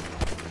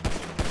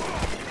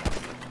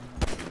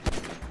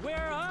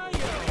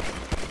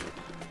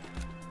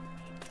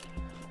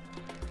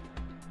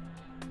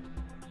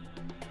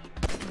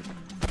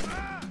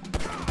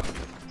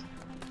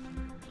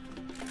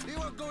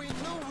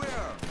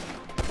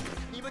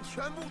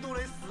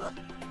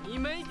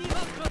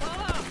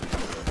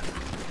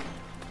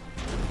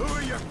 Who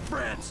are your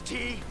friends,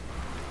 T?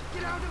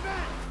 Get out of the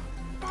van!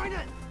 Find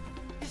it!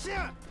 He's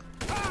here!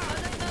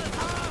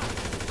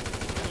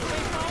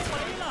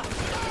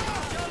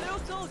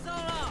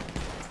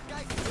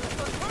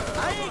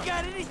 I ain't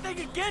got anything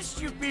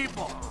against you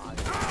people!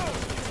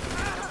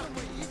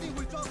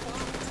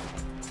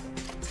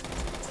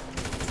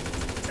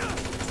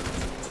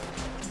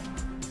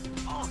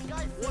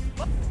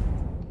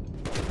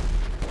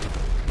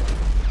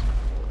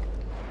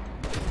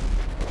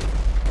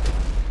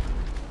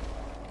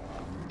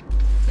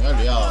 Me he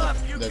olvidado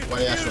de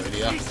cuál era su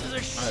habilidad.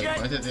 A ver,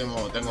 con este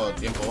tengo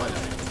tiempo bala.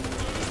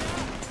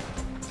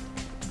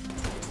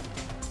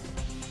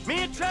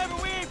 Me and Trevor,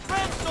 we ain't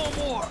friends no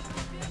more!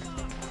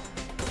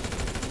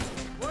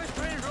 What's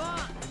going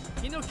wrong?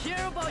 He don't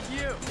care about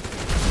you!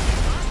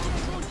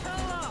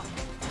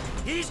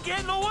 He's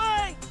getting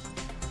away!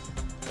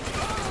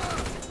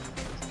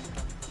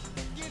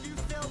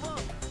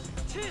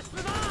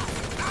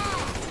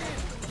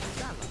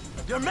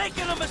 You're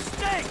making a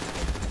mistake!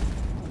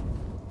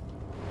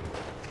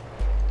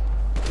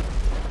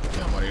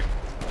 Voy a morir.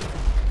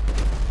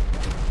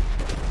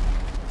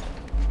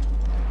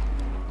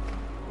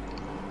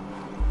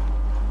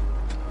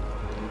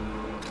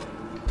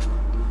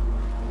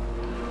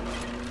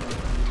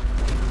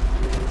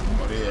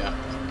 Morí ya.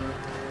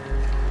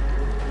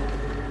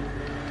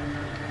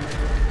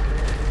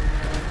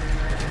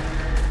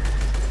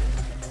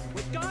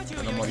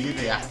 No morí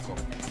de asco.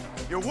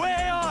 You're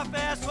way off,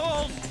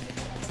 assholes!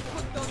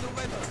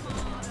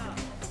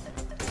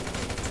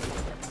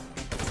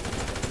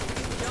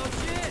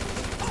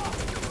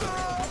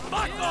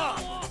 Fuck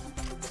off!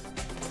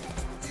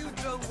 You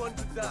don't want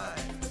to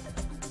die.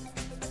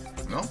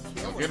 No,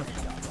 no quiero.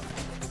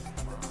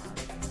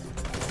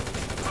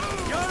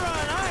 You're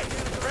on ice,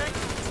 Rick!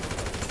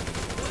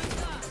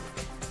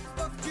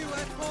 Fuck you,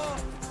 asshole!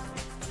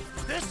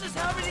 This is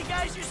how many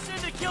guys you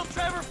send to kill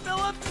Trevor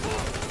Phillips?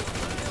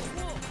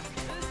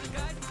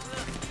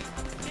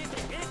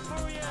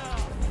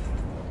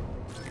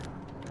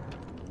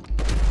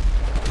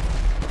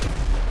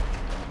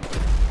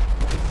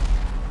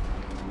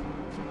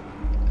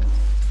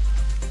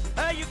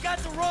 Hey, you got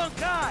the wrong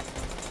guy!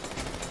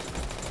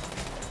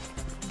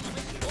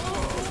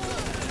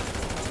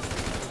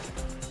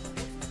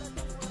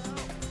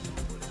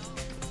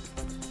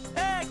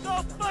 Hey,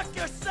 go fuck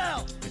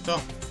yourself!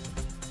 ¿Listo?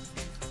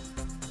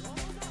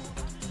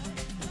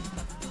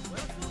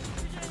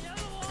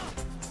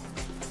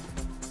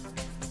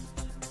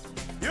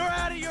 You're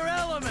out of your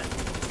element!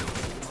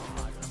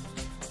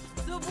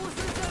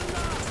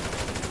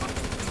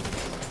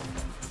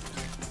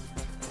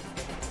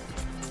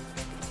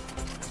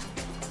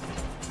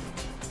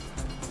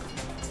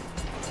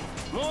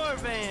 More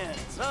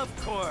vans, of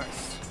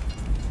course.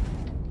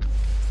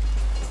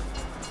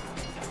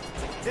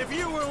 If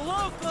you were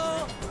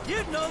local,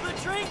 you'd know the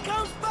train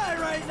comes by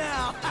right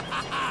now.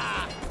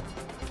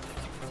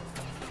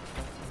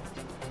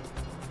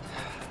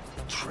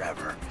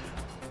 Trevor.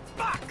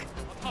 Fuck!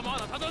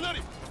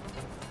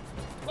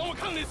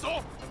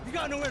 You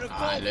got nowhere to go,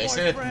 Ah, lo hice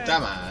de boyfriend. puta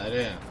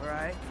madre. All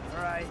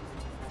right.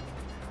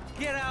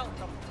 Get out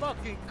the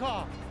fucking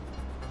car.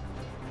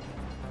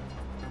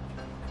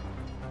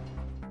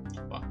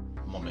 Buah,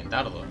 un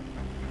momentardo.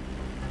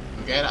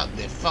 Get out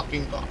the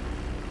fucking car.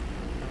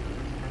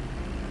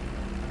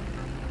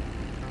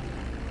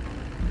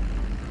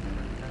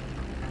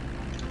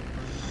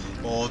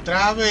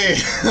 Otra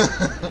vez.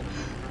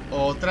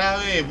 Otra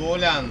vez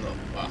volando.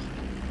 Buah.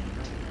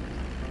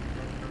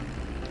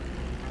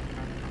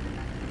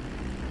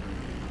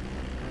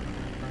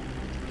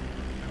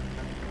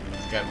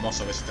 Qué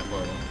hermoso que es este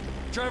juego.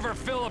 Trevor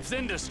Phillips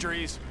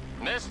Industries.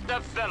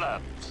 Mr.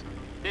 Phillips,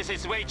 this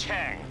is Wei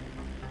Chang.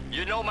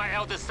 You know my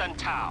eldest son,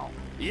 Tao.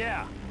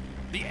 Yeah,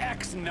 the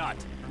ex-nut.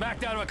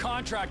 Backed out of a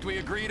contract we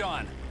agreed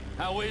on.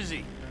 How is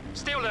he?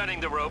 Still learning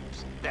the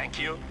ropes, thank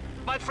you.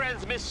 My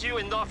friends miss you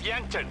in North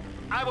Yankton.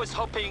 I was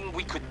hoping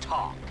we could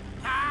talk.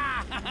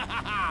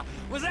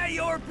 Was that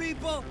your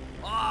people?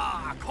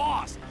 Ah, of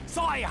course.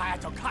 Sorry I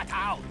had to cut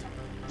out.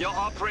 Your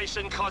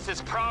operation causes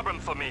problem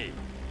for me.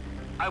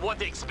 I want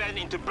to expand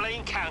into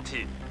Blaine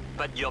County,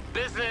 but your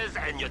business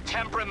and your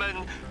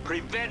temperament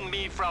prevent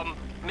me from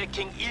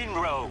making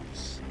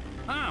inroads.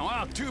 Oh,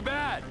 well, too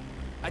bad.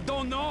 I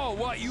don't know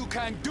what you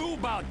can do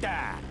about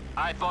that.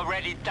 I've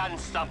already done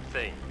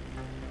something.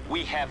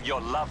 We have your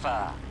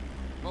lover.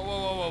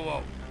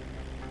 Whoa.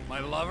 My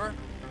lover?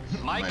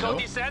 Michael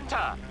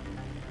DeSanta.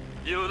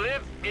 You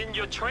live in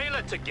your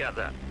trailer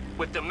together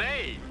with the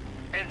maid,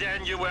 and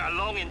then you were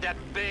alone in that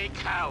big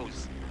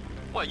house.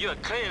 Well, you're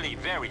clearly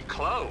very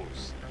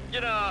close.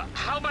 You know,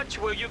 how much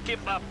will you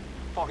give up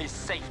for his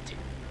safety?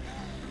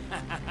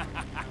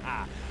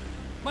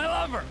 My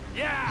lover!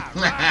 Yeah,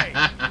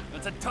 right!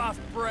 It's a tough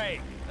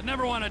break. I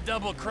never want to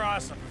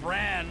double-cross a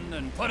friend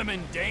and put him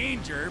in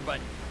danger, but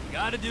you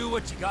gotta do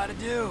what you gotta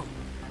do.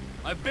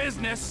 My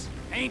business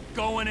ain't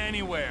going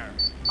anywhere.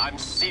 I'm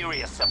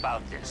serious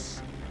about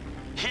this.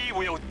 He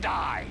will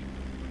die.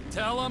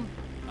 Tell him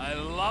I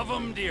love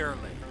him dearly.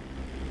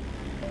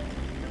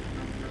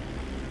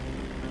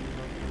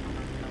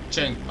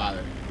 Cheng,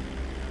 padre.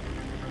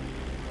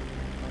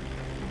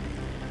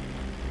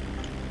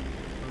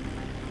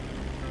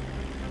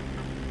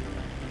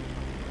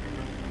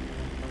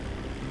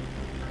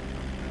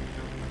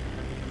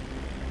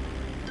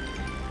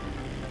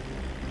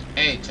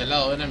 Hey,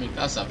 chalado, ven a mi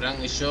casa. Frank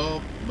y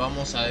yo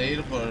vamos a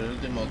ir por el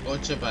último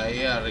coche para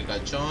ir a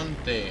Ricachón.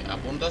 ¿Te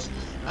apuntas?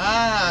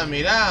 Ah,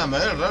 mirá, me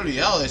había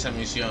olvidado de esa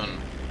misión.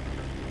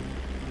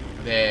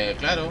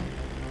 Claro,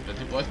 del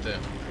tipo este.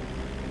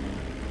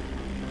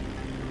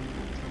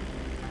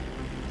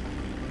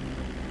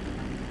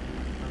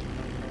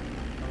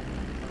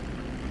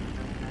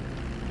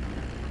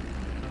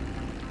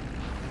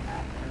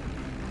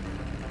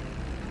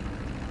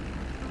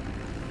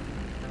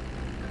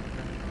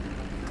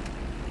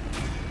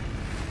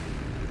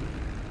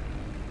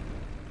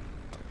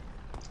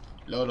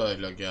 Logro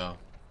desbloqueado.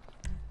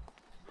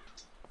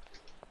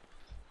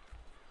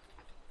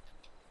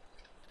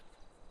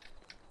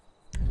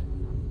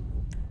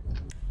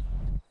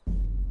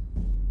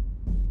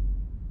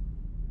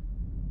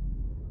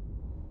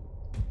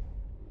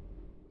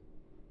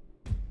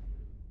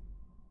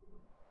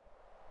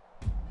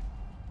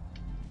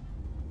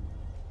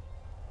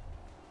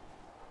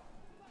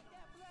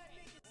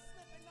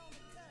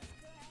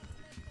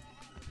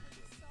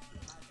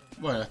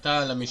 Bueno,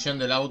 está la misión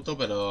del auto,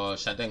 pero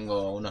ya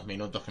tengo unos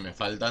minutos que me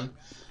faltan.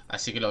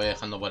 Así que lo voy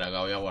dejando por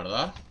acá, voy a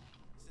guardar.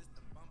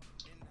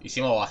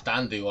 Hicimos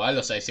bastante igual,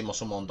 o sea,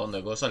 hicimos un montón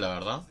de cosas, la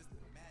verdad.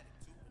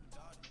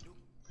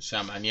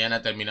 Ya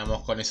mañana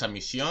terminamos con esa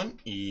misión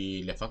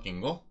y le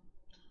fucking go.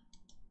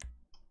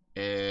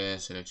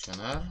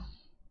 Seleccionar.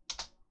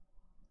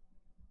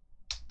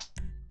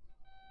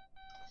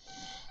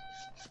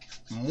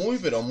 Muy,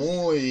 pero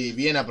muy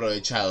bien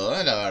aprovechado,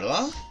 la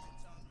verdad.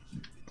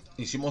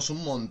 Hicimos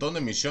un montón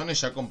de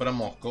misiones, ya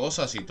compramos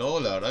cosas y todo,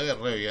 la verdad que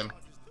re bien.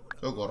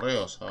 Tengo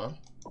correos, a ver.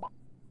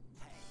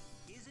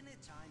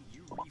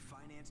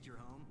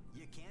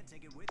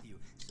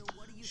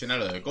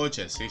 Llenarlo de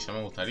coches, sí, ya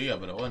me gustaría,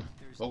 pero bueno,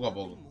 poco a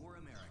poco.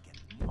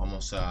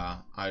 Vamos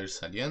a ir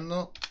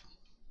saliendo.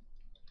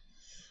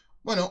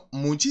 Bueno,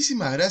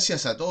 muchísimas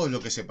gracias a todos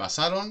los que se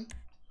pasaron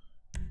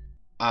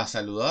a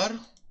saludar,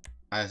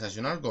 a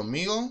desayunar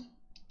conmigo.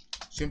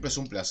 Siempre es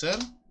un placer.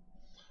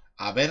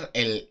 A ver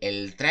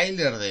el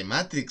tráiler de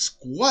Matrix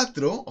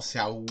 4. O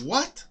sea,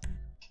 ¿what?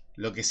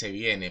 Lo que se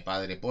viene,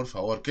 padre, por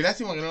favor. Qué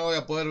lástima que no lo voy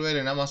a poder ver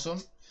en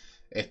Amazon.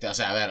 O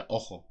sea, a ver,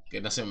 ojo, que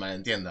no se me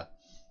malentienda.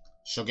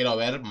 Yo quiero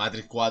ver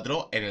Matrix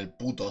 4 en el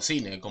puto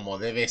cine, como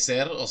debe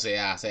ser. O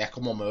sea, es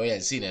como me voy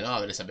al cine, ¿no?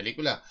 A ver esa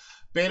película.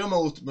 Pero me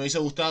hubiese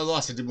gustado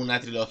hacer tipo una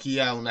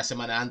trilogía una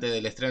semana antes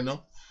del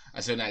estreno.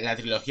 hacer la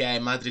trilogía de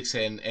Matrix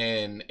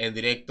en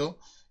directo.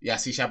 Y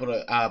así ya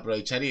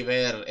aprovechar y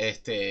ver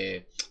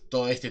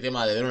todo este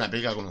tema de ver una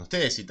película con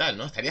ustedes y tal,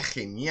 ¿no? Estaría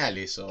genial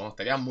eso, ¿no?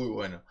 Estaría muy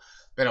bueno.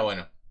 Pero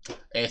bueno,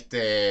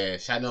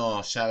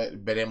 ya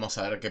veremos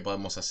a ver qué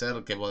podemos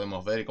hacer, qué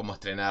podemos ver y cómo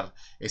estrenar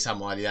esa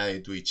modalidad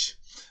de Twitch.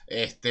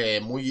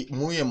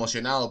 Muy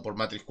emocionado por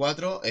Matrix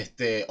 4.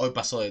 Hoy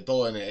pasó de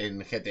todo en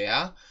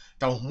GTA.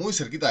 Estamos muy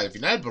cerquita del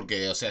final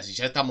porque, o sea, si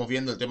ya estamos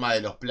viendo el tema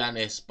de los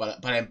planes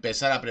para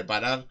empezar a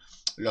preparar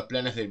los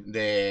planes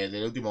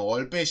del último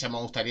golpe, ya me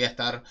gustaría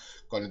estar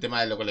con el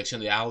tema de la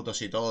colección de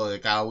autos y todo, de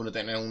cada uno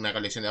tener una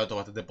colección de autos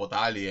bastante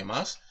potable y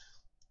demás.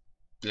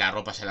 La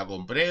ropa ya la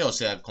compré, o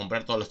sea,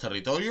 comprar todos los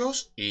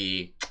territorios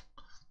y...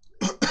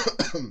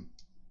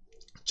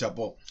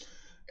 Chapó.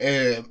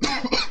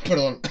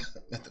 Perdón,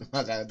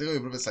 tengo mi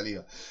propia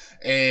saliva.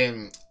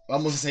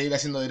 Vamos a seguir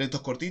haciendo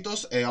directos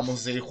cortitos. Vamos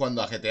a seguir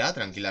jugando a GTA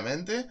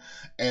tranquilamente.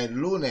 El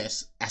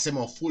lunes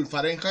hacemos full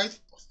Fahrenheit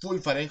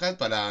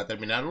para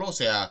terminarlo. O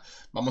sea,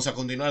 vamos a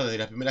continuar desde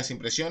las primeras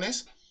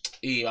impresiones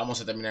y vamos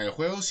a terminar el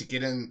juego. Si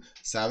quieren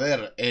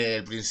saber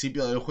el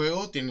principio del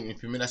juego, tienen mis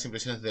primeras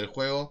impresiones del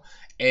juego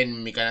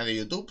en mi canal de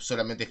YouTube.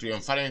 Solamente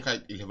escriben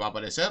Fahrenheit y les va a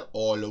aparecer,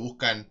 o lo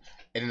buscan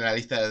en la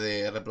lista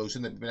de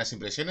reproducción de primeras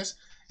impresiones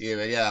y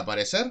debería de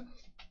aparecer.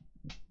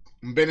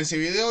 Ven ese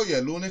video y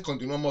el lunes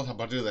continuamos a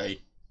partir de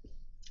ahí.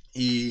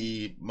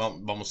 Y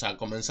vamos a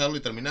comenzarlo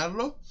y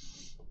terminarlo.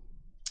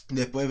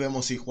 Después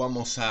vemos si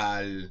jugamos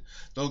al...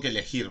 Tengo que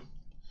elegir.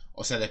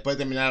 O sea, después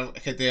de terminar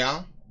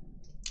GTA,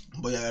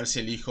 voy a ver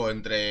si elijo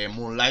entre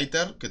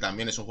Moonlighter, que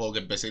también es un juego que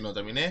empecé y no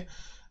terminé.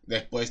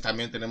 Después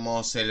también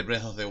tenemos el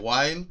Breath of the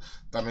Wild.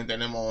 También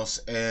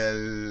tenemos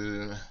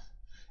el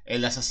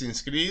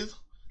Assassin's Creed.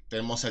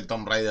 Tenemos el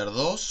Tomb Raider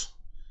 2.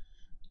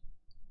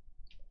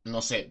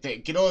 No sé,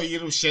 quiero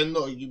ir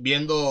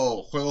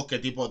viendo juegos que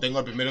tipo tengo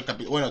el primero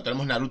capítulo. Bueno,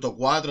 tenemos Naruto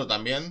 4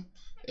 también.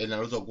 El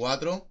Naruto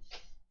 4.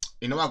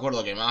 Y no me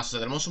acuerdo qué más. O sea,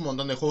 tenemos un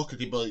montón de juegos que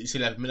tipo hice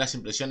las primeras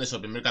impresiones o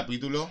el primer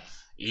capítulo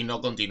y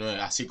no continué.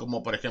 Así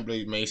como por ejemplo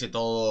me hice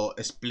todo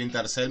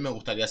Splinter Cell. Me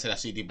gustaría hacer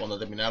así, tipo no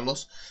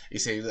terminarlos y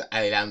seguir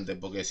adelante.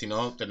 Porque si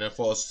no, tener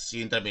juegos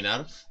sin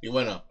terminar. Y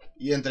bueno,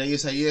 y entre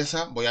esa y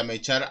esa voy a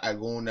echar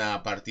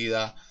alguna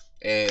partida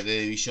de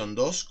Division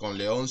 2 con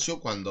Leoncio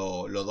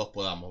cuando los dos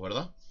podamos,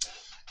 ¿verdad?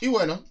 Y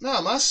bueno,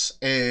 nada más,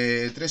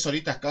 3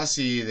 horitas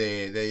casi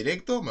de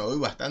directo, me voy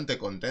bastante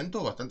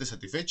contento, bastante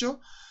satisfecho.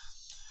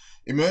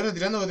 Y me voy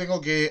retirando que tengo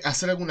que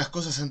hacer algunas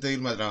cosas antes de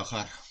irme a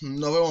trabajar.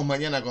 Nos vemos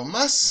mañana con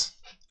más.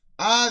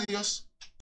 Adiós.